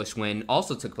Kurt Busch win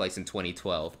also took place in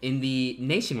 2012 in the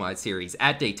Nationwide Series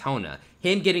at Daytona.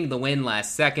 Him getting the win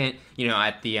last second,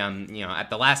 at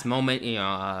the last moment,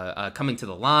 coming to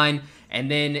the line,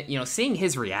 and then seeing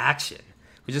his reaction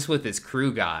just with his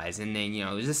crew guys, and then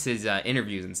just his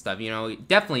interviews and stuff, it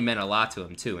definitely meant a lot to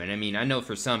him too. And I mean, I know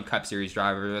for some Cup Series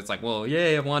drivers it's like, well,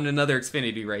 yeah, I won another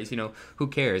Xfinity race, who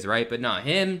cares, right? But no,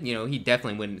 him, he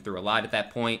definitely went through a lot at that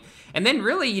point. And then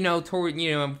really, toward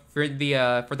for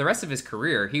the rest of his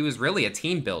career, he was really a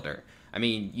team builder. I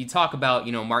mean, you talk about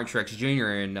Martin Truex Jr.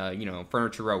 and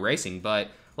Furniture Row Racing, but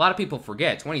a lot of people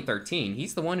forget 2013.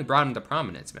 He's the one who brought him to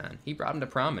prominence, man. He brought him to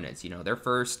prominence. Their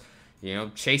first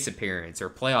chase appearance or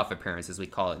playoff appearance, as we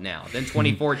call it now. Then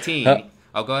 2014. Go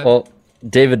ahead. Well,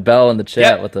 David Bell in the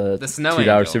chat with the Snow $2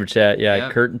 Angel. super chat. Yeah,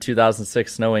 yep. Kurt in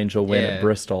 2006 Snow Angel win at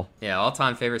Bristol. Yeah,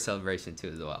 all-time favorite celebration too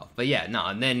as well. But yeah, no,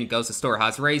 and then goes to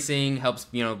Storehouse Racing, helps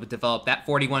develop that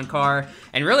 41 car,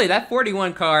 and really that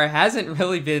 41 car hasn't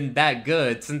really been that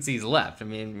good since he's left. I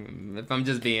mean, if I'm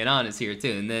just being honest here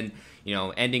too, and then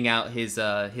ending out his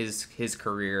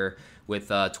career with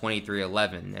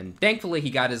 2311, and thankfully he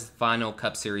got his final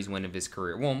Cup Series win of his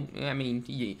career. Well, I mean,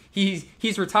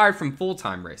 he's retired from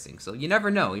full-time racing, so you never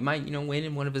know. He might win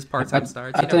in one of his part-time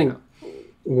starts. I think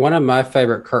one of my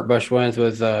favorite Kurt Busch wins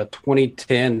was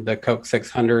 2010, the Coke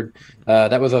 600.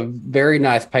 That was a very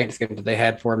nice paint scheme that they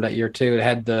had for him that year too. It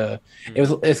had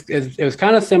it was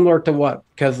kind of similar to what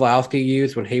Keselowski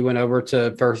used when he went over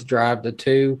to first drive the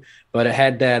 2, but it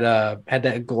had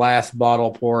that glass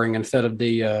bottle pouring instead of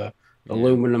the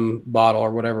aluminum bottle or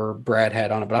whatever Brad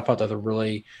had on it. But I thought that was a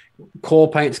really cool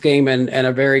paint scheme and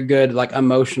a very good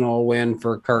emotional win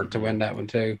for Kurt to win that one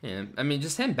too. Yeah, I mean,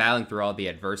 just him battling through all the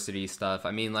adversity stuff. I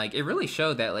mean, it really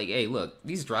showed that hey, look,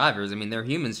 these drivers, I mean, they're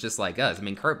humans just like us. I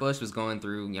mean, Kurt Busch was going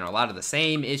through a lot of the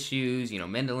same issues,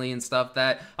 mentally and stuff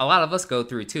that a lot of us go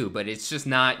through too, but it's just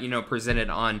not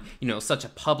presented on such a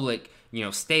public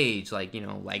stage like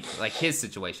his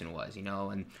situation was,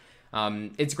 and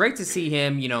it's great to see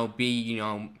him, be,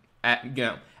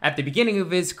 at the beginning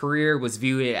of his career was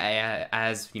viewed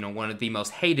as, one of the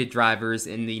most hated drivers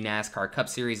in the NASCAR Cup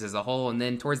Series as a whole. And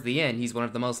then towards the end, he's one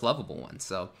of the most lovable ones.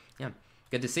 So, yeah,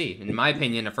 good to see. In my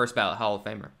opinion, a first ballot Hall of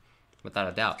Famer, without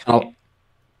a doubt.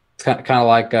 It's kind of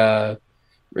like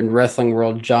in wrestling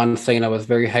world, John Cena was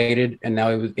very hated, and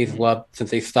now he's loved since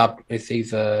he's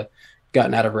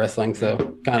gotten out of wrestling,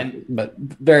 so but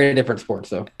very different sports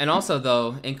though. And also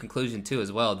though, in conclusion too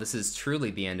as well, this is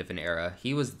truly the end of an era.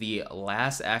 He was the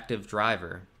last active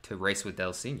driver to race with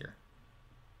Dale Sr.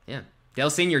 Yeah. Dale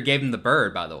Sr. gave him the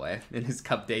bird, by the way, in his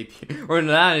Cup debut. Or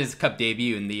not in his Cup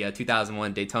debut, in the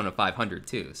 2001 Daytona 500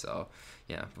 too. So,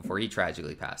 yeah, before he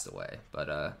tragically passed away.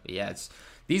 But yeah, it's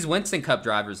these Winston Cup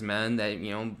drivers, man, that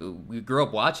we grew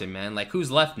up watching, man. Who's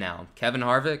left now? Kevin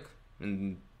Harvick?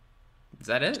 And is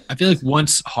that it? I feel like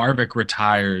once Harvick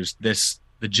retires, this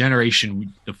the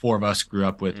generation the four of us grew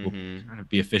up with will kind of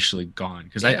be officially gone.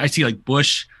 Because I see like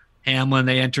Busch, Hamlin,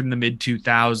 they entered in the mid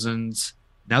 2000s.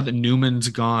 Now that Newman's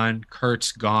gone,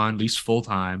 Kurt's gone, at least full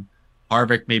time.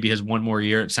 Harvick maybe has one more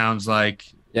year. It sounds like.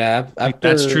 Yeah,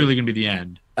 that's truly going to be the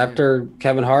end. After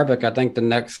Kevin Harvick, I think the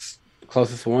next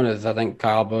closest one is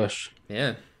Kyle Busch.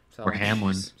 Yeah. So, or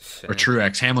Hamlin or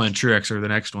Truex. Hamlin and Truex are the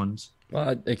next ones.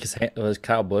 Well, because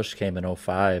Kyle Busch came in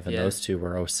 05 and those two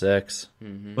were 06.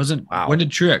 When did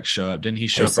Truex show up? Didn't he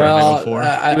show up in 04?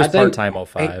 He was part-time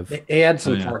 05. He had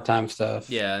some part-time stuff.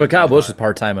 Yeah. But Kyle Busch was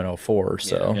part-time in 04,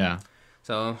 so. Yeah.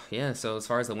 So as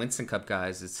far as the Winston Cup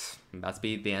guys, it's about to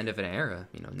be the end of an era,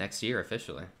 next year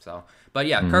officially. So, but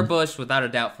yeah, Kurt Busch, without a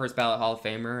doubt, first ballot Hall of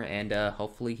Famer, and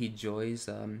hopefully he enjoys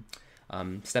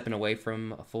stepping away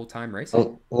from full-time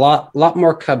racing. A lot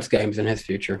more Cubs games in his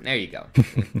future. There you go.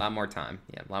 A lot more time.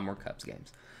 Yeah, a lot more Cubs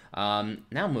games.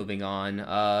 Now moving on.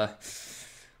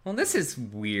 Well, this is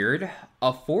weird.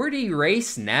 A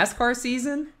 40-race NASCAR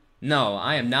season? No,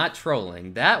 I am not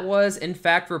trolling. That was, in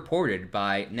fact, reported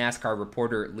by NASCAR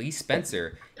reporter Lee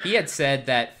Spencer. He had said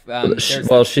that.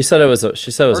 She said it was a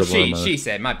rumor. She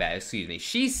said, my bad, excuse me.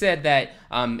 She said that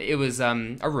it was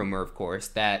a rumor, of course,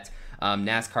 that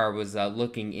NASCAR was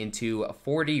looking into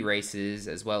 40 races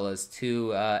as well as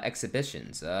 2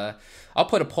 exhibitions. I'll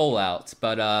put a poll out,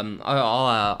 but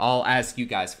I'll ask you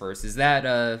guys first. Is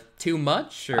that too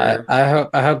much? Or?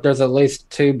 I hope there's at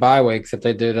least 2 bye weeks if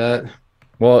they do that.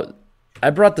 Well, I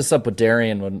brought this up with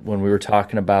Darian when we were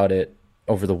talking about it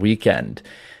over the weekend.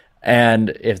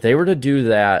 And if they were to do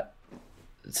that,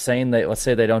 saying that, let's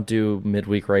say they don't do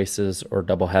midweek races or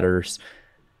doubleheaders,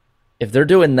 if they're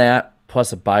doing that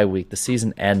plus a bye week, the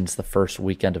season ends the first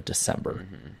weekend of December.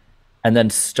 And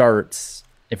then starts,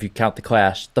 if you count the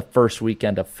Clash, the first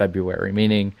weekend of February,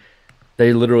 meaning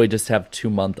they literally just have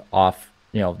 2 months off.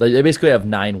 They basically have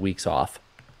 9 weeks off.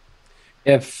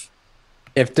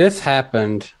 If this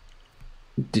happened,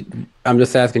 I'm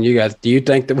just asking you guys, do you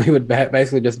think that we would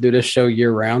basically just do this show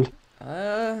year round?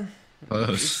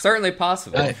 It's certainly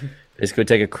possible. Basically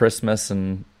take a Christmas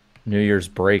and New Year's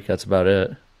break. That's about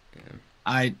it.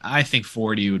 I think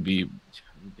 40 would be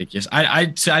ridiculous. I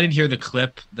didn't hear the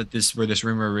clip where this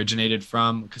rumor originated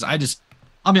from, because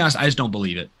I'll be honest, I just don't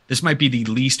believe it. This might be the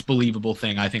least believable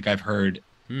thing I think I've heard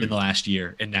in the last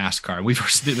year in NASCAR.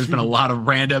 There's been a lot of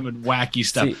random and wacky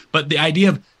stuff, but the idea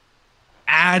of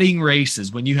adding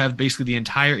races when you have basically the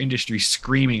entire industry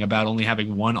screaming about only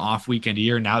having 1 off weekend a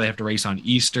year, now they have to race on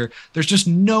Easter. There's just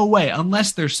no way,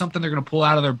 unless there's something they're going to pull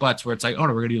out of their butts where it's like, oh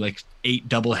no, we're going to do like 8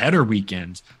 doubleheader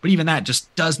weekends. But even that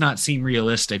just does not seem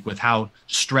realistic with how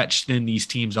stretched thin these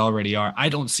teams already are. I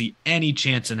don't see any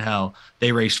chance in hell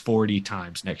they race 40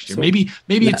 times next year. Maybe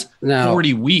it's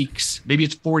 40 weeks. Maybe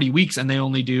it's 40 weeks and they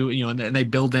only do, and they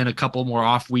build in a couple more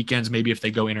off weekends. Maybe if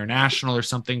they go international or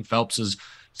something. Phelps has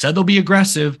said they'll be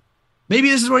aggressive. Maybe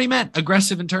this is what he meant.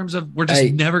 Aggressive in terms of we're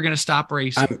just never going to stop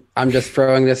racing. I'm just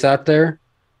throwing this out there.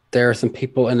 There are some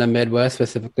people in the Midwest,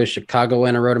 specifically Chicago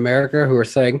and Road America, who are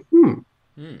saying,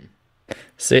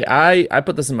 See, I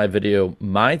put this in my video.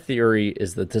 My theory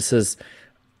is that this is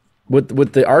with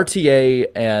the RTA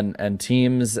and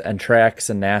teams and tracks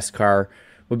and NASCAR,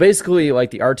 but basically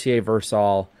like the RTA versus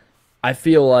all, I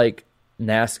feel like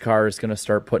NASCAR is going to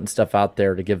start putting stuff out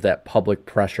there to give that public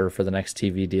pressure for the next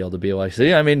TV deal to be like,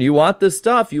 see, I mean, you want this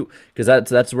stuff, because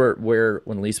that's where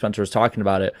when Lee Spencer was talking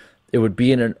about it, it would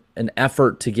be an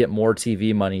effort to get more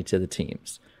TV money to the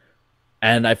teams.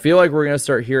 And I feel like we're going to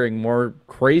start hearing more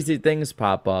crazy things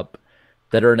pop up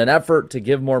that are in an effort to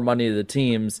give more money to the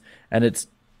teams. And it's,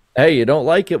 hey, you don't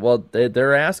like it? Well,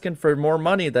 they're asking for more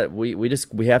money, that we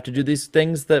have to do these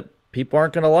things that people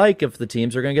aren't going to like if the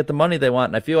teams are going to get the money they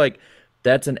want. And I feel like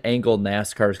that's an angle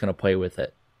NASCAR is going to play with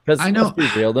it. Because let's be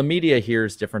real, the media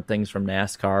hears different things from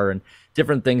NASCAR, and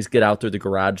different things get out through the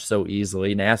garage so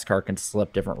easily. NASCAR can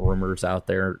slip different rumors out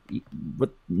there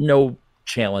with no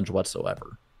challenge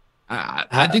whatsoever.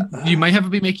 I think you might have to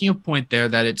be making a point there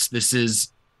that this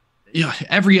is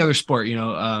every other sport.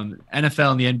 NFL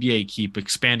and the NBA keep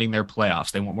expanding their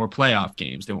playoffs. They want more playoff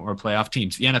games. They want more playoff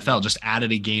teams. The NFL just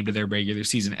added a game to their regular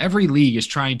season. Every league is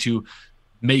trying to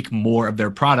make more of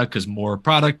their product, because more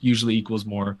product usually equals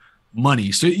more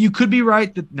money. So you could be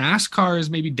right that NASCAR is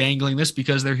maybe dangling this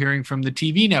because they're hearing from the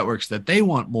TV networks that they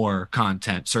want more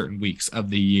content certain weeks of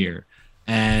the year.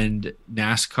 And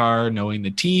NASCAR, knowing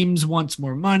the teams wants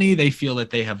more money, they feel that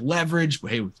they have leverage.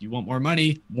 Hey, if you want more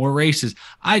money, more races.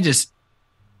 I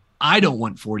don't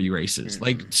want 40 races.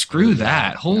 Like, screw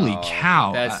that. Holy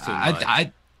cow. That's too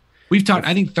much. We've talked,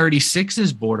 I think 36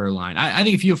 is borderline. I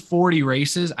think if you have 40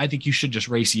 races, I think you should just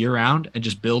race year round and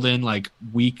just build in like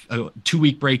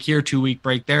 2-week break here, 2-week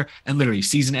break there. And literally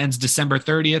season ends December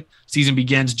 30th, season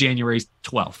begins January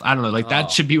 12th. I don't know. Like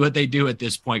that should be what they do at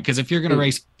this point. Cause if you're going to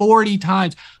race 40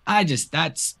 times,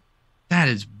 that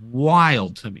is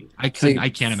wild to me. I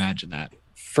can't imagine that.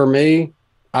 For me,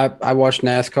 I watch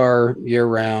NASCAR year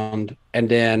round, and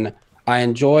then I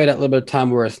enjoy that little bit of time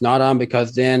where it's not on,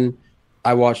 because then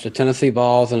I watch the Tennessee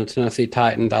Vols and the Tennessee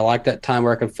Titans. I like that time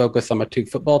where I can focus on my 2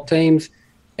 football teams,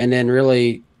 and then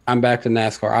really I'm back to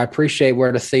NASCAR. I appreciate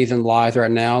where the season lies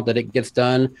right now, that it gets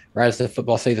done right as the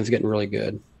football season's getting really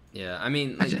good. Yeah, I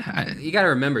mean, you got to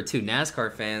remember, too,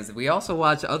 NASCAR fans, we also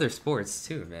watch other sports,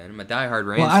 too, man. I'm a diehard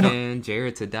Rams fan.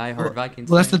 Jared's a diehard Vikings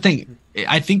fan. Well, that's the thing.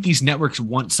 I think these networks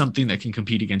want something that can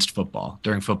compete against football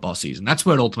during football season. That's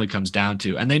what it ultimately comes down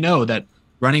to. And they know that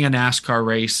running a NASCAR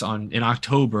race in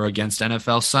October against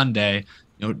NFL Sunday,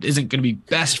 isn't going to be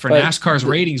best for NASCAR's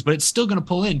ratings, but it's still going to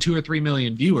pull in 2 or 3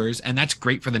 million viewers. And that's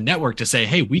great for the network to say,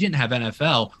 hey, we didn't have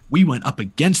NFL. We went up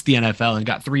against the NFL and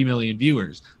got 3 million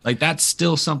viewers. Like that's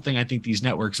still something I think these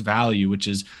networks value, which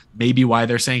is maybe why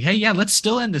they're saying, hey, yeah, let's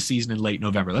still end the season in late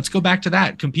November. Let's go back to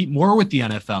that, compete more with the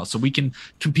NFL so we can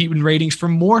compete in ratings for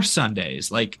more Sundays.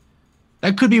 Like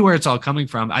that could be where it's all coming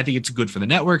from. I think it's good for the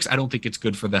networks. I don't think it's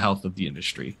good for the health of the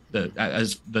industry,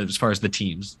 as far as the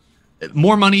teams.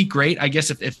 More money, great. I guess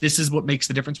if this is what makes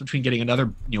the difference between getting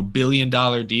another $1 billion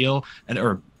deal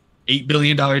or $8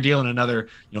 billion deal and another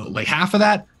like half of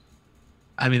that,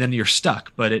 I mean then you're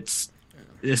stuck. But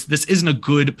this isn't a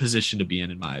good position to be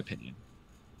in my opinion.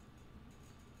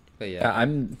 But yeah,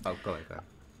 go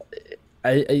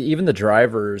ahead. Even the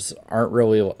drivers aren't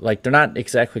really like, they're not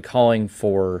exactly calling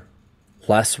for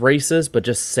less races, but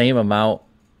just same amount.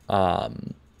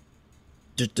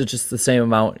 Just the same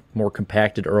amount more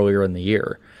compacted earlier in the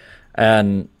year.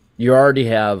 And you already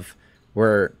have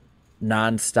where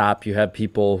nonstop you have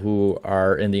people who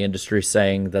are in the industry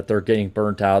saying that they're getting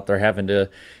burnt out, they're having to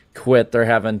quit, they're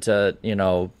having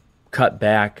to, cut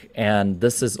back, and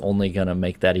this is only going to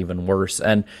make that even worse.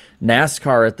 And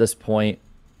NASCAR at this point,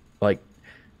 like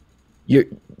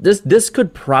this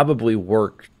could probably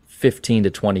work 15 to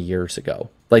 20 years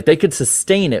ago. Like they could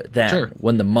sustain it then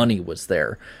when the money was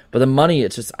there. But the money,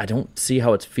 it's just, I don't see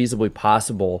how it's feasibly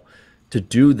possible to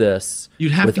do this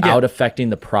without affecting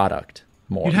the product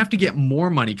more. You'd have to get more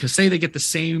money, because say they get the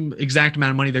same exact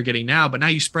amount of money they're getting now, but now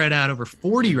you spread out over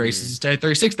 40 races instead of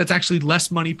 36. That's actually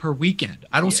less money per weekend.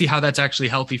 I don't see how that's actually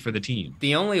healthy for the team.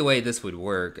 The only way this would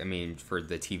work, I mean, for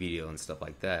the TV deal and stuff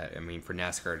like that, I mean, for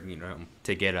NASCAR,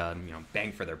 to get a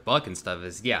bang for their buck and stuff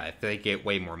is, if they get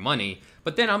way more money.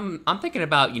 But then I'm thinking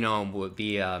about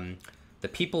the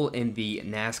people in the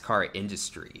NASCAR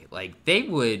industry, like they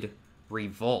would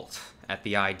revolt at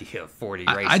the idea of 40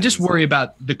 races. I just worry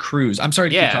about the crews. I'm sorry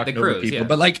to keep talking over people,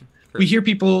 but like we hear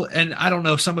people, and I don't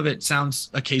know, some of it sounds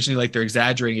occasionally like they're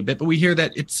exaggerating a bit, but we hear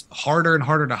that it's harder and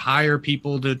harder to hire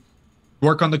people to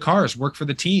work on the cars, work for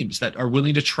the teams that are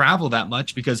willing to travel that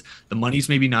much because the money's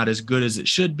maybe not as good as it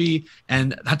should be.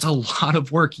 And that's a lot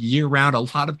of work year round, a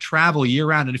lot of travel year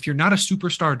round. And if you're not a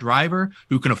superstar driver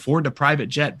who can afford a private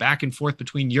jet back and forth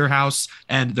between your house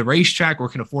and the racetrack, or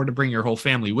can afford to bring your whole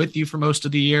family with you for most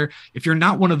of the year, if you're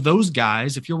not one of those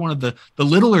guys, if you're one of the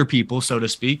littler people, so to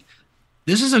speak,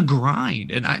 this is a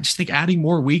grind. And I just think adding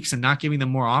more weeks and not giving them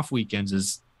more off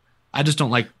weekends I just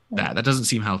don't like that. That doesn't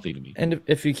seem healthy to me. And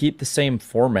if you keep the same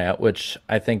format, which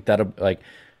I think I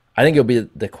think it'll be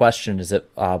the question, is it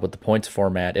with the points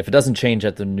format, if it doesn't change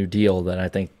at the new deal, then I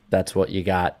think that's what you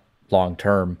got long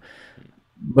term.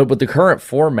 But with the current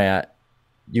format,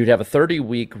 you'd have a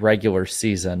 30-week regular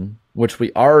season, which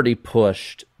we already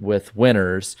pushed with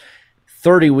winners.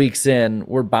 30 weeks in,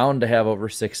 we're bound to have over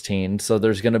 16, so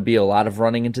there's going to be a lot of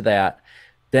running into that.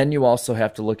 Then you also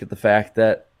have to look at the fact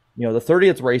that the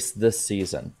 30th race this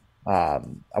season, I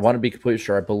want to be completely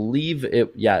sure, I believe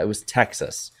it was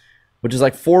Texas, which is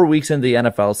like 4 weeks into the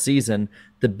NFL season.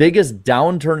 The biggest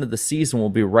downturn of the season will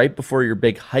be right before your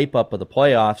big hype up of the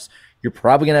playoffs. You're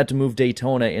probably going to have to move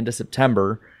Daytona into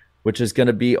September, which is going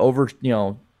to be over,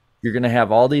 you're going to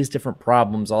have all these different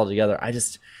problems all together.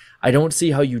 I don't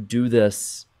see how you do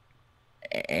this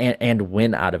and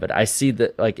win out of it. I see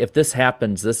that, like, if this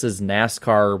happens, this is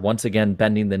NASCAR once again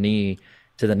bending the knee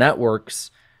to the networks,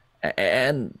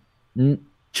 and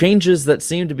changes that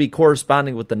seem to be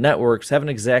corresponding with the networks haven't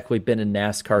exactly been in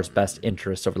NASCAR's best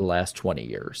interest over the last 20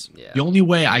 years. Yeah. The only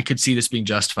way I could see this being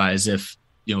justified is if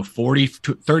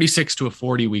 36 to a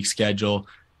 40-week schedule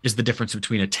is the difference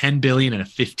between a $10 billion and a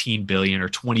 $15 billion or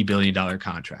 $20 billion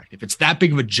contract. If it's that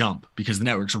big of a jump because the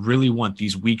networks really want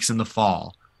these weeks in the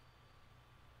fall,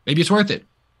 maybe it's worth it.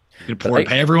 You can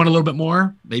pay everyone a little bit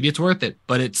more. Maybe it's worth it,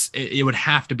 but it would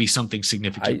have to be something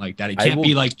significant like that. It can't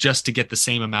be like just to get the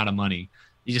same amount of money.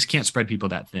 You just can't spread people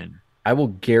that thin. I will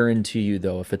guarantee you,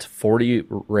 though, if it's 40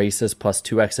 races plus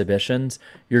 2 exhibitions,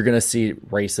 you're going to see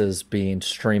races being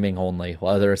streaming only,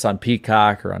 whether it's on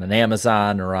Peacock or on an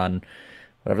Amazon or on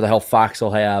whatever the hell Fox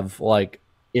will have. Like,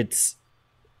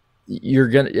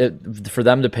 for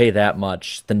them to pay that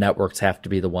much, the networks have to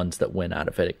be the ones that win out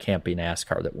of it. It can't be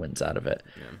NASCAR that wins out of it.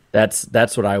 Yeah.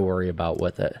 That's what I worry about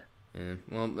with it. Yeah.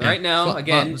 Well, right now,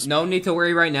 again, no need to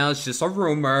worry right now. It's just a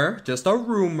rumor.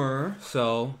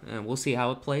 So we'll see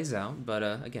how it plays out. But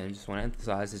again, just want to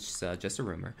emphasize it's just a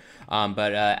rumor.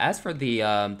 But as for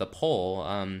the poll,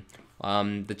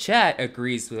 the chat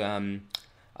agrees with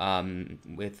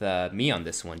me on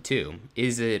this one too.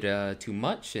 Is it too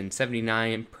much? And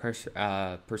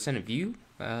 79% of you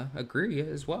agree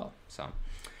as well. So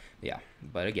yeah,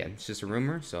 but again, it's just a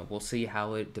rumor. So we'll see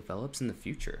how it develops in the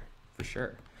future for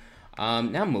sure.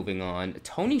 Now moving on,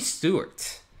 Tony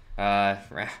Stewart.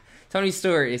 Tony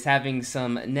Stewart is having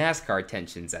some NASCAR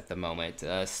tensions at the moment.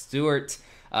 Stewart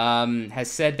has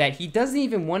said that he doesn't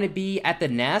even want to be at the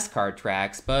NASCAR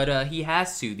tracks, but he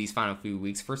has to these final few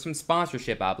weeks for some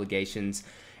sponsorship obligations.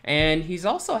 And he's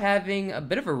also having a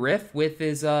bit of a riff with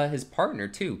his partner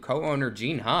too, co-owner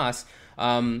Gene Haas.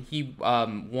 He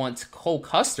wants Cole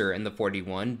Custer in the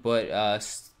 41, but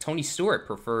Tony Stewart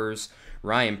prefers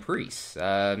Ryan Preece.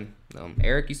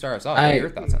 Eric, you start us off. What are your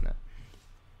thoughts on that?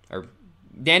 Or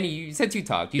Danny, you said you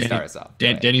talked. You start us off.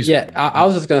 Danny's. Yeah, I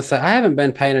was just going to say, I haven't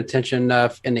been paying attention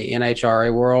enough in the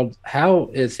NHRA world. How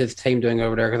is his team doing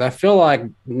over there? Because I feel like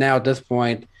now at this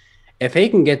point, if he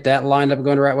can get that lined up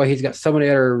going the right way, he's got so many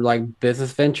other like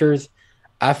business ventures.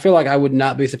 I feel like I would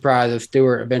not be surprised if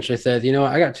Stewart eventually says, you know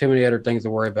what, I got too many other things to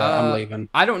worry about. I'm leaving.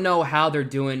 I don't know how they're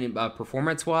doing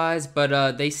performance-wise,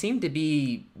 but they seem to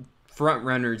be front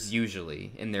runners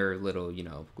usually in their little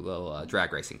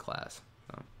drag racing class.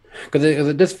 Because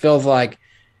it just feels like,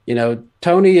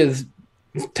 Tony is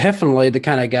definitely the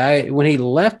kind of guy, when he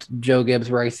left Joe Gibbs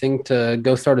Racing to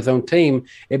go start his own team,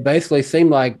 it basically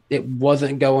seemed like it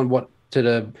wasn't going to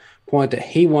the point that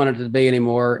he wanted it to be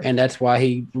anymore, and that's why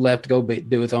he left to go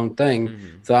do his own thing. Mm-hmm.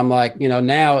 So I'm like,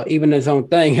 now even his own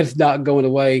thing is not going the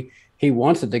way he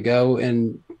wants it to go,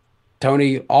 and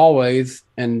Tony always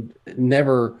and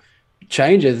never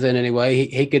changes in any way.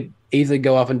 He could easily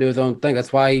go off and do his own thing.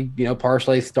 That's why he,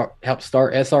 partially helped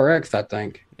start SRX, I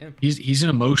think. Yeah. He's an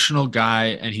emotional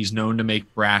guy, and he's known to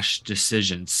make brash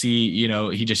decisions. See,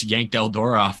 he just yanked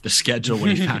Eldora off the schedule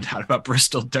when he found out about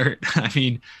Bristol Dirt. I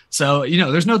mean, so,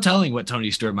 there's no telling what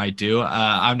Tony Stewart might do.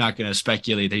 I'm not going to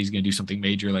speculate that he's going to do something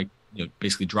major, like,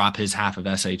 basically drop his half of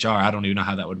SHR. I don't even know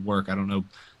how that would work. I don't know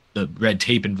the red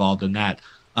tape involved in that.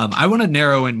 I want to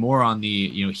narrow in more on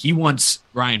the, he wants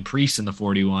Ryan Preece in the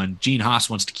 41. Gene Haas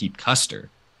wants to keep Custer.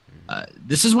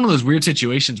 This is one of those weird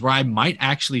situations where I might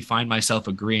actually find myself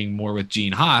agreeing more with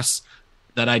Gene Haas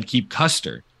that I'd keep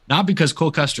Custer. Not because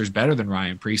Cole Custer is better than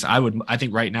Ryan Preece. I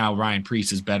think right now Ryan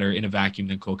Preece is better in a vacuum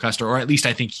than Cole Custer, or at least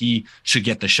I think he should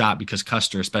get the shot because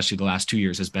Custer, especially the last 2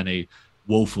 years, has been a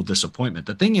woeful disappointment.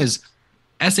 The thing is,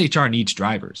 SHR needs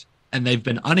drivers, and they've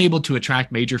been unable to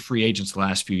attract major free agents the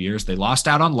last few years. They lost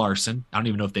out on Larson. I don't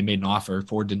even know if they made an offer.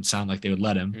 Ford didn't sound like they would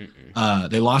let him.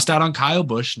 They lost out on Kyle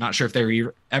Busch. Not sure if they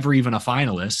were ever even a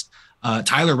finalist.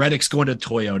 Tyler Reddick's going to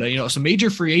Toyota. So major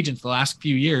free agents the last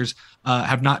few years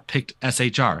have not picked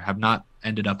SHR, have not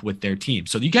ended up with their team.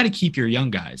 So you got to keep your young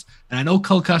guys. And I know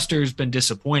Cole Custer has been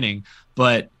disappointing,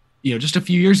 but just a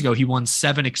few years ago, he won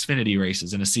 7 Xfinity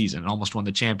races in a season and almost won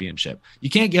the championship. You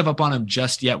can't give up on him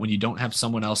just yet when you don't have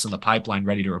someone else in the pipeline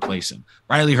ready to replace him.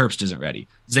 Riley Herbst isn't ready.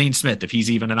 Zane Smith, if he's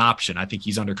even an option, I think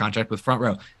he's under contract with Front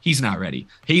Row. He's not ready.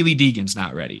 Haley Deegan's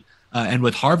not ready. And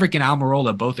with Harvick and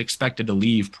Almirola both expected to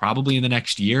leave probably in the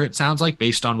next year, it sounds like,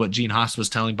 based on what Gene Haas was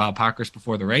telling Bob Pockrass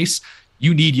before the race,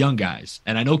 you need young guys.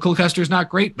 And I know Cole Custer's not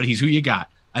great, but he's who you got.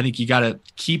 I think you got to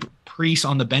keep Preece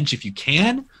on the bench if you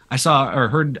can. I saw or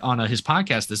heard on his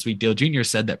podcast this week, Dale Jr.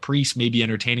 said that Preece may be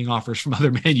entertaining offers from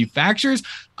other manufacturers.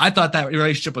 I thought that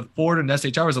relationship with Ford and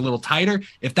SHR was a little tighter.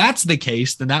 If that's the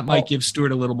case, then that might give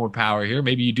Stewart a little more power here.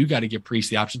 Maybe you do got to give Preece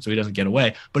the option so he doesn't get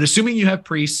away. But assuming you have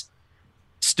Preece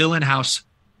still in-house,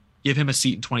 give him a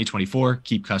seat in 2024,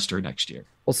 keep Custer next year.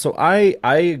 Well, so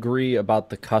I agree about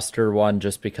the Custer one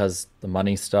just because the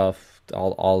money stuff,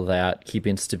 all that,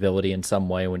 keeping stability in some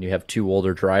way when you have 2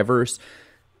 older drivers.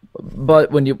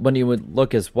 But when you would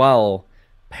look as well,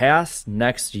 past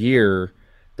next year,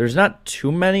 there's not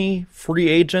too many free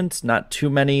agents, not too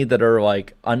many that are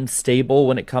like unstable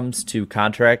when it comes to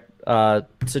contract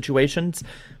situations.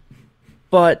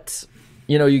 But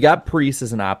you got Preece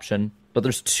as an option, but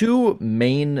there's two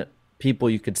main people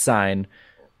you could sign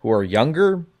who are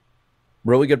younger,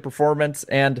 really good performance,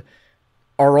 and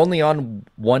are only on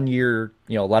 1 year,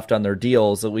 left on their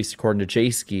deals, at least according to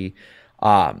Jayski.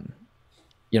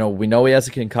 We know he has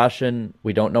a concussion.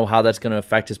 We don't know how that's going to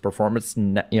affect his performance,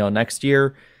 next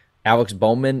year. Alex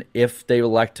Bowman, if they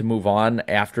elect to move on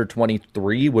after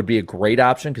 23, would be a great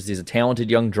option because he's a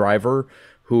talented young driver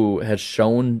who has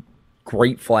shown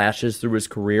great flashes through his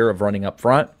career of running up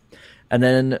front. And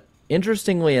then,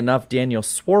 interestingly enough, Daniel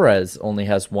Suarez only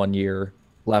has 1 year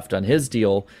left on his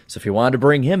deal. So if you wanted to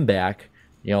bring him back,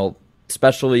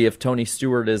 especially if Tony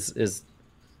Stewart is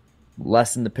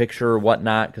less in the picture or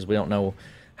whatnot, because we don't know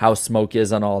how Smoke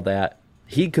is on all that,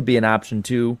 he could be an option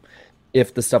too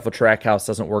if the stuff with Trackhouse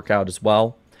doesn't work out as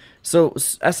well. So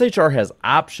SHR has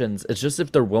options. It's just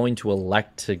if they're willing to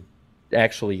elect to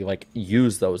actually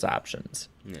use those options.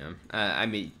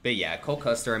 Yeah. Cole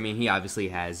Custer, he obviously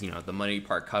has, the money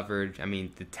part covered.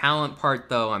 The talent part,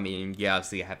 though, you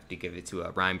obviously have to give it to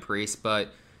Ryan Preece, but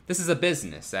this is a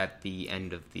business at the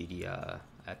end of the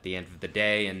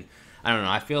day, and I don't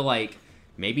know. I feel like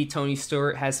maybe Tony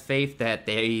Stewart has faith that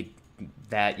the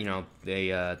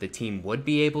team would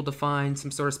be able to find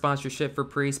some sort of sponsorship for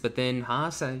Preece, but then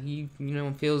Haas, he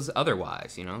feels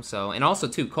otherwise, So, and also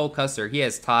too, Cole Custer, he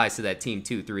has ties to that team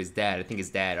too through his dad. I think his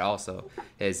dad also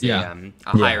is a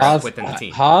higher up within the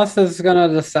team. Haas is gonna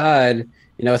decide.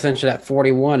 Essentially that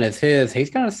 41 is his.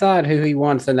 He's going to decide who he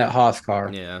wants in that Haas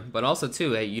car. Yeah, but also,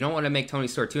 too, hey, you don't want to make Tony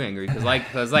Stewart too angry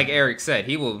because like Eric said,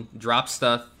 he will drop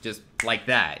stuff just like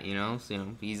that, So,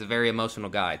 he's a very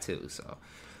emotional guy, too. So,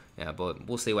 yeah, but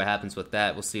we'll see what happens with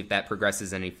that. We'll see if that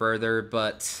progresses any further.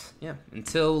 But, yeah,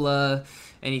 until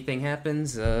anything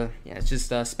happens, it's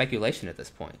just speculation at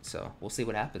this point. So, we'll see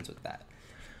what happens with that.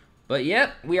 But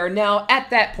yep, we are now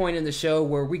at that point in the show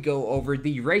where we go over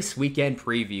the race weekend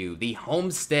preview, the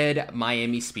Homestead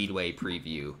Miami Speedway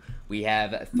preview. We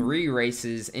have 3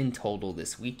 races in total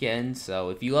this weekend, so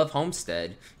if you love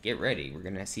Homestead, get ready. We're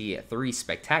going to see 3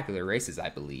 spectacular races, I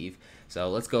believe. So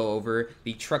let's go over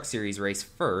the Truck Series race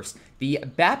first. The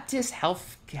Baptist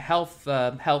Cancer Care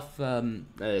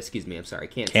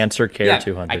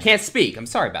 200. I can't speak. I'm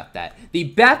sorry about that. The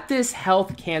Baptist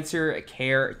Health Cancer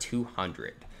Care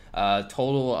 200.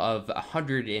 Total of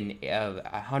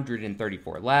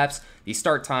 134 laps. The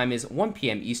start time is 1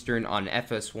 p.m. Eastern on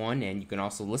FS1, and you can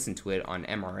also listen to it on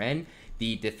MRN.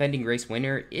 The defending race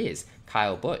winner is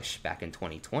Kyle Busch back in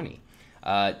 2020.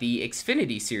 The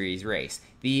Xfinity Series race,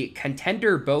 the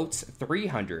Contender Boats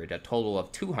 300, a total of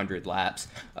 200 laps.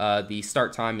 The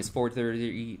start time is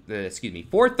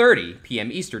 4:30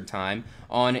 p.m. Eastern time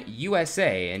on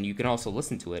USA, and you can also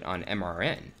listen to it on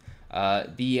MRN.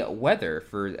 The weather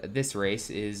for this race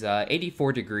is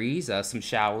 84 degrees, some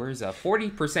showers,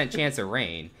 40% chance of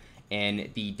rain, and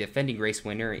the defending race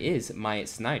winner is Myatt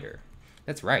Snider.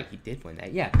 That's right, he did win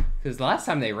that. Yeah, because the last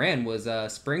time they ran was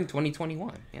spring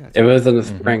 2021. Yeah, it was in the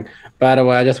spring. By the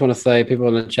way, I just want to say, people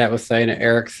in the chat was saying that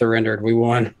Eric surrendered. We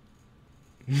won.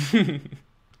 I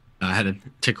had a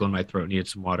tickle in my throat, needed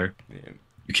some water. Yeah.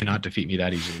 You cannot defeat me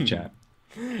that easily, chat.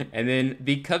 And then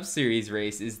the Cup Series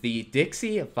race is the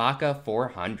Dixie Vaca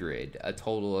 400, a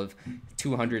total of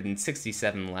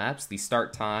 267 laps. The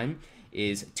start time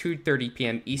is 2:30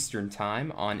 p.m. Eastern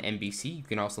time on NBC. You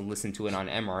can also listen to it on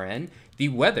MRN. The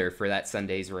weather for that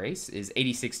Sunday's race is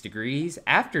 86 degrees,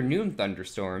 afternoon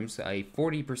thunderstorms, a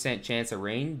 40% chance of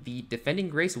rain. The defending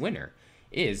race winner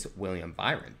is William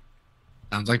Byron.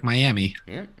 Sounds like Miami.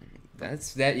 Yeah.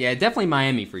 Yeah, definitely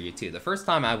Miami for you, too. The first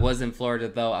time I was in Florida,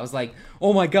 though, I was like,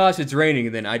 oh my gosh, it's raining.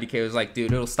 And then IDK was like,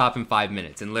 dude, it'll stop in 5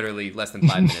 minutes. And literally less than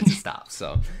 5 minutes it stops.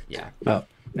 So, yeah. Well,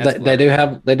 they do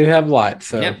have lights.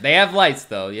 So. Yep, they have lights,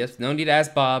 though. Yes, no need to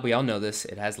ask Bob. We all know this.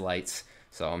 It has lights.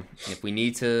 So, if we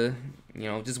need to,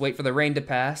 just wait for the rain to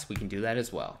pass, we can do that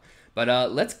as well.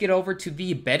 But let's get over to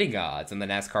the betting odds on the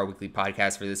NASCAR Weekly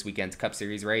Podcast for this weekend's Cup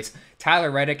Series race. Tyler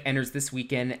Reddick enters this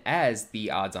weekend as the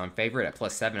odds-on favorite at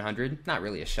plus 700. Not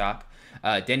really a shock.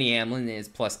 Denny Hamlin is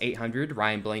plus 800.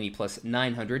 Ryan Blaney plus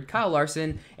 900. Kyle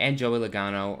Larson and Joey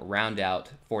Logano round out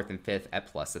 4th and 5th at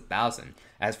plus 1,000.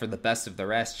 As for the best of the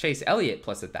rest, Chase Elliott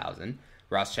plus 1,000.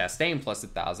 Ross Chastain plus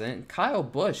 1,000. Kyle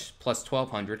Busch plus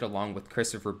 1,200 along with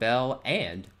Christopher Bell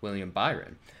and William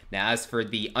Byron. Now, as for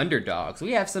the underdogs,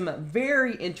 we have some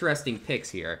very interesting picks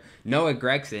here. Noah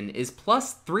Gragson is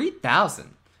plus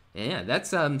 3,000. Yeah, that's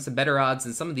some better odds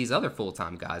than some of these other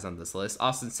full-time guys on this list.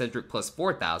 Austin Cedric plus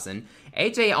 4,000.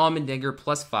 AJ Allmendinger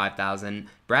plus 5,000.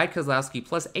 Brad Keselowski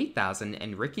plus 8,000.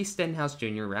 And Ricky Stenhouse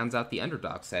Jr. rounds out the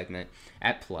underdog segment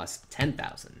at plus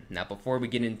 10,000. Now, before we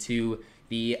get into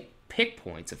the pick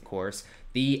points, of course,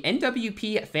 the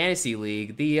NWP Fantasy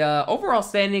League, the overall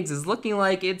standings is looking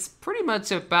like it's pretty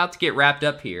much about to get wrapped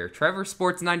up here. Trevor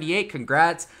Sports 98,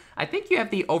 congrats. I think you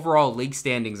have the overall league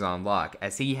standings on lock,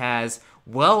 as he has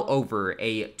well over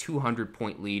a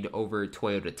 200-point lead over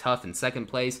Toyota Tough in second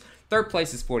place. Third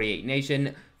place is 48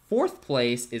 Nation. Fourth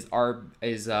place is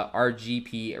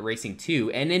RGP Racing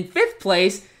 2. And in fifth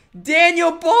place,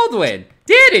 Daniel Baldwin.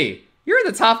 Danny, you're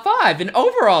in the top 5 in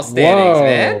overall standings,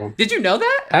 man. Did you know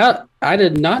that? I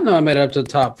did not know I made it up to the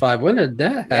top 5. When did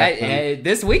that happen?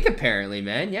 This week, apparently,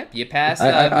 man. Yep, you passed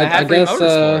Maverick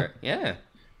Motorsport. Yeah.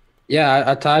 Yeah,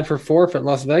 I tied for 4th at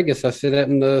Las Vegas. I see that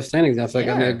in the standings now, so I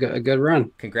got me a good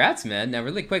run. Congrats, man. Now,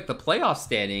 really quick, the playoff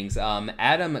standings,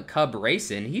 Adam Cub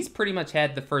Racing, he's pretty much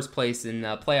had the first place in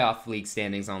playoff league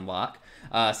standings on lock.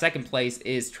 Second place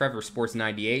is Trevor Sports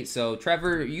 98. So,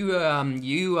 Trevor, you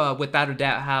without a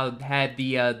doubt had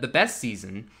the best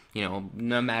season,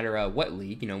 no matter what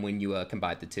league, when you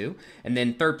combine the two. And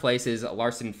then third place is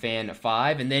Larson Fan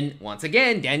 5. And then, once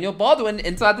again, Daniel Baldwin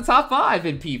inside the top 5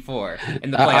 in P4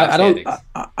 in the playoff standings.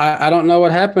 I don't know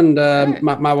what happened.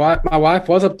 My wife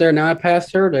was up there. Now I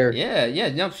passed her there. Yeah.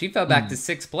 No, she fell back to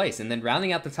 6th place. And then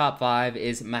rounding out the top 5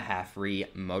 is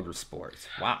Mahaffrey Motorsports.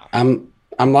 Wow.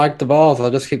 I'm like the balls. I'll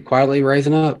just keep quietly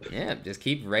raising up. Yeah, just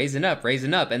keep raising up.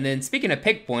 And then speaking of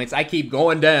pick points, I keep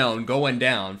going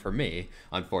down for me,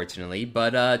 unfortunately.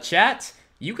 But chat,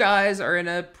 you guys are in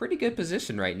a pretty good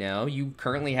position right now. You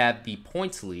currently have the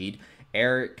points lead.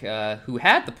 Eric, who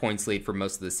had the points lead for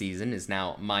most of the season, is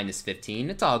now minus 15.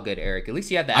 It's all good, Eric. At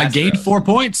least you have the Astros. I gained 4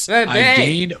 points. I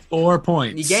gained 4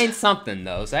 points. You gained something,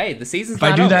 though. So, hey, the season's if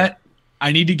not I do over. that,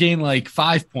 I need to gain like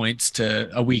 5 points to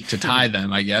a week to tie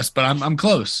them, I guess. But I'm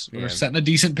close. Yeah. We're setting a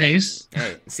decent pace.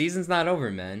 Hey, season's not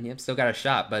over, man. Yep, still got a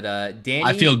shot. But Danny,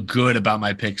 I feel good about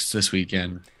my picks this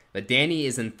weekend. But Danny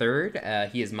is in third.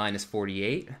 He is minus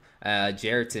 48.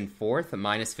 Jarrett's in fourth,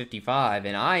 minus 55.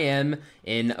 And I am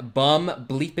in bum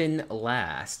bleeping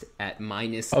last at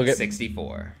minus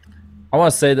 64. I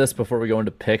want to say this before we go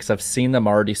into picks. I've seen them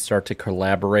already start to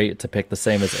collaborate to pick the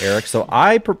same as Eric. So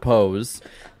I propose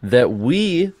that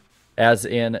we, as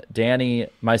in Danny,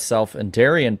 myself, and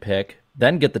Darian pick,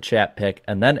 then get the chat pick,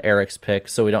 and then Eric's pick,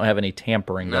 so we don't have any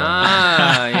tampering going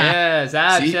on. Yes.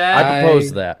 Chat. I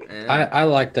propose that. I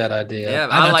like that idea. Yeah,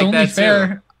 That's I like only that fair.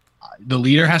 too. The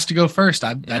leader has to go first.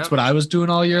 That's what I was doing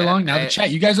all year long. Now the chat,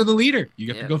 you guys are the leader. You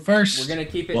get to go first. We're going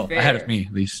to keep it fair. Ahead of me,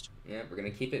 at least. Yeah, we're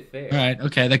going to keep it fair. All right.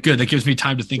 Okay, that's good. That gives me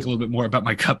time to think a little bit more about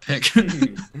my cup pick.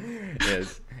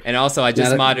 Yes. And also, I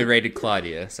just moderated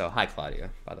Claudia. So, hi, Claudia,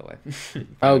 by the way.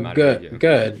 Oh,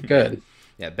 good.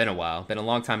 Yeah, been a while. Been a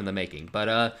long time in the making.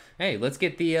 But, hey, let's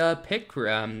get the pick.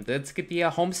 Let's get the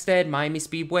Homestead Miami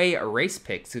Speedway race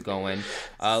picks going.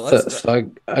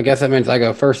 So I guess that means I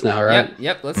go first now, right?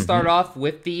 Yep. Let's start off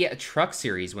with the Truck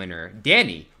Series winner.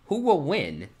 Danny, who will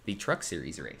win the Truck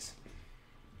Series race?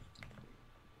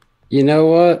 You know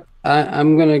what?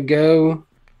 I'm going to go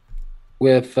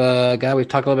with a guy we've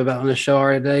talked a little bit about on the show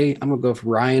already today. I'm going to go with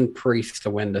Ryan Priest to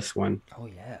win this one. Oh,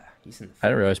 yeah. He's in the field. I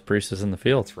didn't realize Priest was in the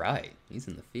field. That's right. He's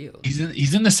in the field.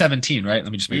 He's in the 17, right?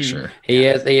 Let me just make sure. He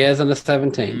is in the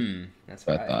 17. That's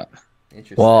right. I thought.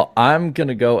 Interesting. Well, I'm going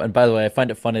to go, and by the way, I find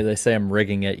it funny they say I'm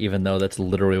rigging it, even though that's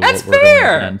literally That's what we're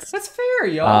fair. going against. That's fair,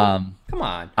 y'all. Come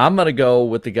on. I'm going to go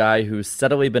with the guy who's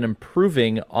steadily been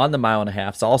improving on the mile and a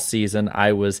halfs all season.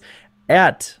 I was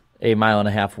at a mile and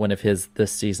a half win of his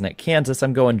this season at Kansas.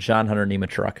 I'm going John Hunter Nema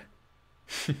Truck.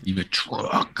 Nema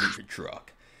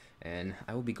Truck. And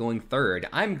I will be going third.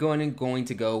 I'm going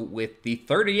to go with the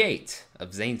 38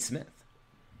 of Zane Smith.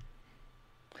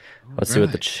 Let's see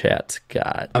what the chat's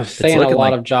got. I'm seeing a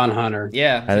lot of John Hunter.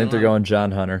 Yeah. I think they're going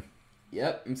John Hunter.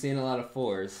 Yep, I'm seeing a lot of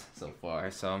 4s so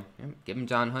far. So give him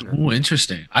John Hunter. Oh,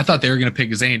 interesting. I thought they were going to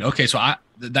pick Zane. Okay, so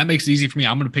that makes it easy for me.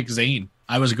 I'm going to pick Zane.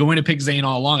 I was going to pick Zane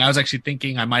all along. I was actually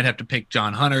thinking I might have to pick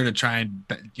John Hunter to try and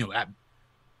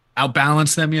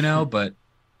outbalance them, but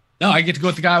no, I get to go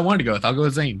with the guy I wanted to go with. I'll go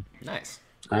with Zane. Nice.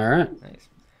 All right.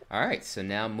 All right. So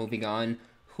now moving on.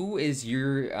 Who is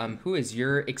your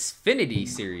Xfinity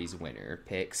Series winner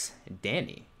picks?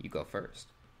 Danny, you go first.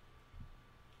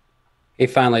 He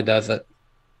finally does it.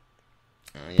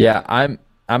 Yeah,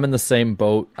 I'm in the same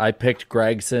boat. I picked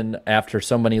Gregson after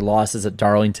so many losses at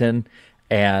Darlington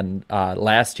and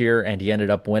last year, and he ended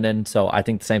up winning. So I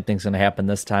think the same thing's going to happen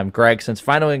this time. Gregson's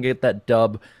finally going to get that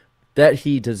dub that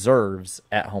he deserves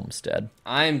at Homestead.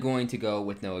 I'm going to go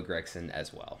with Noah Gragson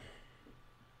as well.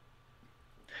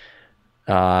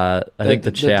 I think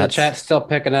the chat's still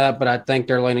picking it up, but I think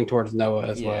they're leaning towards Noah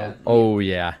as well. Oh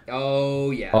yeah.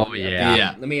 Oh yeah. Oh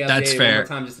yeah. Let me update That's it fair. one more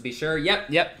time just to be sure.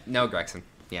 Yep. Noah Gragson.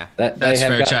 Yeah, They That's have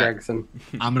fair, got Chad. Gregson.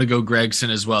 I'm gonna go Gregson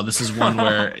as well. This is one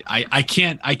where I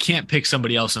can't pick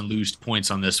somebody else and lose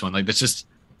points on this one. Like that's just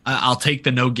I'll take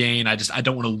the no gain. I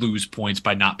don't want to lose points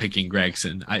by not picking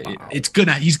Gregson. He's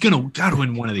gotta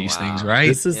win one of these things, right?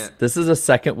 This is a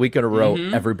second week in a row.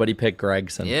 Everybody picked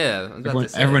Gregson. Yeah,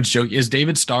 everyone's joking. Is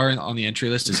David Starr on the entry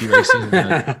list? Is he racing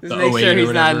the Just make sure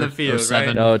he's not in the field, 07?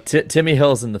 right? No, Timmy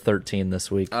Hill's in the 13 this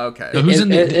week. Okay. So who's in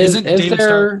the? Isn't David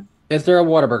Starr? Is there a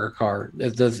Whataburger car?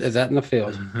 Is that in the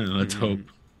field? Let's hope.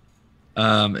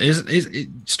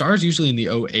 Starr's usually in the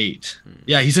 08.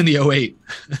 Yeah, he's in the 08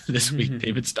 this week.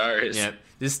 David Starr is. Yep.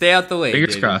 Just stay out the way.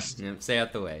 Fingers David. crossed. Yep, stay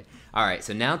out the way. All right,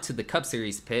 so now to the Cup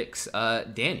Series picks.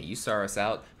 Danny, you start us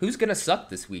out. Who's gonna suck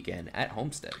this weekend at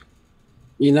Homestead?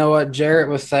 You know what? Jarrett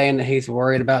was saying that he's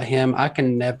worried about him. I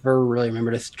can never really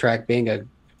remember this track being a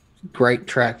great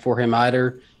track for him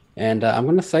either. And I'm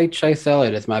going to say Chase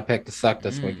Elliott is my pick to suck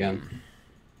this weekend.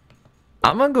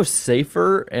 I'm going to go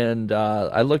safer, and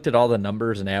I looked at all the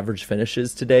numbers and average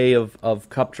finishes today of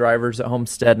Cup drivers at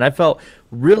Homestead, and I felt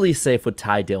really safe with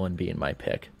Ty Dillon being my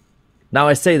pick. Now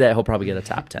I say that, he'll probably get a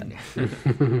top 10.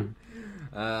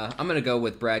 I'm going to go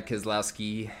with Brad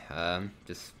Keselowski.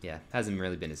 Hasn't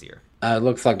really been his year. It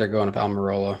looks like they're going with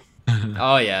Almirola.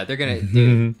 Oh, yeah, they're going to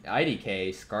do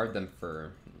IDK scarred them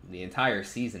for the entire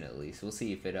season at least. We'll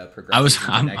see if it progresses.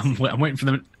 I'm waiting for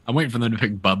them. I'm waiting for them to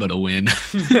pick Bubba to win.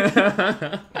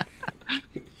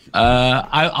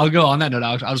 I'll go on that note.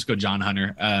 I'll just go John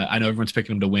Hunter. I know everyone's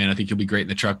picking him to win. I think he'll be great in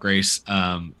the truck race.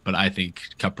 But I think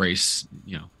Cup race,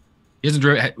 he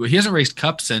hasn't raced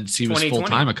Cup since he was full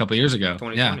time a couple of years ago.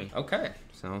 2020. Yeah. Okay.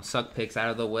 So suck picks out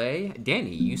of the way.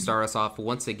 Danny, you start us off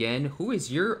once again. Who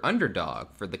is your underdog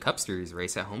for the Cup Series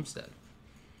race at Homestead?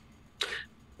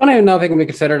 I don't even know if he can be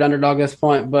considered underdog at this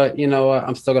point, but you know what?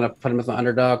 I'm still going to put him as an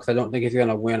underdog because I don't think he's going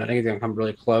to win. I think he's going to come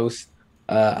really close.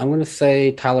 I'm going to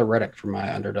say Tyler Reddick for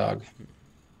my underdog.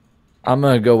 I'm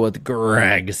going to go with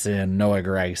Gregson. Noah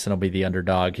Gregson will be the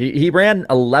underdog. He ran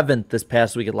 11th this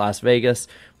past week at Las Vegas,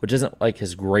 which isn't like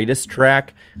his greatest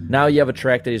track. Now you have a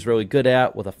track that he's really good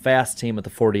at with a fast team, with the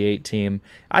 48 team.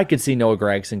 I could see Noah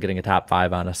Gregson getting a top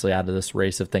 5, honestly, out of this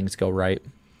race if things go right.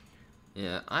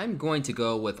 Yeah, I'm going to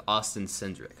go with Austin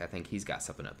Cindric. I think he's got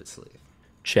something up his sleeve.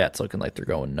 Chat's looking like they're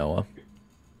going Noah.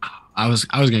 I was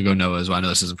gonna go Noah as well. I know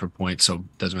this isn't for points, so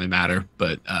it doesn't really matter.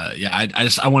 But I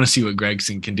want to see what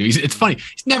Gregson can do. It's funny.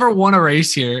 He's never won a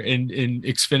race here in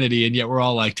Xfinity, and yet we're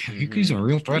all like, he's a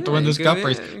real threat to win this Cup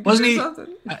race. Wasn't he?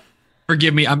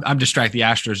 Forgive me, I'm distracted. The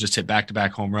Astros just hit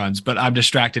back-to-back home runs, but I'm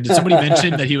distracted. Did somebody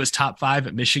mention that he was top 5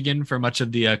 at Michigan for much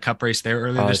of the Cup race there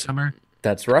earlier this summer?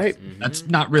 That's right. That's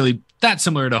not really that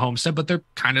similar to Homestead, but they're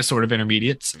kind of sort of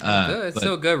intermediates. It's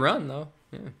still a good run, though.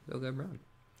 Yeah, still a good run.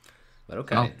 But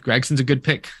okay. Well, Gregson's a good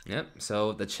pick. Yep.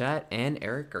 So the chat and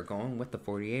Eric are going with the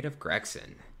 48 of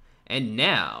Gregson. And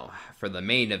now for the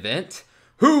main event.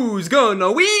 Who's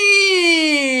gonna win?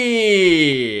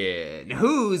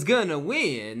 Who's gonna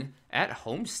win at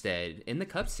Homestead in the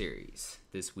Cup Series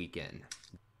this weekend?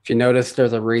 If you notice,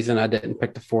 there's a reason I didn't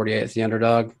pick the 48 as the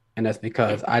underdog, and that's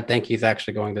because I think he's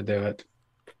actually going to do it.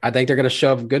 I think they're going to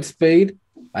show up good speed.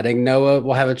 I think Noah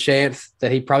will have a chance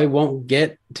that he probably won't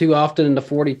get too often in the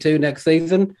 42 next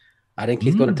season. I think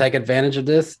he's going to take advantage of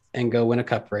this and go win a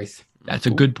Cup race. That's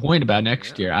a good point about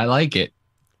next year. I like it.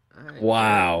 Right,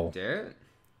 wow. Jarrett.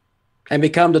 And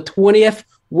become the 20th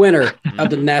winner of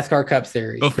the NASCAR Cup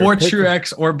Series. Before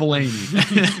Truex or Blaney.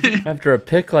 After a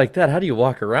pick like that, how do you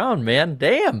walk around, man?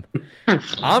 Damn.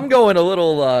 I'm going a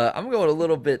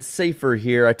little bit safer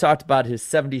here. I talked about his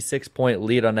 76-point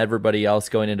lead on everybody else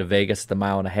going into Vegas at the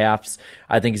 1.5 miles.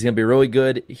 I think he's going to be really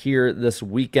good here this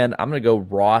weekend. I'm going to go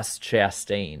Ross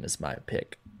Chastain as my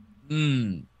pick.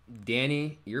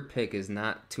 Danny, your pick is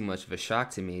not too much of a shock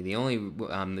to me. The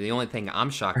only thing I'm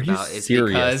shocked Are you about is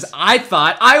serious? because I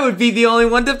thought I would be the only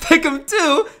one to pick him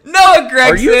too. Noah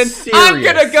Are you Gregson. serious? I'm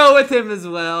gonna go with him as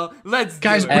well. Let's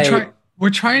Guys, do it.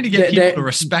 we're trying to get people to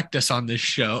respect us on this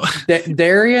show.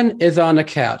 Darian is on the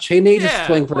couch. He needs to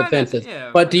swing for the fences.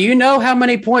 But do you know how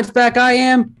many points back I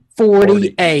am?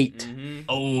 48.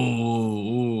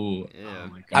 Oh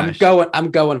my gosh.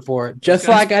 I'm going for it. Just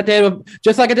like I did a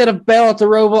Bell at the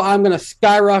Roval, I'm gonna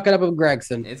skyrocket up with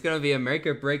Gregson. It's gonna be a make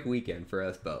or break weekend for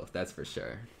us both. That's for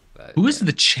sure. But, Who is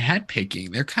the chat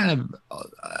picking? They're kind of.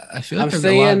 I feel like I'm there's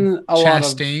seeing a lot of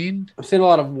Chastain. I'm seeing a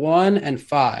lot of 1 and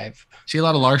 5. See a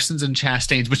lot of Larsons and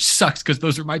Chastains, which sucks because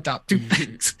those are my top 2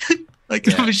 picks. Let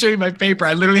me show you my paper.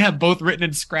 I literally have both written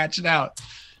and scratched out.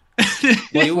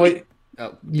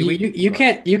 You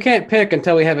can't pick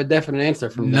until we have a definite answer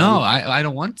from them. No, I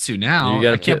don't want to now.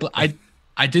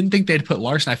 I I didn't think they'd put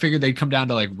Larson. I figured they'd come down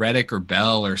to like Reddick or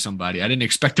Bell or somebody. I didn't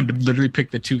expect them to literally pick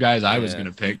the two guys I was going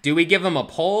to pick. Do we give them a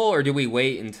poll or do we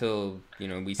wait until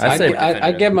we see?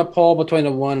 I give them a poll between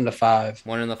the 1 and the 5.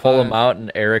 1 and the 5. Pull them out,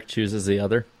 and Eric chooses the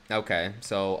other. Okay,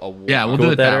 so we'll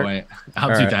do it that way.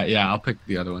 I'll do that. Yeah, I'll pick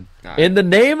the other one. Right. In the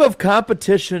name of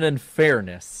competition and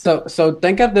fairness. So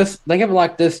think of this. Think of it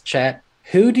like this, chat.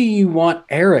 Who do you want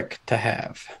Eric to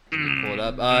have? Pull it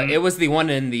up. It was the 1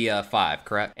 in the 5,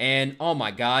 correct? And oh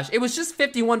my gosh, it was just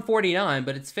 51-49,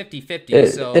 but it's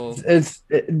 50-50. So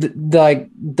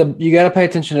you got to pay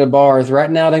attention to the bars. Right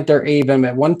now, I think they're even.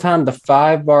 At one time, the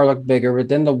 5 bar looked bigger, but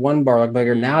then the 1 bar looked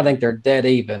bigger. Now I think they're dead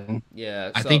even.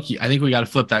 Yeah. I think we got to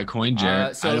flip that coin,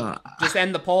 Jared. So just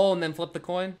end the poll and then flip the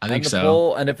coin. I think so.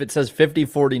 Poll, and if it says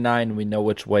 50-49, we know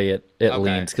which way it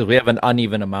leans because we have an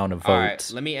uneven amount of votes. All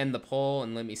right, let me end the poll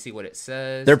and let me see what it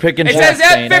says. They're picking. It says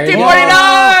 50-49.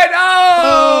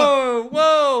 Oh,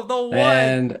 whoa, the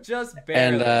 1 just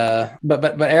barely. And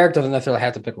but Eric doesn't necessarily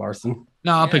have to pick Larson.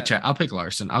 No, I'll pick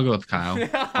Larson. I'll go with Kyle.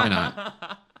 Why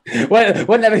not?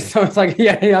 Wouldn't that be so? It's like,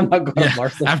 I'm not going with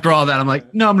Larson. After all that, I'm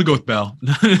like, no, I'm gonna go with Bell.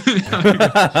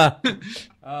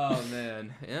 Oh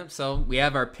man, yep. So we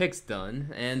have our picks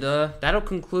done, and that'll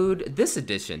conclude this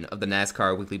edition of the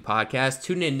NASCAR Weekly Podcast.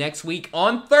 Tune in next week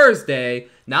on Thursday,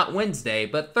 not Wednesday,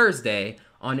 but Thursday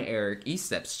on Eric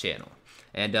Estep's channel.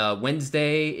 And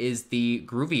Wednesday is the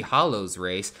Groovy Hollows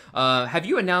race. Have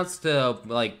you announced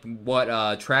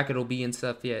what track it'll be and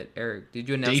stuff yet, Eric? Did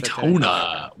you announce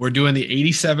Daytona? We're doing the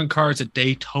 87 cars at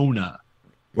Daytona.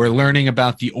 We're learning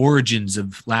about the origins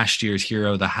of last year's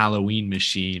hero, the Halloween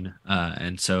machine.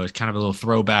 And so it's kind of a little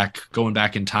throwback, going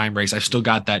back in time race. I've still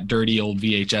got that dirty old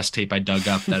VHS tape I dug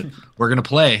up that we're going to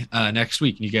play next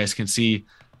week. And you guys can see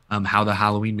how the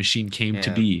Halloween machine came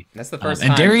to be. That's the first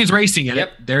time. And Darian's racing in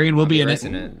it. Darian will be in it.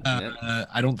 Yep.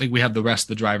 I don't think we have the rest of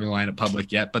the driving lineup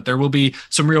public yet, but there will be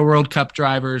some real World Cup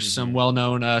drivers, some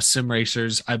well-known sim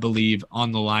racers, I believe,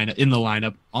 on the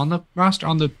lineup, on the roster,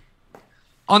 on the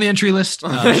entry list.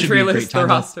 Entry list, the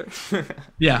roster.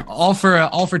 Yeah, all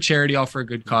for charity, all for a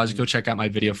good cause. Go check out my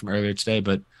video from earlier today.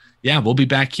 But yeah, we'll be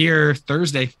back here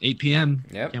Thursday, 8 p.m.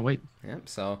 Yep. Can't wait. Yep.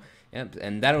 So. Yep,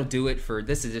 and that'll do it for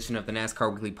this edition of the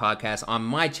NASCAR Weekly Podcast on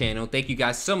my channel. Thank you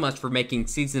guys so much for making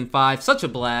Season 5 such a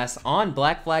blast on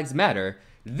Black Flags Matter.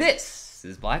 This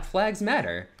is Black Flags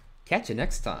Matter. Catch you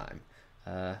next time.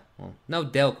 No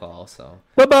Dale call, so...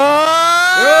 Bye-bye!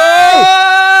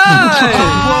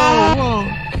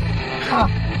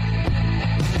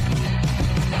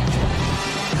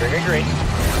 Green, green.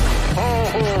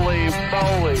 Holy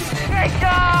moly. Great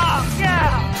job!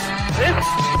 Yeah! This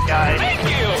guy. Thank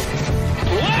you!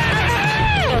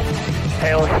 Wow!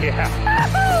 Hell yeah.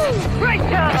 Woo-hoo! Great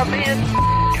job, man! And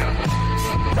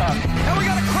we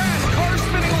got a crash. Car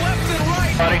spinning left and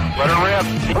right. Buddy, let her rip.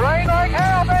 Rain like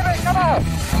hell, baby! Come on!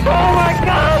 Oh my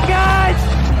God, guys!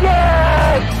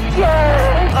 Yes!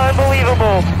 Yes!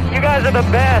 Unbelievable! You guys are the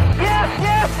best! Yes!